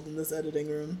jumbled in this editing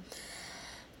room.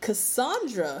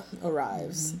 Cassandra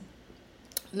arrives.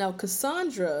 Now,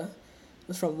 Cassandra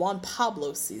was from Juan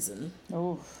Pablo's season.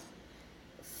 Oh.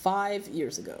 5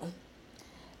 years ago.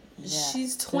 Yeah,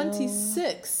 she's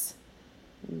 26.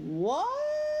 What?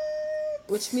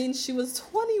 Which means she was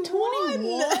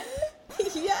 21.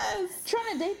 Yes.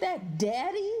 Trying to date that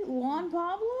daddy, Juan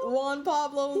Pablo? Juan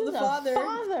Pablo, the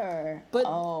father.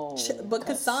 But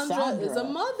Cassandra is a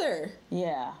mother.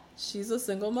 Yeah. She's a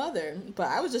single mother. But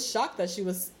I was just shocked that she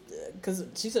was, because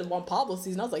she said Juan Pablo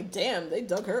season. I was like, damn, they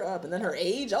dug her up. And then her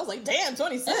age, I was like, damn,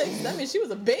 26. That means she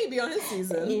was a baby on his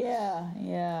season.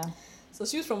 Yeah. So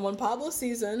she was from Juan Pablo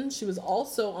season. She was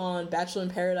also on Bachelor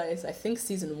in Paradise, I think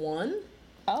season 1.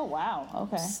 Oh, wow.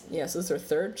 Okay. Yeah, so this is her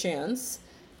third chance.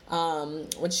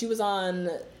 When she was on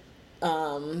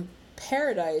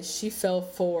Paradise, she fell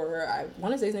for, I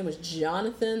want to say his name was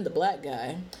Jonathan, the black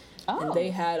guy. Oh. And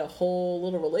they had a whole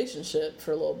little relationship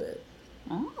for a little bit.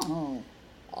 Oh.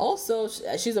 Also,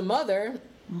 she's a mother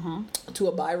to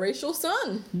a biracial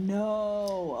son.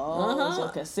 No. Oh, so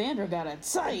Cassandra got a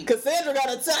tight. Cassandra got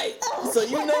a tight. So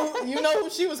you know who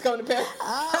she was coming to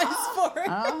Paradise for.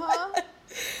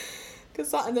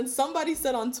 And then somebody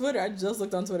said on Twitter, I just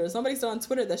looked on Twitter, somebody said on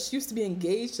Twitter that she used to be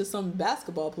engaged to some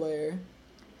basketball player.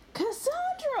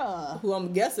 Cassandra! Who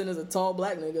I'm guessing is a tall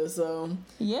black nigga, so...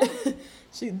 Yeah.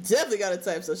 She definitely got a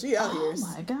type, so she out here.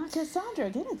 Oh my God, Cassandra,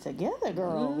 get it together,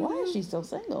 girl. Why is she still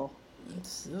single?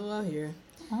 Still out here.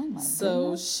 Oh my So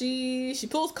goodness. she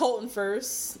pulls Colton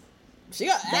first. She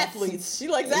got athletes. She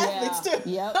likes athletes too.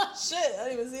 Yep. Shit, I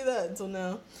didn't even see that until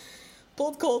now.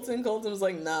 Pulled Colton. Colton was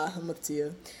like, nah, I'm up to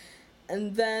you.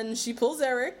 And then she pulls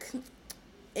Eric.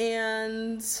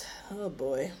 And, oh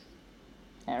boy.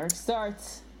 Eric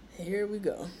starts. Here we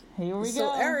go. Here we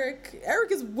go. So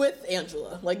Eric is with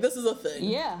Angela. Like, this is a thing.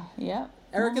 Yeah, yep.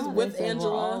 Eric is with they said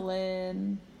Angela. We're all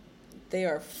in. They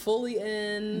are fully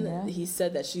in. Yeah. He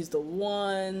said that she's the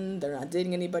one. They're not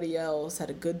dating anybody else. Had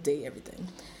a good date, everything.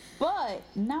 But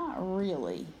not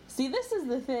really. See, this is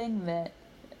the thing that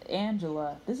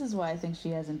Angela, this is why I think she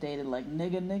hasn't dated like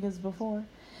niggas before.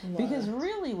 Because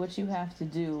really what you have to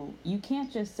do, you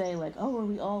can't just say like, oh, are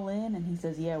we all in? And he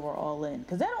says, yeah, we're all in.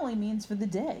 Because that only means for the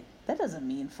day. That doesn't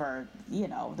mean for,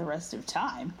 the rest of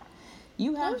time.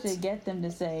 You have to get them to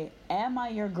say, am I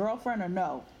your girlfriend or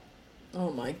no?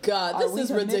 Oh my God, this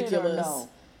is ridiculous. No?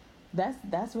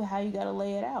 That's how you gotta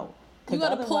lay it out. You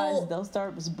gotta otherwise they'll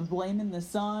start blaming the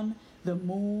sun, the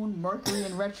moon, Mercury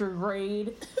in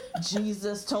retrograde.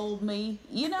 Jesus told me,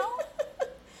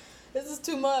 This is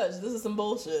too much. This is some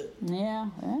bullshit. Yeah.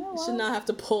 You should not have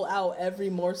to pull out every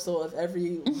morsel of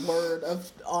every word of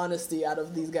honesty out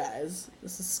of these guys.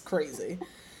 This is crazy.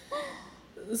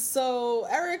 So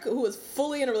Eric, who is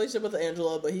fully in a relationship with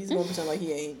Angela, but he's going to pretend like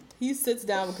he ain't, he sits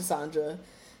down with Cassandra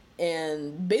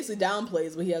and basically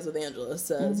downplays what he has with Angela.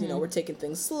 Says, we're taking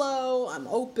things slow. I'm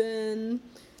open,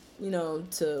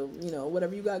 to,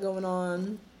 whatever you got going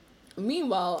on.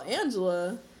 Meanwhile,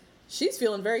 Angela, she's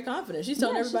feeling very confident. She's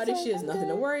telling everybody she has nothing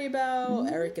to worry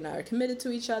about. Eric and I are committed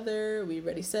to each other. We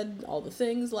already said all the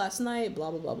things last night, blah,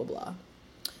 blah, blah, blah, blah.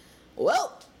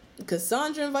 Well,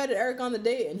 Cassandra invited Eric on the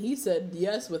date, and he said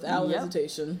yes without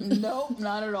hesitation. Nope,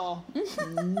 not at all.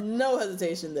 No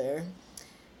hesitation there.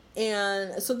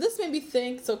 And so this made me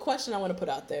think, so a question I want to put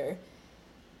out there.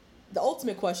 The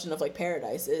ultimate question of, like,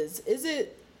 Paradise is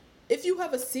it, if you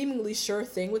have a seemingly sure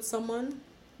thing with someone,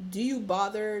 do you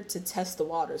bother to test the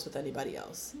waters with anybody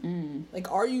else?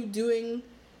 Like, are you doing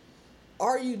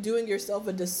yourself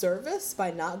a disservice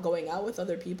by not going out with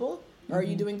other people? Or are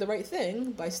you doing the right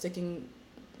thing by staying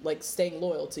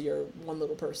loyal to your one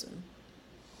little person?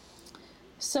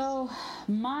 So,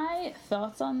 my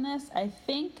thoughts on this, I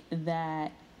think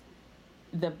that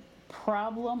the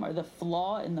problem or the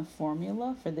flaw in the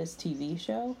formula for this TV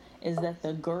show is that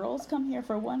the girls come here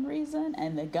for one reason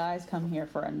and the guys come here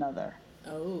for another.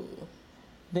 Oh.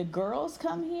 The girls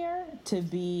come here to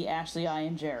be Ashley, I,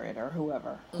 and Jared, or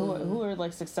whoever. Who are,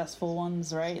 like, successful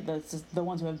ones, right? The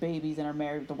ones who have babies and are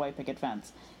married with the white picket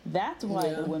fence. That's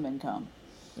why the women come.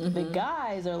 The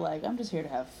guys are like, I'm just here to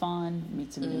have fun,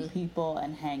 meet some new people,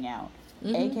 and hang out.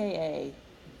 AKA,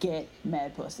 get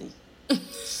mad pussy.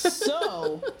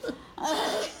 So,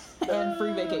 and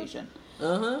free vacation.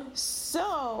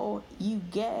 So you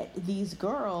get these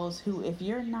girls who, if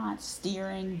you're not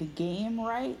steering the game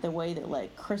right, the way that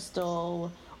like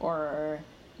Crystal or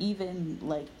even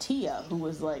like Tia, who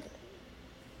was like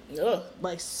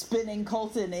spinning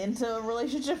Colton into a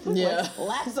relationship, like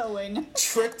lassoing,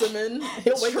 tricked him in.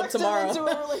 He'll wake up tomorrow. Into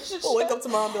a relationship. He'll wake up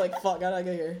tomorrow and be like, "Fuck, I gotta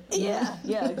get here."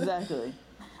 Yeah, exactly.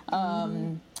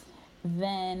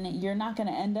 Then you're not going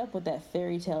to end up with that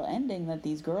fairy tale ending that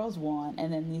these girls want,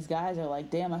 and then these guys are like,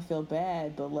 damn, I feel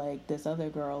bad, but like this other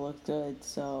girl looks good,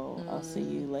 so I'll see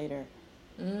you later.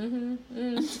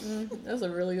 That's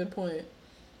a really good point.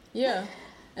 Yeah.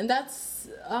 And that's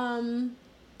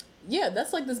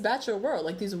that's like this bachelor world.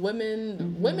 Like these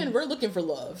women, we're looking for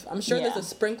love. I'm sure there's a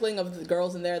sprinkling of the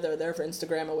girls in there that are there for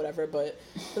Instagram or whatever, but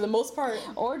for the most part...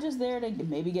 Or just there to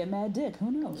maybe get mad dick, who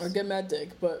knows? Or get mad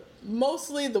dick, but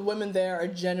mostly the women there are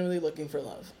genuinely looking for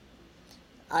love.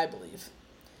 I believe.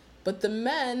 But the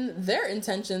men, their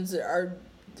intentions are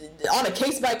on a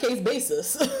case-by-case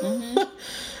basis.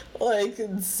 Like,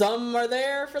 some are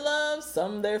there for love,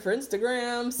 some there for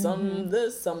Instagram, some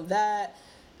this, some that.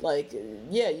 Like,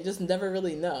 yeah, you just never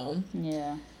really know.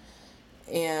 Yeah.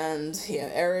 And, yeah,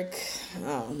 Eric,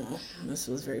 oh, no, this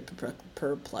was very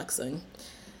perplexing.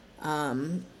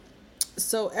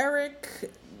 So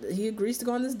Eric, he agrees to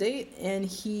go on this date, and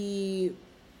he,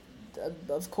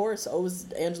 of course, owes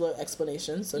Angela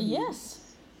explanation. So he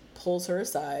pulls her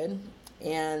aside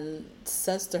and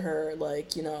says to her,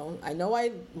 like, you know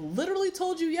I literally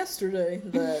told you yesterday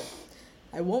that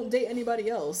I won't date anybody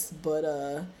else, but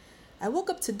I woke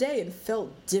up today and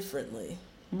felt differently.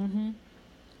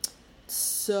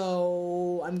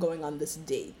 So I'm going on this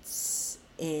date,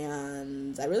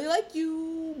 and I really like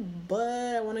you,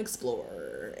 but I want to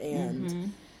explore,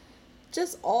 and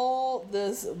just all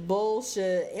this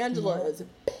bullshit. Angela is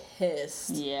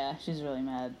pissed. Yeah, she's really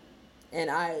mad. And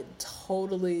I'm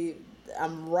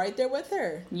right there with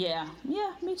her. Yeah,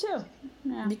 me too.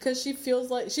 Yeah. Because she feels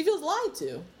lied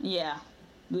to. Yeah.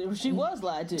 She was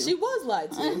lied to. She was lied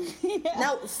to.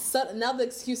 Now the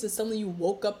excuse is suddenly you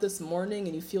woke up this morning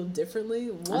and you feel differently.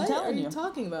 What are you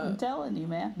talking about? I'm telling you,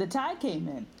 man. The tide came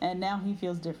in, and now he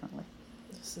feels differently.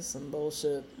 This is some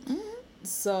bullshit.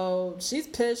 So she's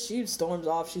pissed. She storms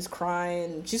off. She's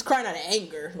crying. She's crying out of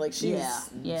anger. Like she's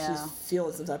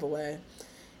feeling some type of way.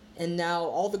 And now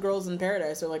all the girls in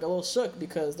Paradise are like a little shook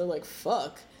because they're like,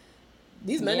 fuck.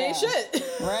 These men ain't shit.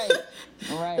 Right.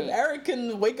 If Eric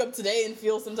can wake up today and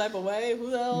feel some type of way,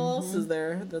 who the hell else is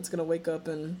there that's going to wake up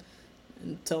and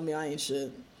tell me I ain't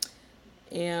shit?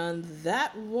 And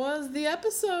that was the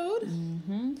episode.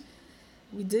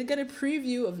 We did get a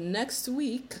preview of next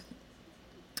week.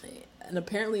 And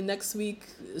apparently next week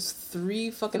is 3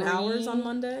 fucking hours on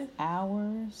Monday.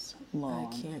 Hours long.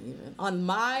 I can't even. On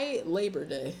my Labor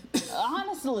Day.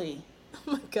 Honestly.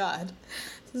 Oh my God.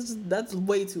 That's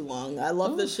way too long. I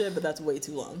love this shit, but that's way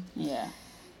too long. Yeah.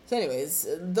 So anyways,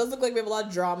 it does look like we have a lot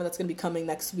of drama that's going to be coming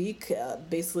next week.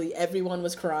 Basically, everyone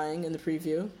was crying in the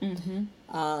preview.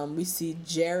 We see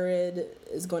Jared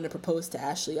is going to propose to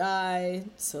Ashley I,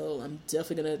 so I'm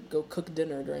definitely going to go cook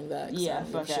dinner during that. Yeah,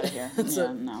 fuck out of here. It's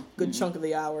a good chunk of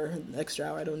the hour, extra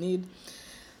hour I don't need.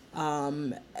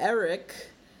 Eric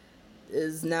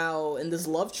is now in this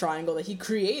love triangle that he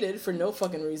created for no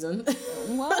fucking reason.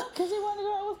 Well, because he wanted to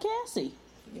go out with Cassie.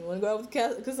 You want to go out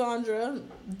with Cassandra?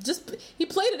 He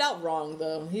played it out wrong,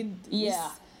 though. He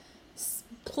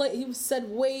said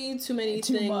way too many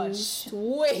things.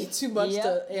 Way too much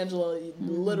to Angela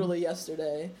literally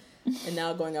yesterday. And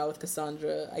now going out with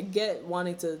Cassandra. I get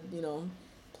wanting to,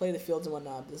 play the fields and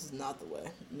whatnot, but this is not the way,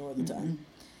 nor the time.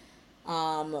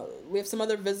 We have some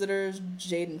other visitors.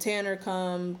 Jade and Tanner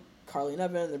come. Carly and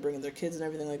Evan, they're bringing their kids and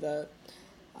everything like that.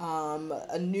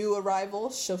 A new arrival,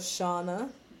 Shoshana,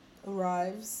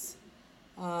 arrives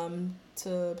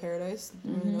to Paradise. I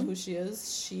don't really know who she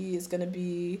is. She is going to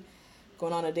be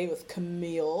going on a date with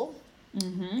Camille.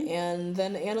 And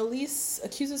then Annalise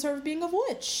accuses her of being a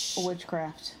witch.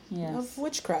 Witchcraft, yes. Of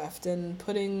witchcraft and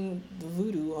putting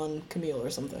voodoo on Camille or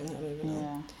something. I don't even know.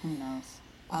 Yeah, who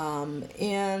knows.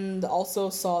 And also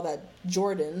saw that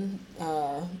Jordan...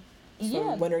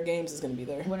 from Winter Games is going to be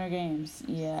there. Winter Games,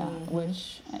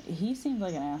 which he seems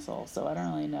like an asshole, so I don't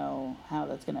really know how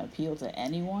that's going to appeal to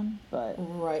anyone, but...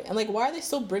 Right, and why are they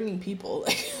still bringing people?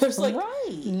 There's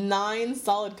 9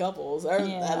 solid couples, or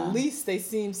at least they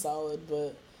seem solid,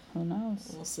 but... Who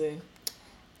knows? We'll see.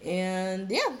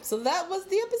 And so that was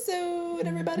the episode,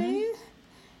 everybody.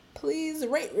 Please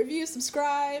rate, review,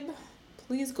 subscribe.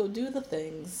 Please go do the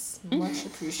things. Much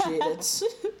appreciated.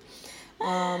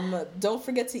 Don't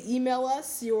forget to email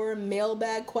us your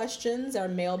mailbag questions. Our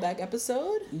mailbag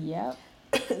episode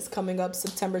is coming up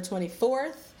September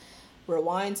 24th.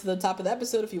 Rewind to the top of the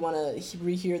episode if you want to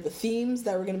rehear the themes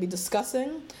that we're going to be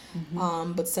discussing.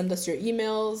 But send us your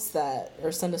emails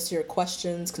or send us your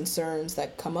questions, concerns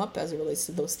that come up as it relates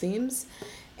to those themes.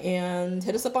 And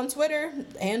hit us up on Twitter.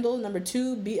 Handle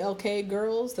 2 BLK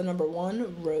Girls,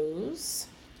 1 Rose.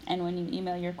 And when you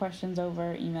email your questions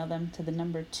over, email them to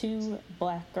 2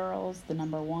 Black Girls,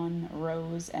 1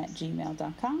 Rose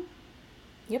 @gmail.com.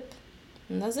 Yep.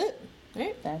 And that's it. All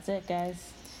right. That's it, guys.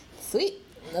 Sweet.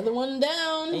 Another one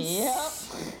down. Yep.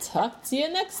 Talk to you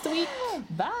next week.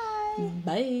 Bye.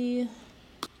 Bye.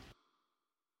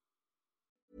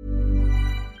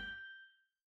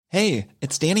 Hey,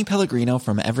 it's Danny Pellegrino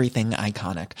from Everything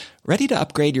Iconic. Ready to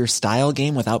upgrade your style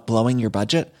game without blowing your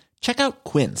budget? Check out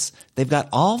Quince. They've got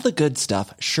all the good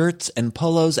stuff, shirts and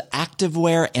polos,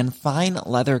 activewear, and fine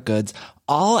leather goods,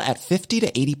 all at 50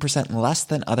 to 80% less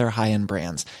than other high-end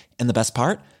brands. And the best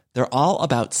part? They're all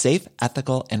about safe,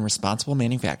 ethical, and responsible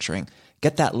manufacturing.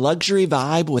 Get that luxury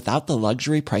vibe without the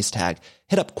luxury price tag.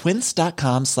 Hit up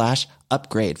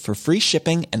quince.com/upgrade for free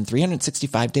shipping and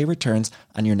 365-day returns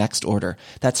on your next order.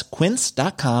 That's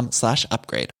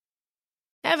quince.com/upgrade.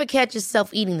 Ever catch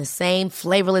yourself eating the same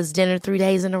flavorless dinner 3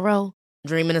 days in a row?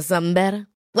 Dreaming of something better?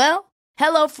 Well,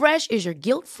 HelloFresh is your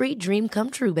guilt-free dream come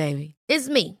true, baby. It's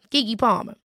me, Keke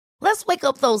Palmer. Let's wake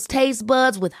up those taste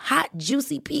buds with hot,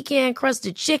 juicy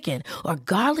pecan-crusted chicken or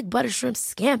garlic butter shrimp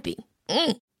scampi.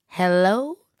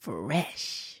 Hello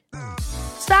Fresh.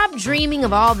 Stop dreaming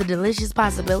of all the delicious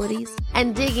possibilities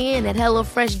and dig in at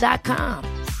HelloFresh.com.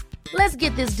 Let's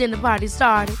get this dinner party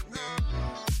started.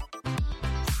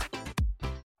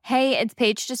 Hey, it's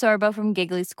Paige DeSorbo from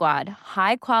Giggly Squad.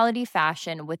 High quality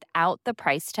fashion without the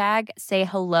price tag. Say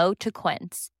hello to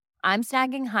Quince. I'm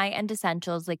snagging high-end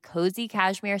essentials like cozy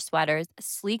cashmere sweaters,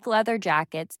 sleek leather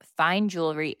jackets, fine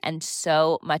jewelry, and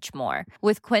so much more.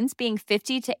 With Quince being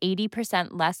 50 to 80%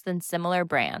 less than similar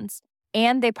brands.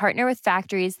 And they partner with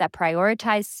factories that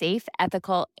prioritize safe,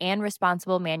 ethical, and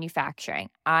responsible manufacturing.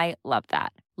 I love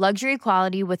that. Luxury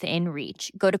quality within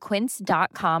reach. Go to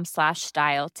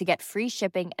quince.com/style to get free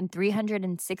shipping and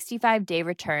 365-day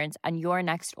returns on your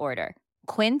next order.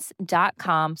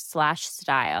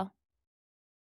 Quince.com/style.